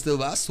this game still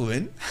was to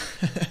win?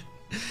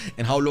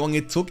 And how long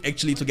it took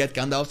actually to get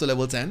Gandalf to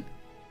level 10?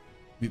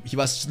 He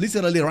was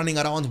literally running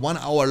around 1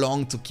 hour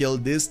long to kill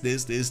this,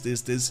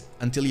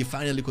 until he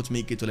finally could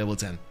make it to level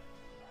 10.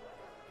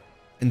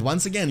 And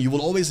once again, you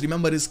will always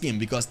remember this game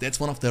because that's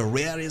one of the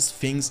rarest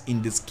things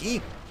in this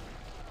game.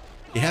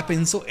 It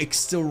happens so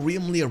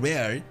extremely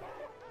rare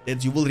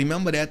that you will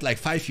remember that like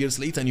 5 years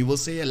later and you will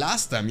say,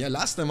 last time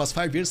was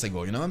 5 years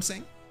ago, you know what I'm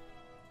saying?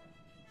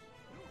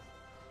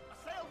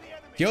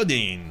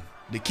 Theoden,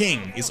 the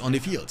king, is on the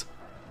field.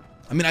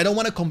 I mean, I don't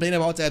want to complain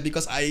about that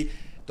because I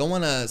don't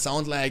want to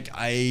sound like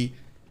I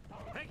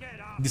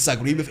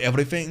disagree with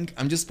everything.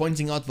 I'm just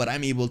pointing out what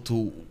I'm able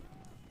to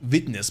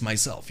witness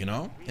myself, you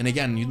know? And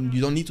again, you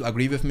don't need to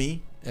agree with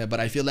me, but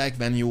I feel like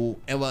when you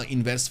ever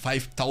invest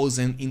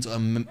 5,000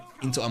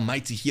 into a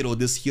mighty hero,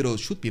 this hero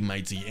should be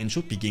mighty and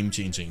should be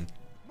game-changing.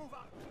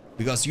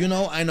 Because you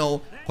know, I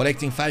know,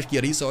 collecting 5 key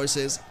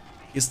resources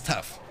is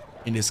tough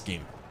in this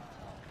game.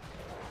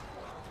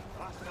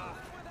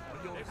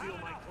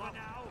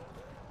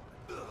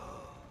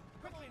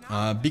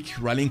 Big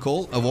Rallying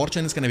Call, a war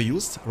chain is gonna be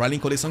used. Rallying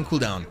Call is on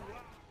cooldown.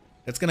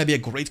 That's gonna be a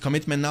great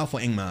commitment now for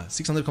Ingmar.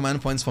 600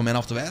 command points for Man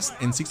of the West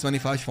and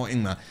 625 for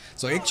Ingmar.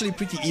 So actually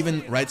pretty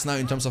even right now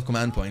in terms of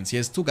command points. He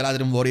has 2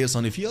 Galadriel warriors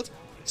on the field.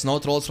 Snow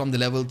Trolls from the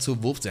level 2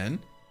 Wolfden.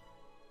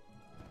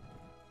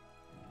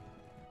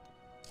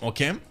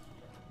 Okay.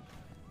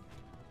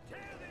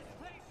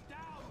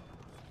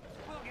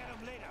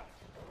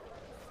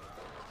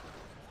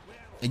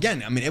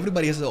 Again, I mean,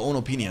 everybody has their own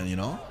opinion, you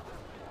know?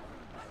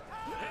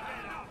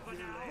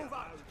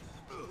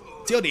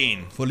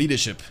 Theoden for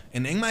leadership.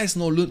 And Ingmar has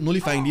no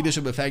nullifying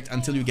leadership effect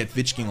until you get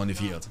Witch King on the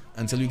field.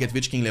 Until you get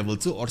Witch King level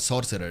 2 or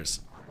Sorcerers.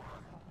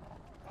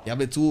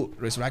 Diablo 2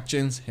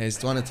 Resurrections has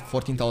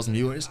 214,000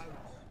 viewers.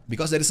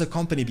 Because there is a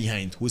company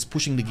behind who is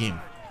pushing the game.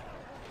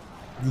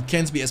 You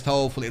can't be as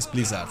powerful as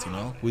Blizzard, you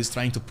know, who is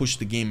trying to push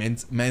the game and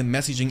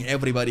messaging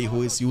everybody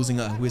who is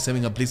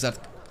having a Blizzard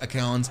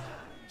account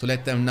to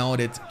let them know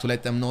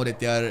that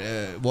they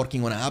are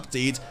working on an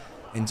update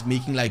and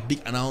making like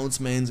big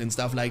announcements and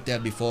stuff like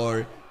that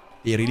before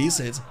they release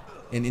it.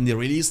 And in the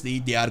release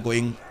date, they are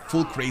going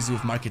full crazy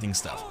with marketing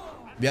stuff.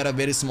 We are a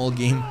very small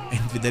game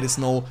and there is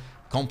no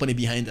company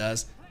behind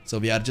us, so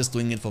we are just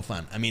doing it for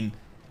fun. I mean,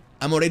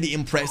 I'm already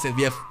impressed that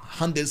we have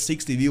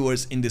 160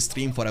 viewers in the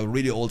stream for a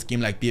really old game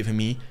like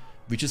BFME,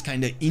 which is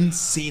kind of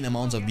insane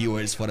amounts of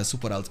viewers for a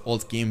super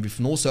old game with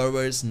no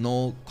servers,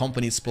 no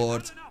company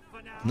support,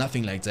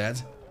 nothing like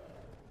that.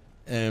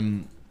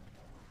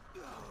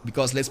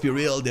 Because let's be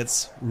real,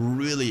 that's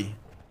really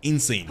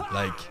insane,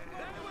 like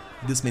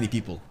this many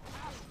people.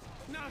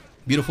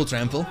 Beautiful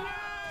trample.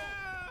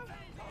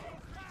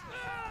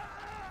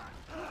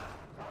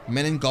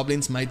 Men and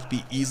goblins might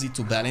be easy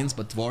to balance,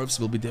 but dwarves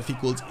will be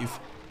difficult if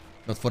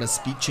not for a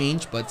speed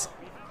change, but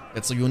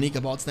that's so unique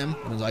about them.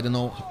 I don't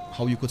know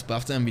how you could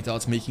buff them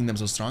without making them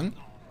so strong.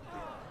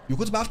 You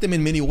could buff them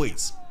in many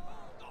ways.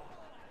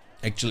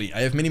 Actually,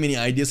 I have many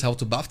ideas how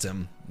to buff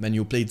them when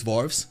you play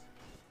dwarves.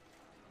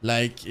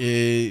 Like,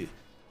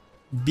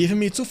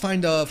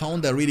 BFME2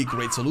 found a really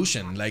great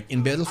solution. Like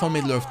in Battle for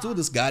Middle-earth 2,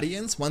 these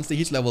Guardians, once they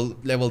hit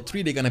level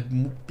 3, they're gonna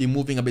be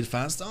moving a bit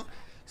faster.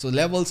 So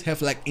levels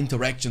have like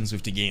interactions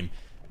with the game,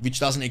 which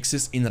doesn't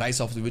exist in Rise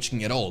of the Witch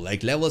King at all.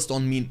 Like levels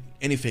don't mean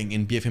anything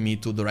in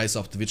BFME2 the Rise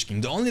of the Witch King.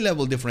 The only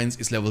level difference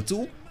is level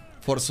 2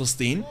 for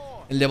sustain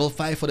and level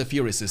 5 for the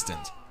fear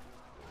resistant.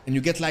 And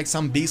you get like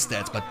some base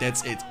stats, but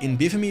that's it. In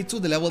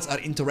BFME2 the levels are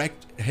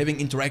having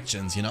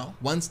interactions, you know.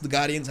 Once the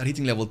Guardians are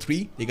hitting level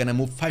 3, they're gonna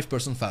move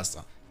 5%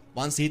 faster.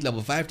 Once they hit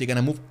level 5, they're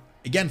gonna move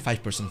again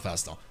 5%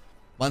 faster.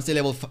 Once they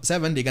level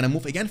 7, they're gonna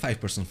move again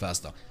 5%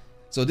 faster.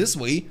 So this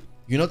way,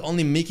 you're not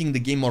only making the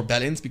game more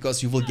balanced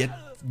because you will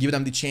give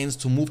them the chance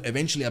to move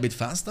eventually a bit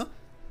faster,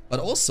 but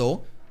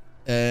also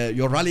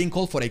your Rallying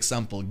Call, for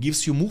example,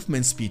 gives you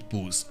movement speed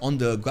boost on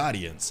the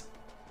Guardians.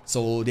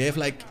 So they have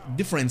like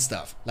different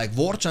stuff. Like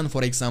Warchan,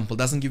 for example,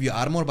 doesn't give you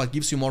armor but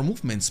gives you more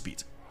movement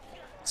speed.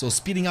 So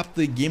speeding up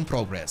the game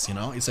progress, you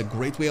know, it's a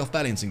great way of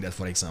balancing that,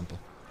 for example.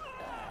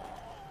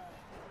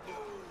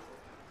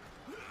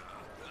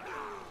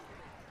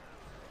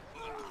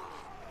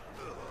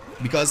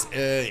 Because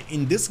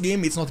in this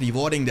game it's not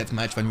rewarding that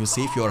much when you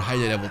save your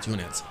higher leveled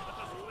units.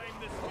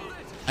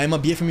 I'm a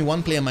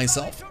BFME1 player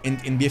myself,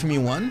 and in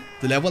BFME1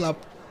 the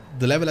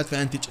level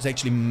advantage is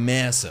actually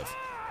massive.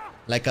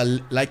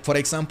 Like for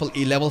example,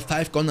 a level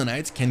 5 Gondor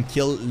Knight can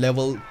kill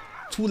level 1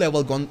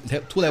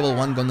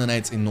 Gondor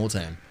Knights in no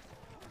time.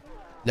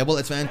 Level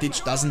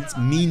advantage doesn't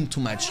mean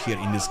too much here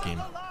in this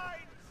game.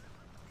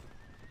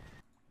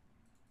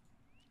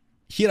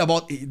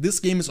 This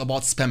game is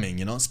about spamming,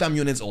 you know, spam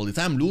units all the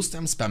time, lose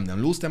them, spam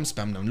them, lose them,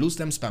 spam them, lose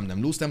them, spam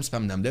them, lose them,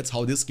 spam them. That's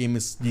how this game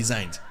is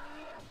designed.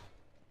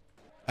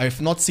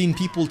 I've not seen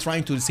people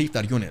trying to save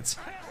their units.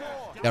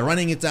 They're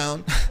running it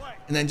down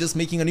and then just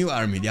making a new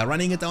army. They are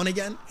running it down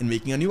again and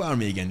making a new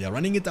army again. They are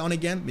running it down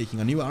again, making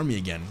a new army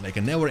again. Like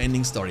a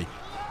never-ending story.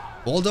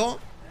 Voldo,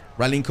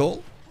 rallying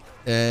call.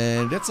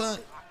 That's a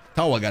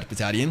Tower Guard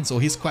battalion, so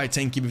he's quite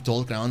tanky with the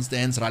whole ground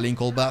stance, rallying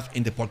call buff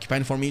in the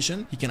porcupine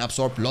formation. He can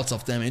absorb lots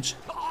of damage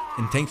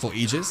and tank for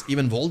ages.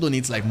 Even Voldo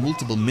needs like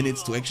multiple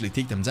minutes to actually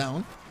take them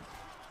down.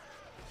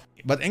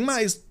 But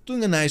Engma is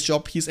doing a nice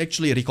job. He's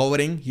actually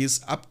recovering.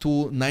 He's up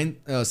to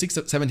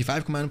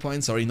 675 command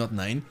points, sorry, not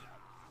 9.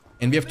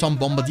 And we have Tom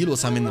Bombadillo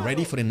summoned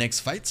ready for the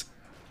next fight.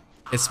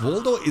 As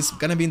Voldo is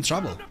gonna be in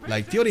trouble,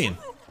 like Theoden.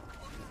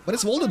 What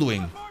is Voldo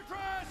doing?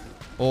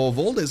 Oh,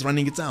 Voldo is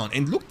running it down.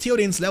 And look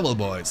Theoden's level,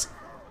 boys.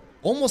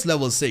 Almost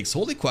level 6.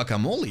 Holy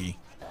guacamole.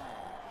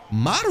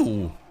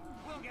 Maru.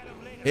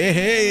 Hey,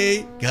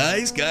 hey.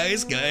 Guys.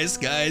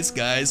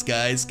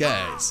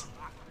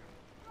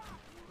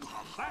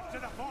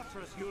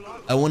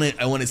 I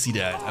wanna see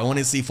that. I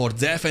wanna see for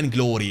death and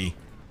glory.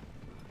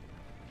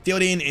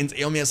 Theoden and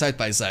Eomer side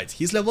by side.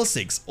 He's level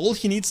 6. All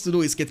he needs to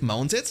do is get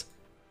mounted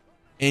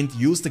and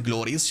use the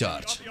glorious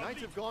charge.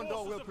 Knights of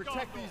Gondor will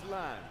protect these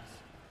lands.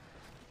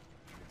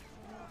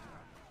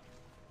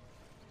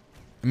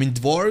 I mean,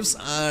 dwarves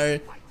are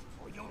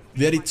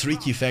very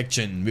tricky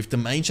faction with the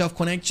mineshaft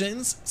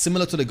connections,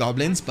 similar to the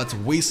goblins, but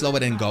way slower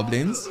than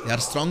goblins. They are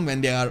strong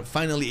when they are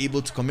finally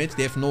able to commit.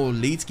 They have no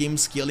late game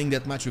scaling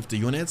that much with the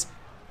units.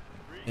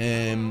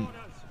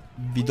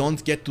 We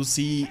don't get to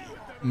see,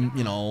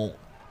 you know,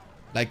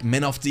 like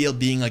Men of Steel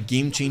being a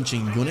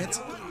game-changing unit.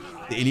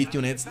 The elite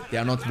units, they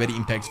are not very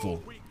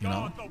impactful, you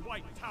know.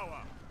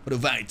 For the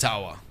White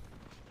Tower.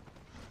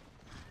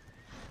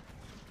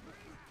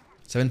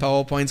 7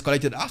 power points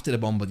collected after the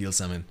Bombadil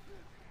summon.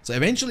 So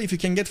eventually, if you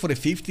can get for the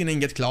 15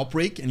 and get Cloud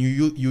Break, and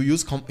you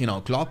use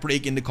Cloud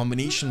Break in the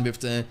combination with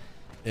the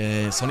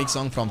Sonic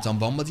Song from Tom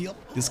Bombadil,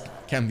 this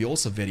can be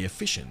also very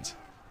efficient.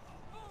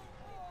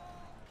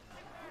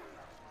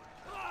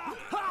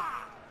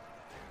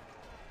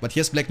 But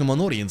here's Black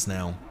Numenorians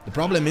now. The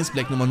problem is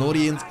Black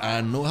Numenorians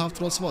are no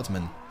half-troll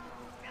swordsmen.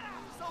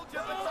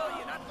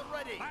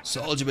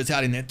 Soldier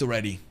Battalion at the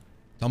ready.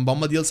 Tom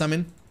Bombadil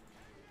summon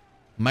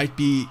might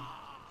be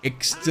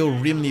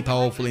extremely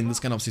powerful in this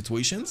kind of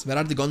situations. Where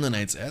are the Gondor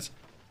Knights at?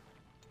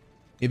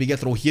 Maybe get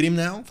Rohirrim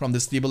now from the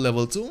stable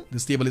level 2. The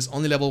stable is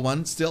only level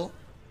 1 still.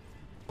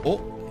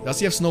 Oh, does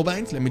he have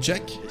Snowbind? Let me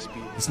check.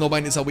 The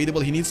Snowbind is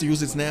available. He needs to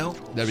use it now.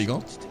 There we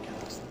go.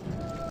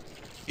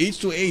 Age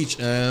to age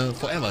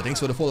forever. Thanks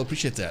for the follow.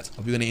 Appreciate that.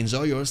 Hope you're gonna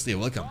enjoy your stay.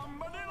 Welcome.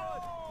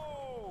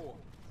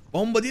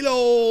 Bombadillo!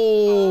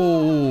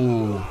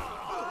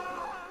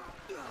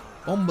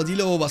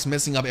 Bombadillo was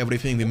messing up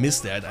everything. We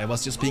missed that. I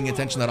was just paying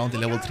attention around the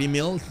level 3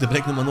 mill. The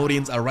Black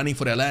Numenorians are running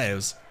for their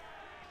lives.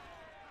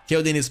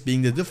 Theoden is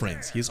being the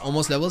difference. He's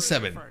almost level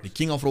 7. The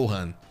King of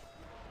Rohan.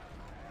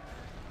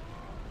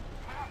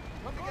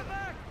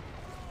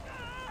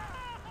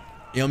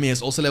 Eomer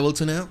is also level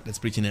 2 now. That's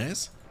pretty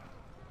nice.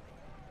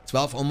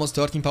 12, almost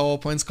 13 power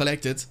points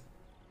collected.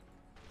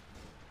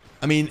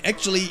 I mean,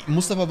 actually,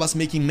 Mustafa was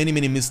making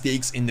many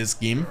mistakes in this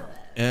game.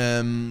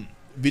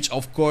 Which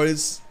of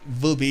course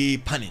will be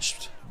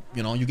punished.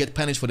 You know, you get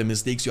punished for the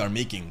mistakes you are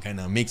making.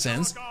 Kinda makes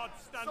sense.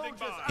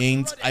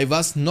 And I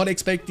was not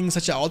expecting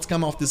such an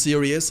outcome of the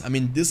series. I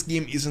mean, this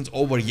game isn't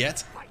over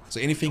yet, so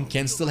anything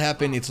can still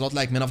happen. It's not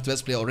like Man of the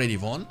West player already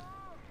won.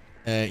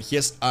 He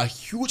has a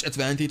huge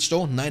advantage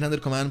though.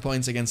 900 command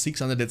points against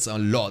 600, that's a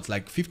lot.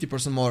 Like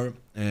 50% more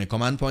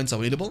command points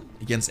available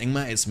against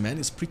Engma as man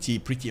is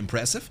pretty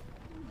impressive.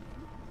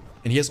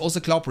 And he has also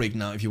Cloud Break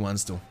now if he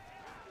wants to.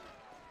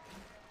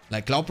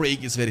 Like Cloud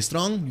Break is very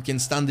strong. You can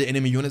stun the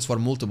enemy units for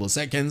multiple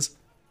seconds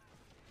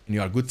and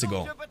you are good to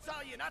go.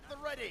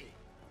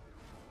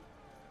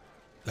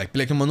 Like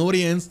Black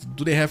Numenorians,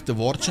 do they have the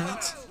war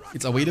chant?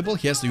 It's available,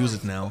 he has to use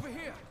it now.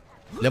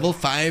 Level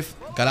 5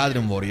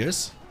 Galadrim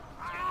warriors.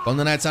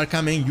 Gondor Knights are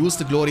coming, use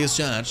the glorious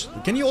charge.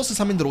 Can you also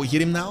summon the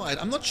Rohirrim now?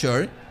 I'm not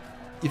sure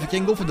if you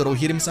can go for the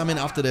Rohirrim summon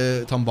after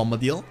the Tom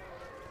Bombadil.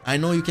 I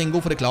know you can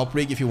go for the Cloud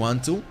Break if you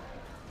want to.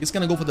 He's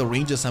gonna go for the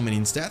Ranger summon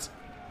instead.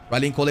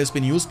 Rallying Call has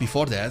been used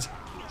before that.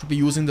 Should be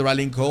using the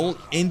Rallying Call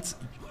and,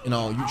 you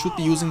know, you should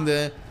be using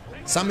the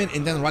Summon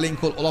and then Rallying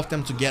Call, all of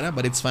them together,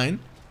 but it's fine.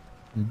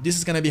 This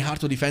is gonna be hard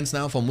to defend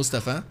now for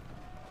Mustafa.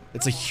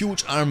 It's a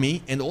huge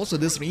army, and also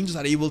these rangers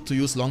are able to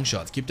use long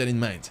shots. Keep that in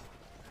mind.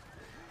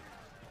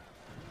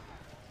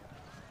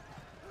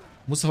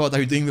 Mustafa, what are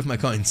you doing with my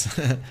coins?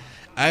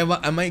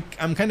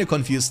 I'm kind of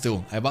confused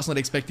too. I was not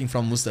expecting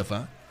from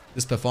Mustafa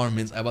this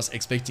performance. I was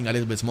expecting a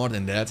little bit more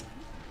than that.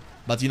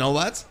 But you know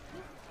what?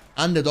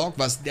 Underdog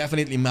was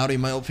definitely Maru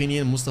in my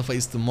opinion. Mustafa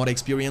is the more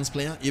experienced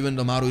player, even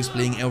though Maru is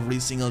playing every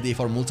single day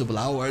for multiple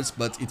hours,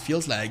 but it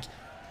feels like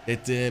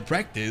that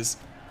practice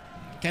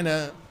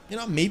kinda, you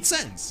know, made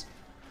sense.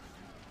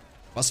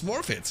 Was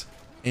worth it.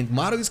 And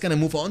Maru is gonna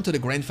move on to the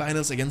grand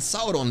finals against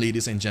Sauron,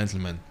 ladies and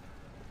gentlemen.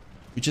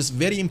 Which is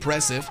very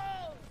impressive,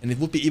 and it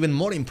would be even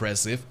more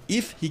impressive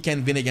if he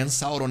can win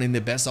against Sauron in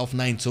the best of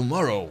 9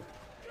 tomorrow.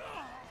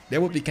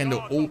 That would be kinda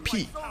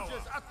OP.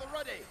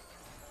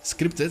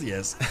 Scripted,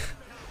 yes.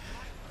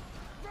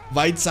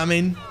 White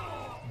summon.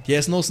 He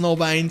has no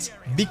snowbinds.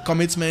 Big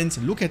commitment.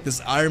 Look at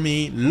this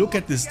army. Look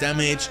at this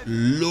damage.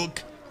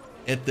 Look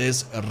at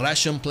this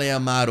Russian player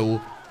Maru.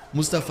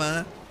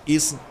 Mustafa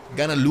is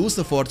gonna lose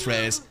the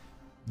fortress,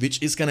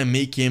 which is gonna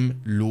make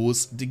him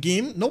lose the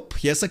game. Nope,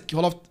 he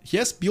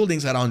has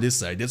buildings around this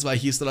side. That's why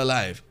he's still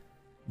alive.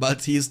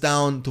 But he's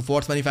down to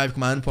 425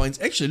 command points.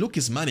 Actually, look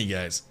his money,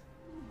 guys.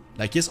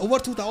 Like, he has over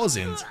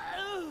 2,000.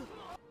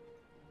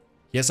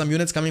 He has some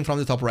units coming from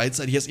the top right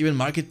side. He has even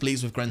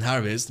Marketplace with Grand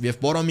Harvest. We have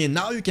Boromir.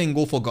 Now you can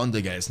go for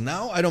Gondor, guys.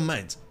 Now I don't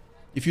mind.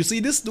 If you see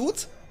this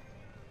dude,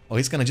 oh,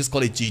 he's gonna just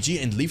call it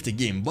GG and leave the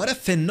game. What a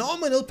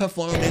phenomenal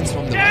performance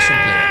from the Russian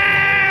player.